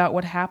Joan about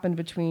what happened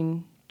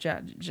between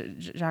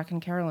Jack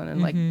and Carolyn,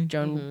 and like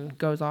Joan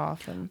goes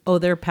off, and Oh,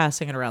 they're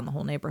passing it around the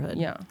whole neighborhood.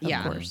 Yeah. of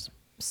Yeah. course.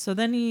 So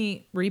then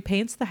he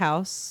repaints the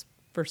house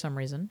for some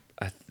reason.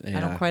 I don't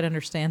Yeah. quite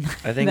understand.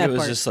 I think that it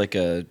was part. just like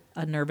a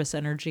nervous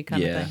energy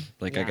kind of thing.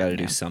 like I Yeah. got to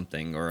do Yeah.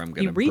 something or I'm He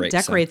going to break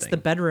redecorates the something.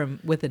 bedroom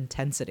with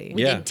intensity.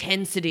 Yeah.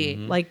 Intensity.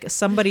 Like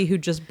somebody who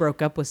just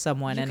broke up with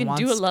someone You and can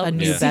wants do a love a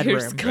new Yeah.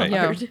 bedroom. Right.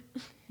 Yeah.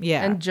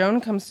 Yeah. And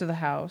Joan comes to the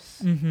house,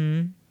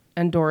 and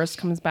Doris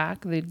comes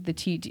back, the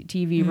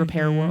TV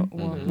repair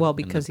woman. well,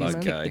 because And the he's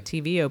bug kicked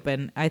guy. the TV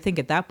open, I think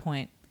at that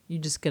point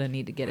you're just gonna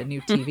need to get a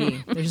new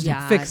TV. There's no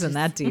Yeah, fixing just-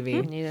 that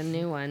TV. Need a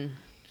new one.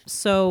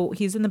 So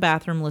he's in the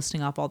bathroom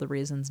listing off all the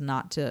reasons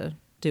not to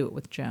do it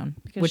with Joan,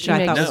 Because which she I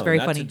makes- thought was No, very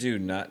not funny. to do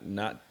not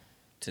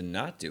to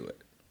not do it.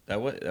 That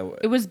was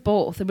It was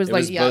both. It was It like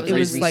was both it was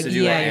reasons like to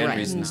do it yeah, and you're right.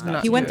 reasons Not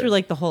not He to went do through it.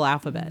 like the whole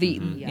alphabet.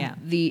 Yeah.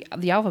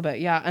 the alphabet,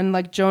 yeah, and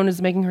like Joan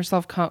is making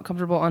herself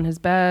comfortable on his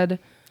bed,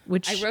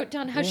 which I wrote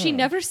down how she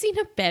never seen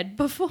a bed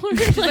before.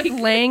 like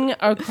laying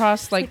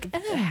across like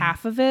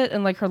half of it,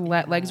 and like her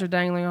legs are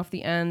dangling off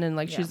the end, and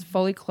like she's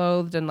fully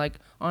clothed and like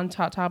on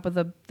top of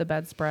the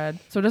bedspread,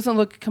 so it doesn't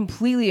look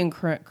completely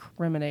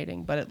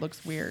incriminating, but it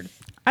looks weird.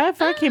 if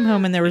I came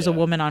home and there was a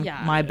woman on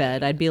Yeah. my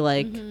bed, I'd be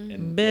like,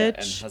 and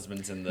bitch,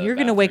 husband's in the you're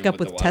gonna wake bathroom up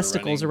the with water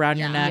testicles running. around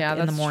your neck Yeah, in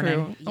the that's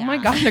morning. true. Oh my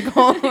Yeah. god,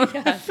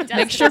 Nicole!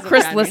 Make sure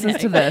Chris listens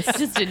to this.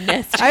 Just a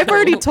nest. I've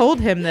already told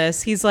him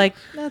this. He's like,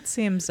 that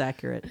seems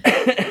accurate.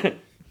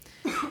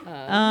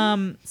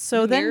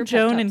 So then mirror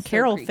Joan pepped and up so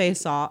Carol creepy.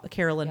 face off.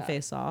 Carolyn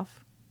face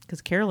off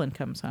because Carolyn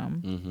comes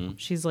home.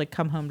 She's like,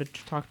 come home to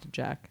talk to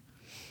Jack.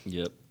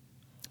 Yep.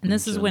 And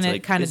this is Joan's when it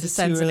like, kind of "Is it too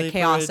descends early into for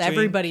a chaos. drink?"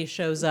 Everybody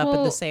shows up at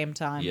Well, the same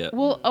time. Yep.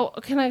 Well,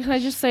 can I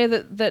just say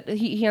that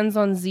he ends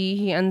on Z.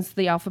 He ends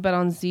the alphabet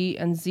on Z,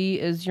 and Z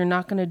is you're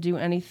not going to do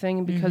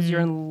anything because you're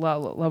in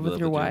love with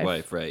your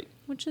wife. right?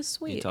 Which is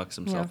sweet. He talks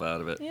himself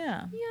out of it.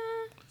 Yeah.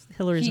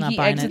 Hillary's He not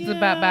buying exits it. the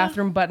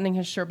bathroom, buttoning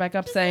his shirt back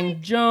up,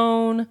 saying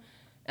Joan,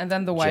 and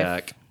then the wife,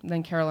 Jack.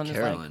 then Carolyn is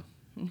like, Carolyn.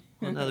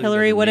 Well, now that we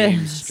Hillary, got what the it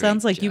names straight,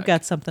 sounds like you've Jack.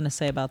 got something to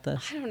say about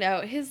this. I don't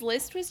know. His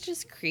list was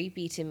just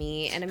creepy to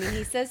me. And I mean,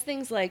 he says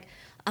things like,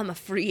 I'm a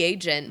free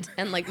agent.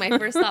 And like, my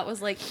first thought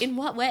was like, in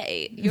what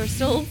way? You're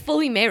still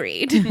fully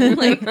married.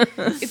 Like,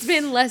 it's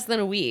been less than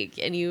a week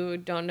and you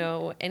don't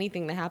know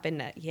anything that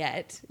happened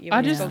yet. You I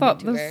haven't just spoken thought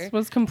to this her.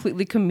 was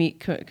completely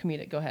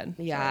comedic. Go ahead.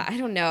 Yeah, I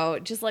don't know.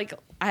 Just like,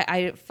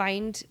 I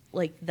find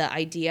like the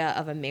idea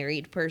of a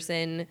married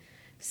person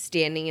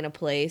standing in a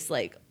place,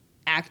 like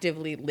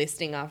actively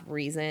listing off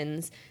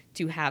reasons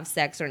to have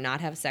sex or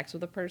not have sex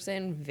with a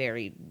person,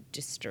 very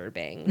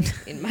disturbing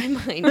in my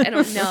mind. I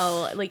don't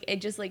know. Like, it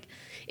just like,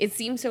 it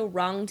seems so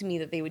wrong to me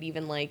that they would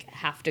even like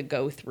have to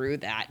go through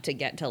that to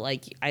get to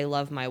like, I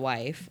love my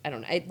wife. I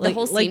don't know. The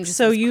whole scene just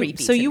was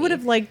creepy so to you would me.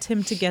 have liked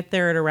him to get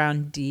there at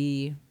around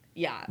D,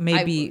 yeah,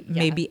 maybe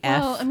maybe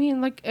F. Well, I mean,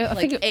 like, I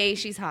Like think A,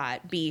 she's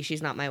hot. B,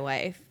 she's not my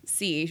wife.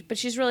 C, but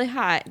she's really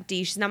hot.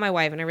 D, she's not my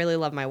wife, and I really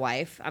love my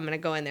wife. I'm gonna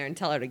go in there and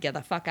tell her to get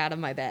the fuck out of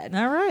my bed.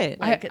 All right.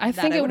 Like, I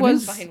that think it would've been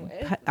was- fine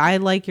with. I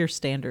like your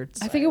standards.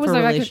 I think it was for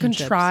like a relationships.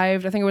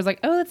 contrived. I think it was like,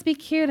 oh, let's be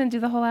cute and do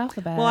the whole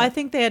alphabet. Well, I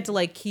think they had to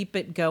like keep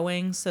it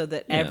going so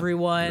that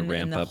everyone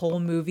ramp in the up. whole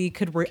movie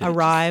could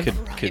arrive.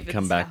 Could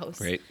come back. spouse.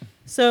 Right.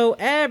 So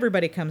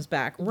everybody comes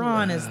back.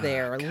 Ron is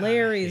there.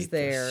 Larry's hate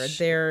there. this.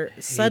 They're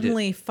Hate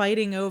suddenly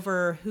fighting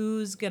over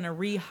who's gonna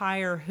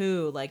rehire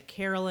who. Like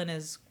Carolyn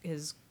is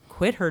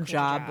quit her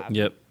job,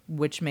 Yep.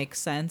 which makes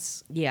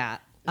sense. Yeah.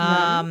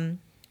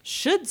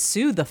 Should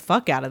sue the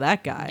fuck out of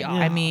that guy. Yeah.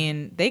 I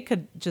mean, they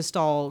could just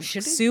all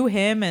Should sue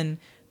him and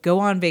go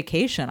on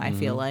vacation. I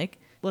feel like.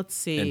 Let's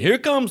see. And here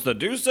comes the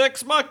Deus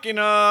Ex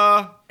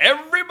Machina.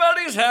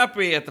 Everybody's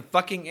happy at the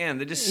fucking end.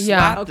 They just Yeah,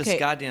 slapped okay. this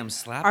goddamn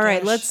slap. All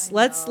right, let's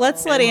let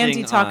Andy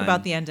ending talk on-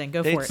 about the ending.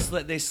 Go for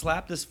it. They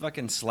slapped this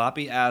fucking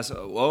sloppy ass.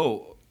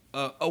 Oh,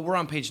 we're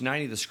on page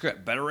 90 of the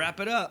script. Better wrap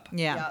it up.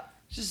 Yeah.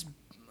 Just,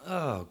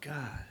 oh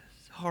god,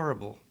 it's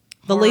horrible.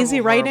 The lazy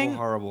Horrible, writing?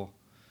 Horrible.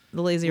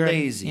 The lazy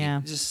writing. Lazy.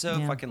 Yeah. Just so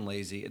Yeah. fucking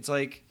lazy. It's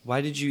like,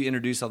 why did you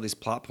introduce all these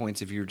plot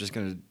points if you were just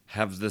going to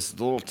have this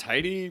little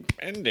tidy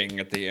ending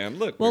at the end?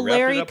 Look, Well, we wrapped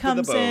it Larry up with a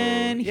comes bow.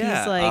 in. Yeah,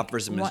 He's like,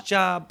 offers him his "What-"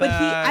 job But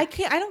back.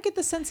 I don't get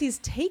the sense he's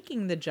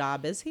taking the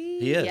job, is he?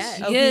 He is.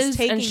 Yes. Oh, He he's is,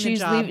 taking and the she's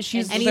job, leaving-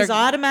 she's- and they're- he's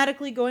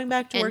automatically going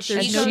back to And work. she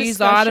There's goes- no she's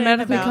discussion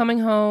automatically about- coming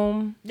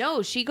home.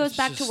 No, she goes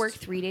back to just- work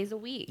 3 days a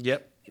week.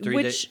 Yep. 3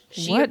 Which days.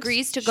 She What?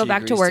 agrees to go She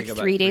back to agrees to work go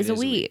back 3 days a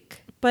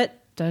week. But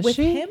Does with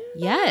she? him,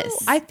 Yes.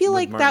 I feel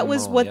With like Martin that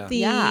was Mull, what yeah. the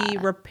Yeah.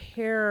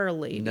 repair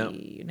lady No.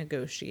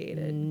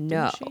 negotiated.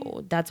 No, didn't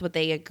she? that's what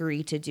they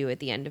agree to do at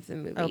the end of the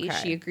movie. Okay.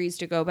 She agrees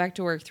to go back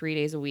to work 3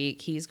 days a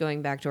week. He's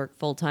going back to work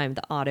full time,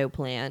 the auto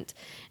plant,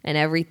 and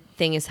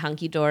everything is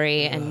hunky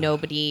dory. And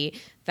nobody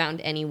found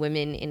any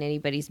women in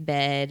anybody's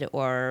bed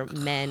or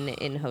men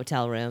in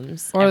hotel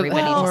rooms. Or-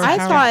 Everybody well, just I has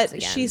thought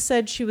jobs she again.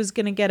 said she was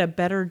going to get a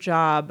better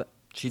job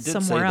She did say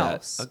somewhere that.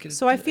 else. Okay,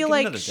 So I feel get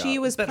like another she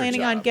job, was better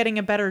planning on job. getting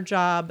a better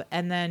job,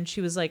 and then she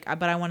was like,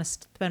 "But I want to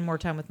spend more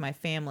time with my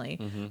family."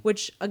 Mm-hmm.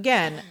 Which,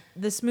 again,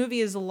 this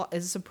movie is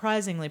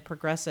surprisingly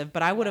progressive.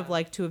 But I would have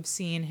liked to have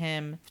seen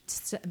him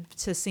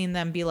to seen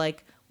them be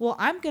like, "Well,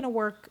 I'm going to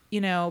work,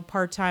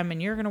 part time, and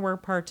you're going to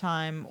work part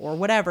time, or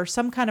whatever."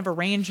 Some kind of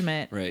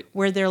arrangement Right.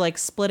 where they're like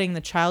splitting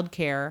the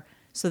childcare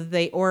so that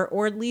they,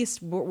 or at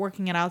least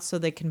working it out so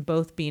they can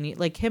both be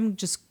like him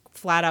just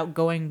flat out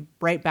going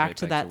right back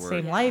to that work.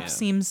 same Yeah. life Yeah.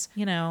 seems,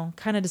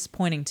 kind of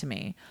disappointing to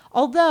me.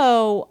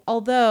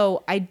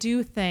 Although I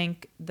do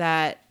think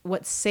that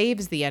what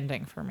saves the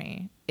ending for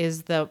me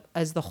is the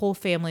whole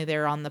family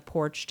there on the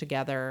porch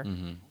together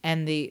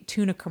and the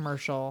tuna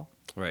commercial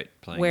Right.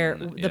 Playing where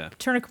in the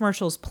tuna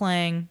commercial is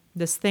playing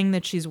this thing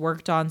that she's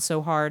worked on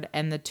so hard,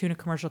 and the tuna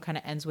commercial kind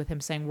of ends with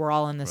him saying, "We're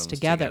all in this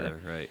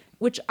together," Right.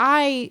 which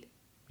I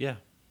Yeah.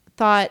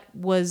 thought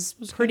was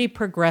pretty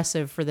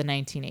progressive for the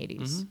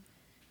 1980s.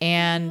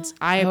 And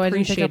I Oh, I didn't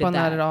appreciated pick up on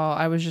that at all.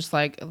 I was just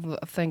like,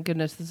 thank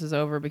goodness this is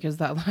over because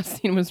that last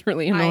scene was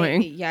really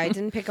annoying. I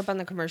didn't pick up on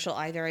the commercial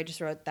either. I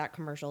just wrote that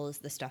commercial is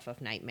the stuff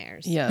of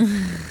nightmares. Yes.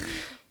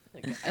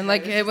 And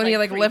like It was just, when he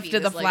like, like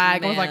lifted the creepy, this, like,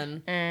 flag, I was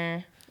like,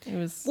 man. It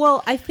was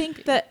Well, I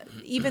think that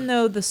even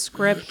though the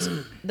script,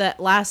 that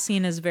last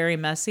scene is very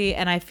messy,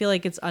 and I feel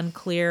like it's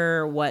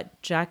unclear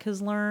what Jack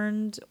has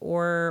learned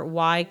or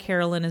why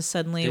Carolyn is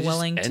suddenly They just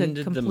willing to ended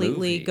the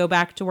completely movie. go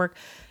back to work.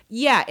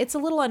 Yeah, it's a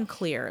little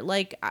unclear.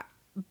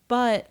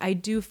 But I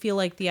do feel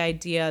like the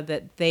idea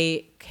that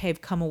they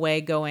have come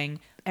away going,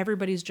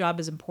 everybody's job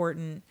is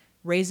important.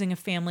 Raising a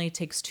family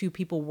takes 2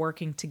 people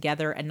working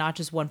together and not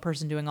just one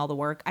person doing all the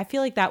work. I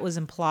feel like that was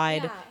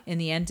implied in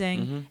the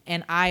ending,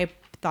 and I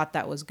thought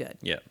that was good.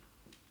 Yeah.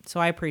 So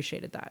I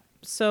appreciated that.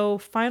 So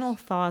final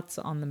thoughts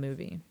on the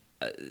movie.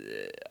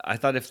 I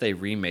thought if they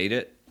remade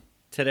it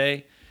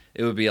today,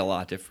 it would be a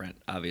lot different.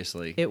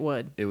 Obviously, It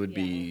would. It would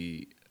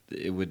be.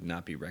 It would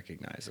not be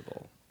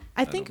recognizable.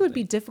 I think it would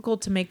be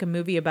difficult to make a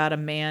movie about a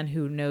man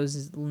who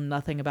knows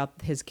nothing about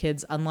his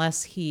kids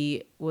unless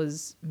he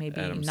was maybe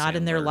Adam not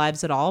in their Sandler.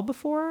 lives at all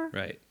before.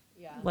 Right.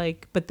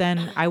 Like, but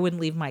then I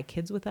wouldn't leave my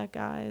kids with that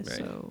guy.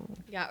 So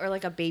Yeah, or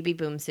like a baby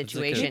boom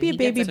situation. Maybe a He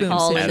gets baby boom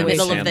call in the Adam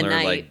middle of the Sandler,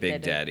 night. like Big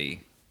that-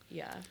 Daddy.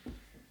 Yeah.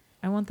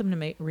 I want them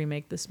to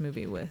remake this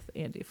movie with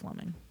Andy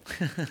Fleming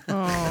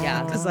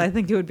Yeah. because I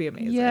think it would be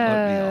amazing.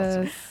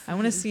 Yes. I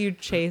want to see you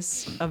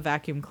chase a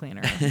vacuum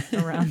cleaner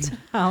around the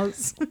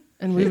house.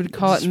 And we would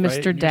call it Just write it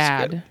in Mr. your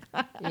Dad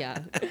Yeah.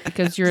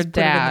 because you're a Just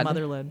put it in the dad,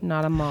 motherload.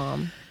 not a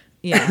mom.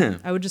 Yeah,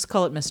 I would just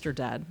call it Mr.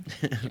 Dad.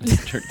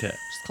 Mr. Dad.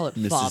 Just call it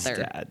Mrs. father.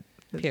 Dad.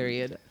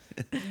 Period.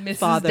 Mrs.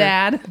 Father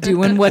Dad.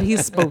 doing what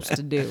he's supposed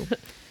to do.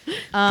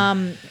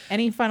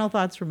 Any final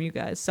thoughts from you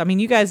guys? I mean,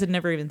 you guys had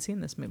never even seen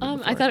this movie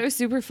before. I thought it was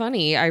super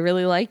funny. I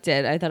really liked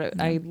it.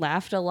 I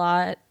laughed a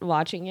lot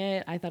watching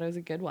it. I thought it was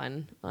a good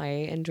one. I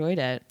enjoyed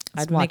it.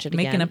 It's I'd watch it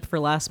again. Making up for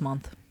last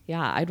month.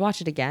 Yeah, I'd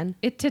watch it again.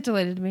 It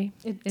titillated me.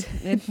 It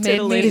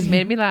Titillated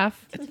made me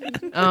laugh.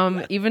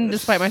 Even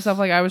despite myself,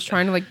 like I was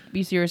trying to like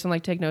be serious and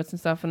like take notes and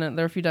stuff, and then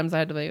there were a few times I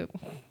had to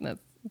like,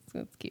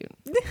 that's cute.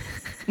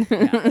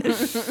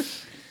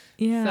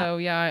 Yeah. So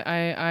yeah,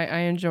 I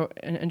enjoyed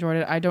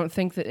it. I don't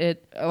think that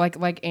it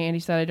like Andy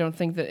said. I don't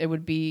think that it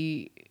would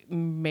be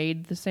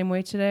made the same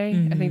way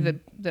today. I think that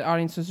the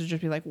audiences would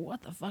just be like,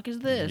 "What the fuck is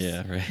this?"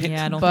 Yeah, right.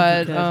 Yeah, I don't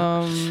But think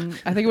it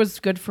could. I think it was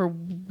good for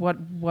what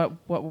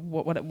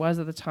it was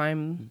at the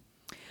time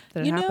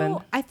that it happened.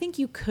 I think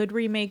you could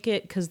remake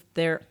it because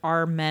there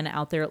are men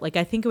out there. Like,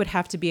 I think it would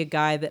have to be a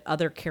guy that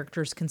other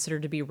characters consider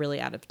to be really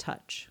out of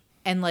touch.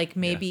 And like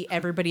maybe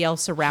everybody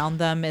else around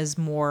them is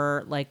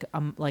more like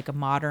a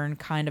modern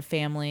kind of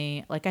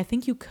family. Like I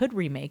think you could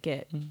remake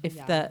it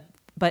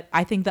but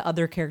I think the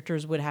other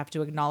characters would have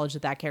to acknowledge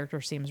that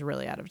character seems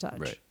really out of touch.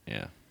 Right.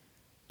 Yeah.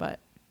 But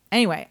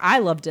anyway, I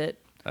loved it.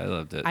 I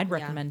loved it. I'd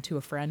recommend to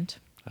a friend.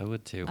 I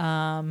would too.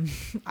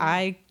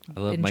 I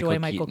love enjoy Michael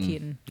Michael Keaton.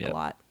 Keaton Yep. a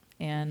lot.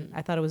 And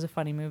I thought it was a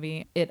funny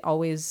movie. It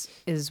always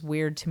is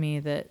weird to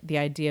me that the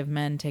idea of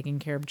men taking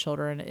care of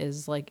children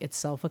is like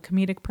itself a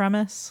comedic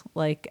premise.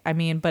 Like, I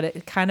mean, but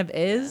it kind of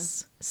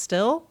is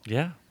still.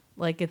 yeah.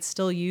 Like it's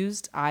still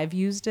used. I've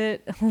used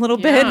it a little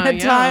bit at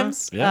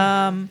times.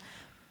 Yeah.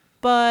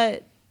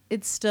 But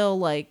it's still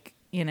like,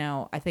 you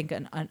know, I think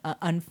an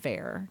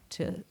unfair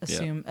to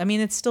assume. I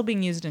mean, it's still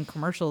being used in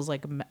commercials,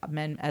 like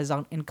men as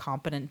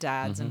incompetent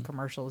dads in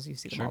commercials. You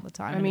see them all the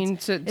time. I And mean,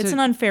 it's an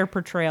unfair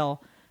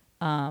portrayal.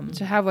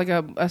 to have like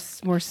a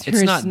more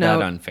serious It's not note.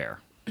 that unfair.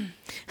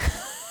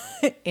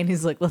 And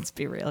he's like, let's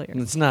be real here.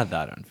 It's not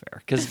that unfair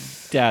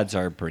because dads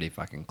are pretty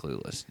fucking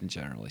clueless,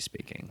 generally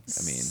speaking.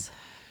 I mean,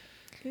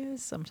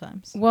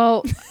 Sometimes.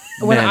 Well,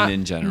 when men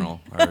in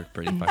general are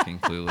pretty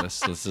fucking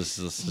clueless. Let's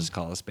just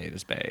call a spade a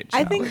spade. I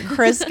shall think we?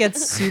 Chris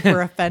gets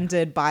super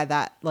offended by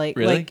that.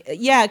 Really?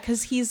 Yeah,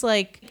 because he's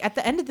like, at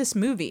the end of this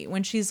movie,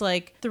 when she's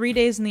like 3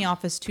 days in the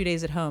office, 2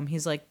 days at home,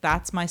 he's like,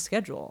 that's my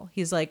schedule.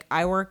 He's like,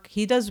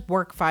 he does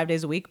work 5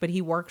 days a week, but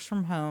he works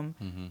from home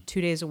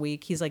 2 days a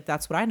week. He's like,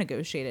 that's what I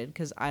negotiated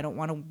because I don't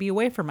want to be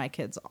away from my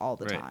kids all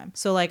the Right. time.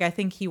 So like, I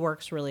think he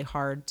works really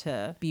hard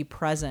to be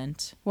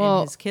present in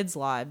Well- his kids'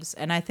 lives.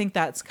 And I think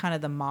that's kind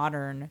of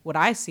what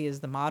I see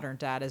as the modern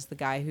dad is the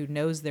guy who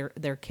knows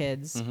their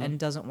kids and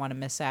doesn't want to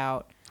miss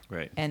out.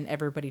 Right. And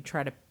everybody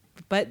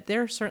but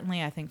there are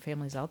certainly, I think,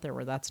 families out there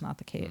where that's not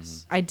the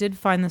case. I did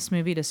find this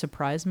movie to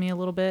surprise me a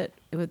little bit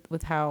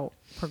with how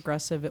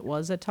progressive it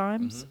was at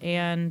times,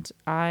 and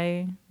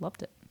I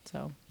loved it.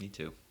 So Me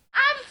too.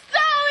 I'm so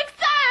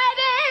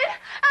excited!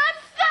 I'm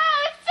so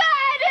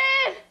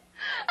excited!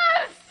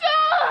 I'm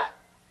so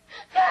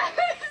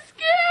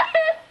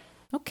scared!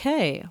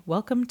 okay,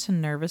 welcome to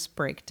Nervous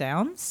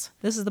Breakdowns.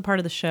 This is the part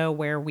of the show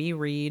where we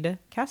read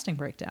casting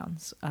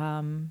breakdowns.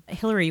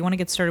 Hillary, you want to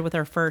get started with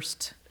our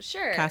first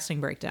Sure. casting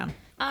breakdown?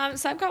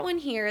 So I've got one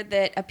here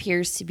that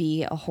appears to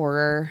be a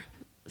horror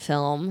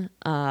film,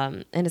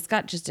 and it's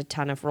got just a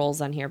ton of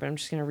roles on here, but I'm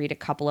just going to read a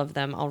couple of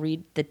them. I'll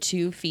read the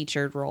 2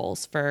 featured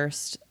roles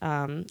first.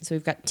 So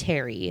we've got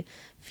Terry,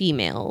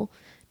 female,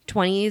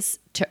 20s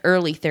to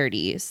early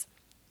 30s,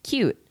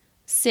 cute,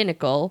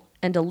 cynical,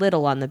 and a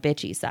little on the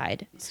bitchy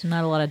side. It's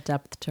not a lot of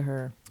depth to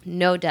her.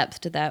 No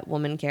depth to that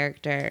woman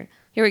character.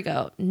 Here we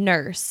go.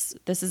 Nurse.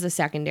 This is a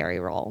secondary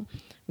role.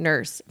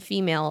 Nurse,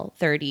 female,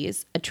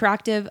 30s,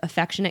 attractive,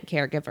 affectionate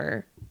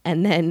caregiver.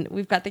 And then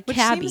we've got the Which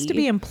cabbie. seems to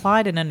be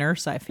implied in a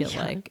nurse, I feel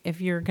like. If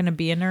you're going to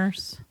be a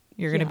nurse,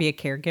 you're going to be a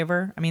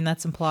caregiver. I mean,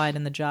 that's implied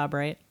in the job,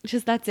 right?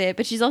 Just that's it.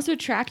 But she's also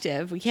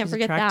attractive. We can't She's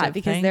forget that attractive,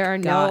 because thank there are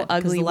God, no 'cause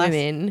ugly the last-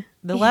 women.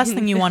 The last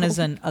thing you want is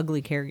an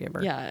ugly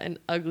caregiver. Yeah, an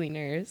ugly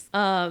nurse.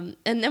 And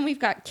then we've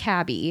got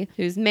Cabby,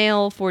 who's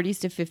male, 40s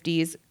to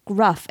 50s,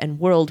 gruff and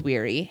world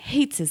weary,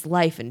 hates his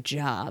life and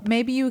job.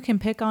 Maybe you can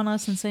pick on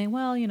us and say,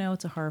 well, you know,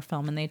 it's a horror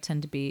film and they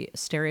tend to be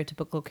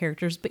stereotypical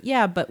characters. But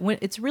yeah, but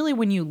it's really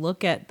when you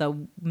look at the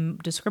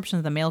description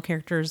of the male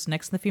characters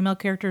next to the female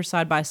characters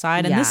side by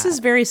side. And this Yeah. is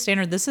very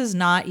standard. This is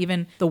not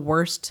even the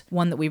worst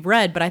one that we've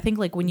read. But I think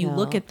like when you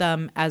look at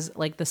them as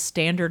like the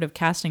standard of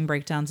casting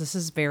breakdowns, this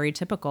is very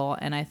typical.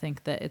 And I think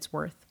that it's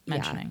worth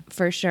mentioning.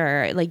 For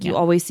sure. Like you Yeah.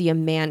 always see a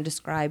man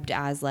described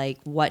as like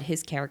what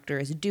his character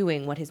is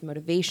doing, what his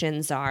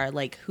motivations are,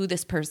 like who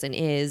this person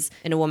is,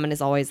 and a woman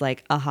is always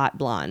like a hot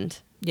blonde.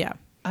 Yeah.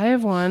 I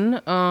have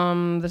one.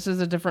 This is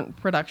a different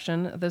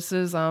production. This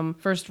is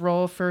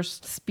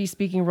first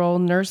speaking role,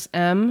 Nurse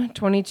M,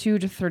 22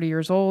 to 30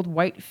 years old,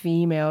 white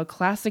female,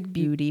 classic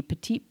beauty,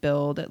 petite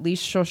build, at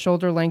least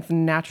shoulder length,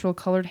 natural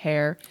colored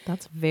hair,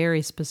 That's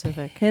very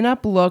specific.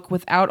 pin-up look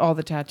without all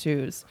the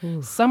tattoos.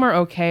 Some are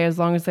okay as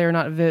long as they are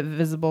not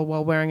visible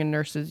while wearing a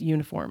nurse's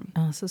uniform.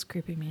 Oh, this is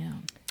creeping me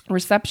out.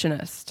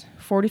 Receptionist,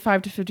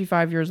 45 to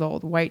 55 years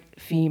old, white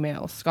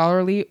female,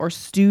 scholarly or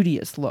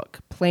studious look,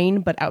 plain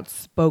but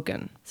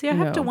outspoken. See, I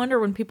have No. to wonder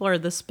when people are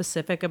this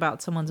specific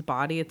about someone's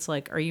body, it's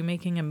like, are you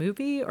making a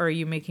movie or are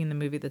you making the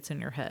movie that's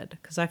in your head?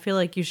 Because I feel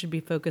like you should be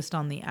focused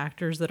on the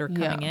actors that are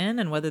coming Yeah. in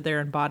and whether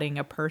they're embodying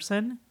a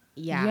person.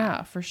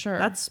 Yeah, for sure.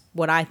 That's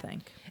what I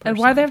think. And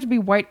why they have to be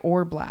white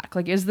or black?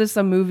 Like, is this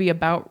a movie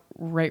about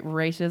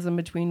racism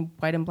between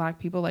white and black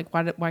people? Like,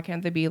 why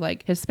can't they be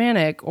like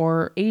Hispanic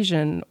or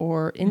Asian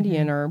or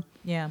Indian or,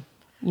 Yeah.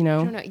 you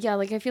know? I don't know. Yeah,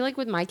 like I feel like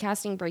with my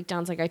casting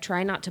breakdowns, like I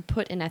try not to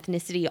put an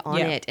ethnicity on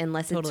Yeah, it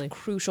unless totally. it's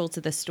crucial to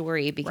the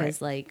story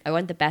because Right. like I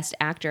want the best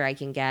actor I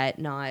can get,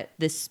 not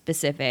this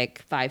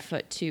specific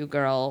 5'2"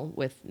 girl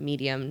with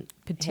medium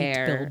Petite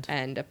hair build.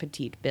 and a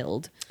petite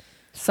build.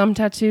 Some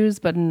tattoos,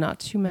 but not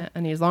too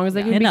many. As long as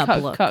they can be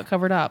Pin-up look.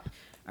 covered up.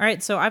 All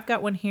right, so I've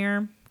got one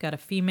here. Got a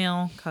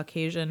female,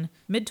 Caucasian,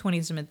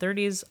 mid-20s to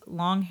mid-30s,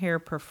 long hair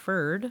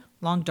preferred,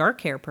 long dark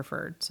hair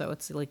preferred. So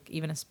it's like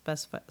even a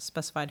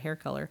specified hair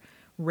color.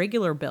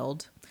 Regular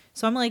build.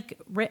 So I'm like,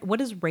 what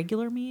does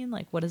regular mean?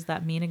 Like, what does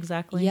that mean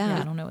exactly?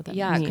 I don't know what that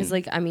Yeah, means. because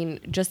like I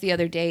mean, just the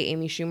other day,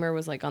 Amy Schumer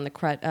was like on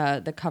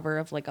the cover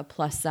of like a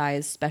plus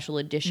size special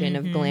edition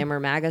of Glamour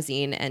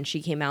magazine, and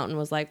she came out and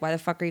was like, "Why the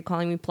fuck are you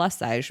calling me plus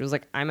size?" She was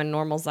like, "I'm a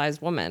normal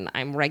sized woman.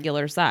 I'm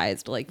regular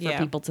sized." Like for Yeah.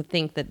 people to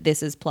think that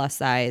this is plus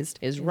sized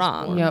is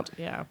wrong. Yep.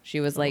 Yeah.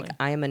 She was like,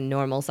 "I am a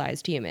normal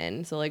sized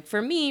human." So like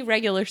for me,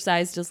 regular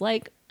sized is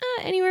like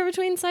anywhere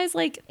between size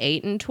like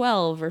 8 and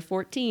 12 or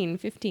 14,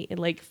 15,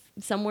 like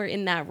somewhere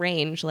in that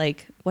range.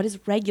 Like what is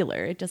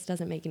regular? It just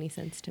doesn't make any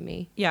sense to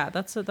me. Yeah,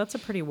 that's a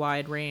pretty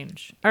wide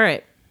range. All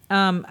right.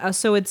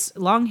 So it's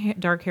long hair,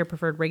 dark hair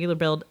preferred, regular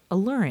build,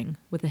 alluring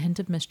with a hint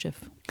of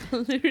mischief.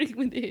 Alluring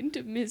with a hint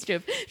of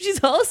mischief.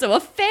 She's also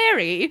a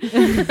fairy.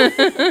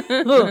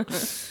 That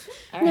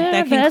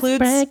concludes.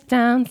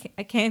 breakdowns.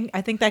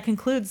 I think that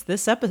concludes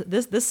this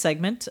this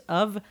segment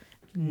of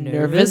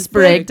Nervous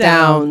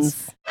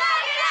breakdowns.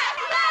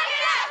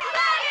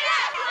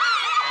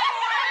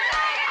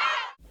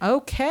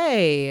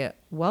 Okay,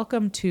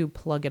 welcome to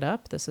Plug It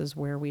Up. This is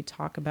where we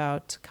talk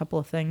about a couple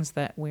of things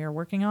that we are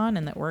working on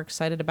and that we're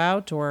excited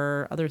about,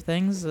 or other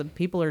things that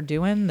people are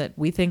doing that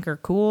we think are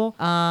cool.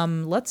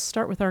 Let's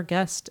start with our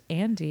guest,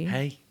 Andy.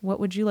 Hey. What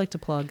would you like to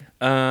plug?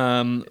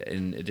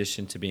 In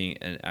addition to being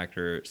an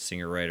actor,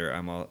 singer, writer, I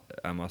am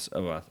a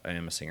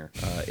singer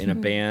in a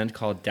band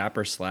called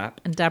Dapper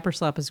Slap. And Dapper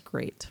Slap is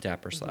great.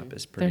 Dapper Slap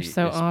is pretty.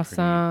 so is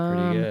awesome.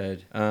 Pretty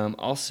good.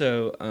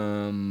 Also,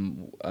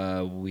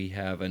 we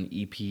have an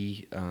EP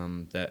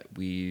that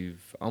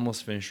we've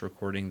almost finished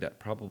recording that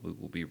probably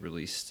will be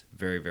released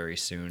very, very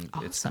soon.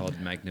 It's Awesome.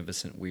 called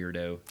Magnificent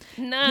Weirdo,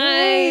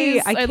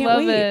 Nice. I can't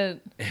love wait.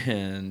 it.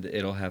 and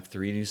it'll have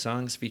 3 new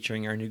songs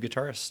featuring our new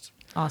guitarist.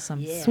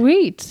 Awesome.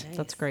 Sweet.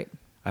 That's great.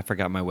 I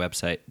forgot my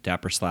website,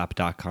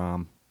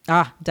 dapperslap.com.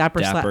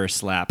 Dapper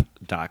Slap.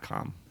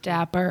 Dapperslap.com.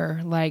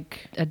 Dapper,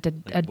 like a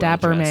well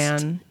dapper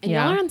dressed. man. And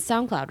y'all are on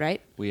SoundCloud, right?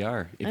 We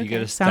are. If you Okay. go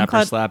to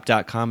SoundCloud-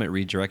 dapperslap.com, it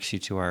redirects you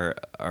to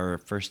our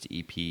first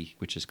EP,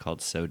 which is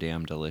called So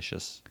Damn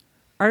Delicious.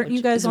 Aren't Which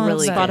you guys is on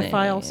really good.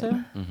 Spotify also?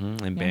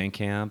 And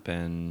Bandcamp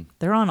and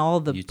They're on all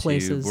the YouTube.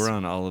 places. We're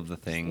on all of the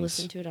things.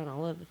 Listen to it on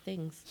all of the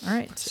things. All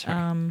right.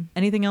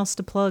 Anything else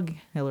to plug,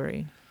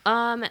 Hillary?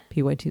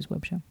 PYT's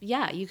web show.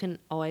 Yeah, you can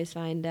always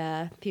find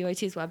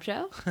PYT's web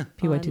show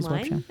PYT's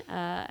web online,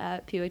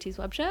 at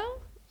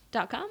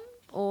pytswebshow.com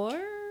or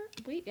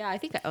wait, yeah, I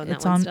think I own that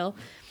It's one on- still.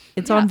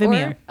 It's Yeah, on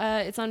Vimeo. Or,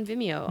 it's on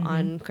Vimeo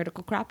on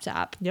Critical Crop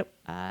Top. Yep.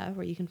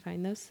 Where you can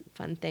find those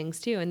fun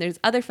things too. And there's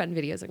other fun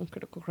videos on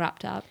Critical Crop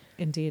Top.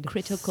 Indeed.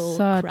 Critical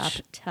Such Crop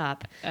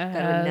Top. Gotta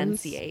as-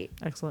 enunciate.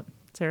 Excellent.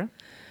 Sarah?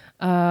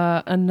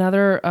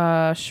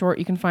 Another short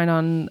you can find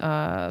on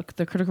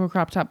the Critical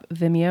Crop Top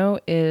Vimeo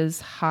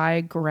is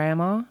Hi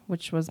Grandma,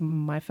 which was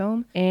my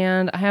film.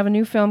 And I have a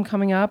new film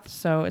coming up,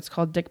 so it's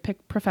called Dick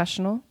Pic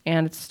Professional,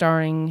 and it's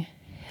starring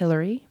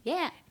Hillary.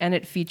 Yeah. And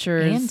it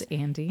features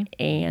And Andy.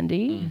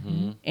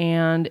 Andy.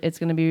 And it's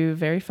going to be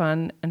very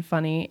fun and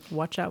funny,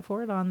 Watch out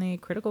for it on the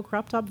Critical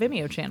Crop Top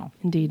Vimeo channel.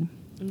 indeed.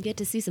 And get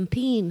to see some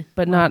peen.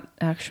 But not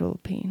actual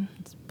peen.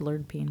 It's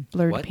blurred peen.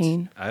 Blurred What?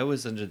 peen. I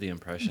was under the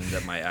impression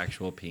that my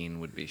actual peen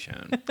would be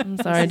shown. I'm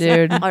sorry,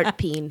 dude. Art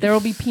peen. There will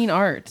be peen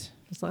art.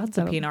 There's lots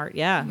of peen art.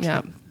 Yeah.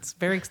 Yeah.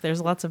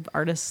 There's lots of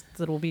artists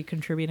that will be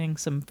contributing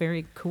some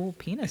very cool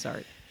penis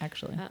art.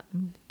 actually.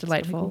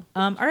 Delightful.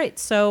 All right,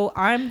 so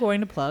I'm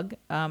going to plug,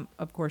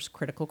 of course,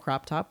 Critical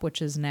Crop Top,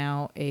 which is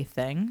now a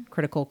thing,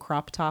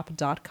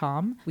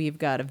 criticalcroptop.com. We've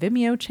got a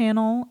Vimeo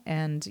channel,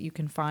 and you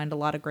can find a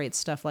lot of great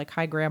stuff like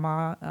Hi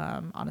Grandma,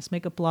 Honest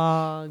Makeup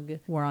Blog,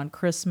 We're on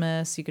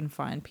Christmas. You can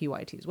find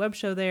PYT's web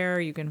show there.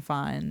 You can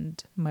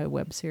find my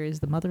web series,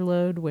 The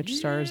Motherload, which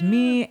stars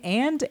me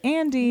and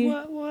Andy.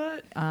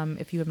 What?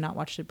 If you have not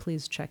watched it,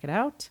 please check it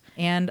out.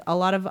 And a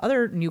lot of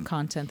other new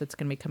content that's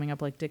going to be coming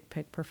up, like Dick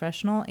Pic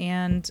Professional,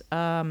 and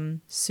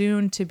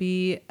soon to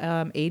be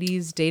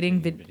 80s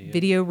dating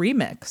video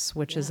remix,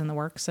 which is in the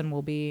works and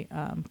will be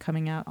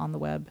coming out on the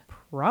web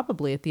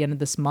probably at the end of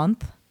this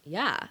month.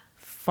 Yeah.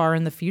 Far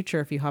in the future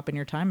if you hop in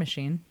your time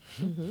machine.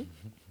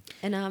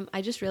 And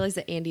I just realized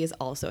that Andy is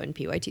also in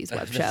PYT's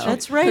web show.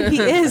 That's right. He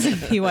is in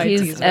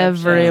PYT's He's web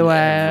show.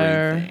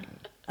 everywhere.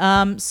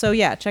 So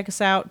yeah, check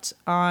us out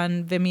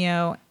on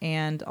Vimeo,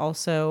 and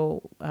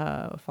also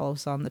follow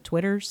us on the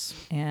Twitters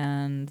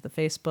and the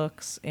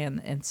Facebooks and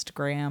the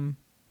Instagram.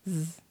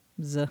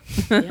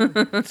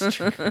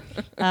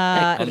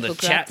 On the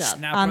chat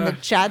snapper. On the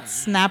chat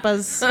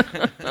snappers.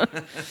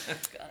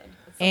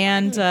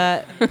 And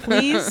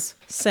please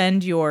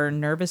send your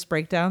nervous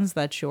breakdowns,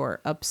 that's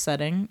your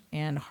upsetting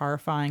and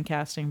horrifying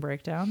casting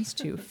breakdowns,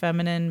 to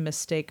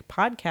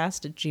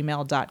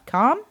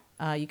femininemistakepodcast@gmail.com.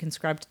 You can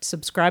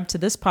subscribe to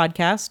this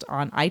podcast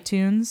on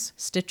iTunes,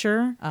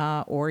 Stitcher,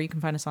 or you can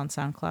find us on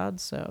SoundCloud.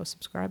 So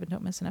subscribe and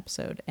don't miss an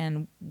episode.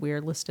 And we're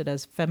listed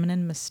as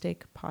Feminine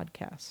Mistake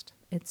Podcast.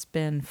 It's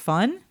been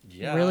fun.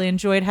 Yeah. Really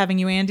enjoyed having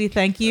you, Andy.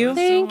 Thank you.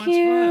 Thank you.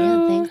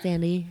 Yeah, thanks,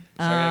 Andy.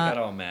 Sorry, I got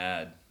all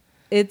mad.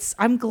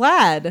 I'm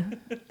glad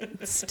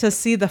to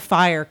see the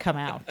fire come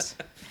out.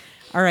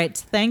 All right.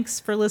 Thanks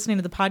for listening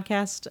to the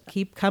podcast.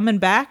 Keep coming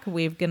back.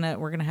 We're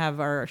gonna have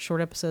our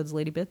short episodes,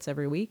 Lady Bits,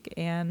 every week,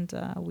 and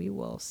we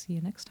will see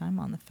you next time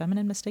on the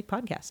Feminine Mistake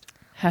Podcast.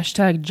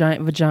 #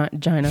 giant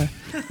vagina.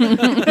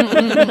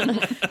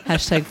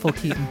 # full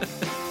Keaton.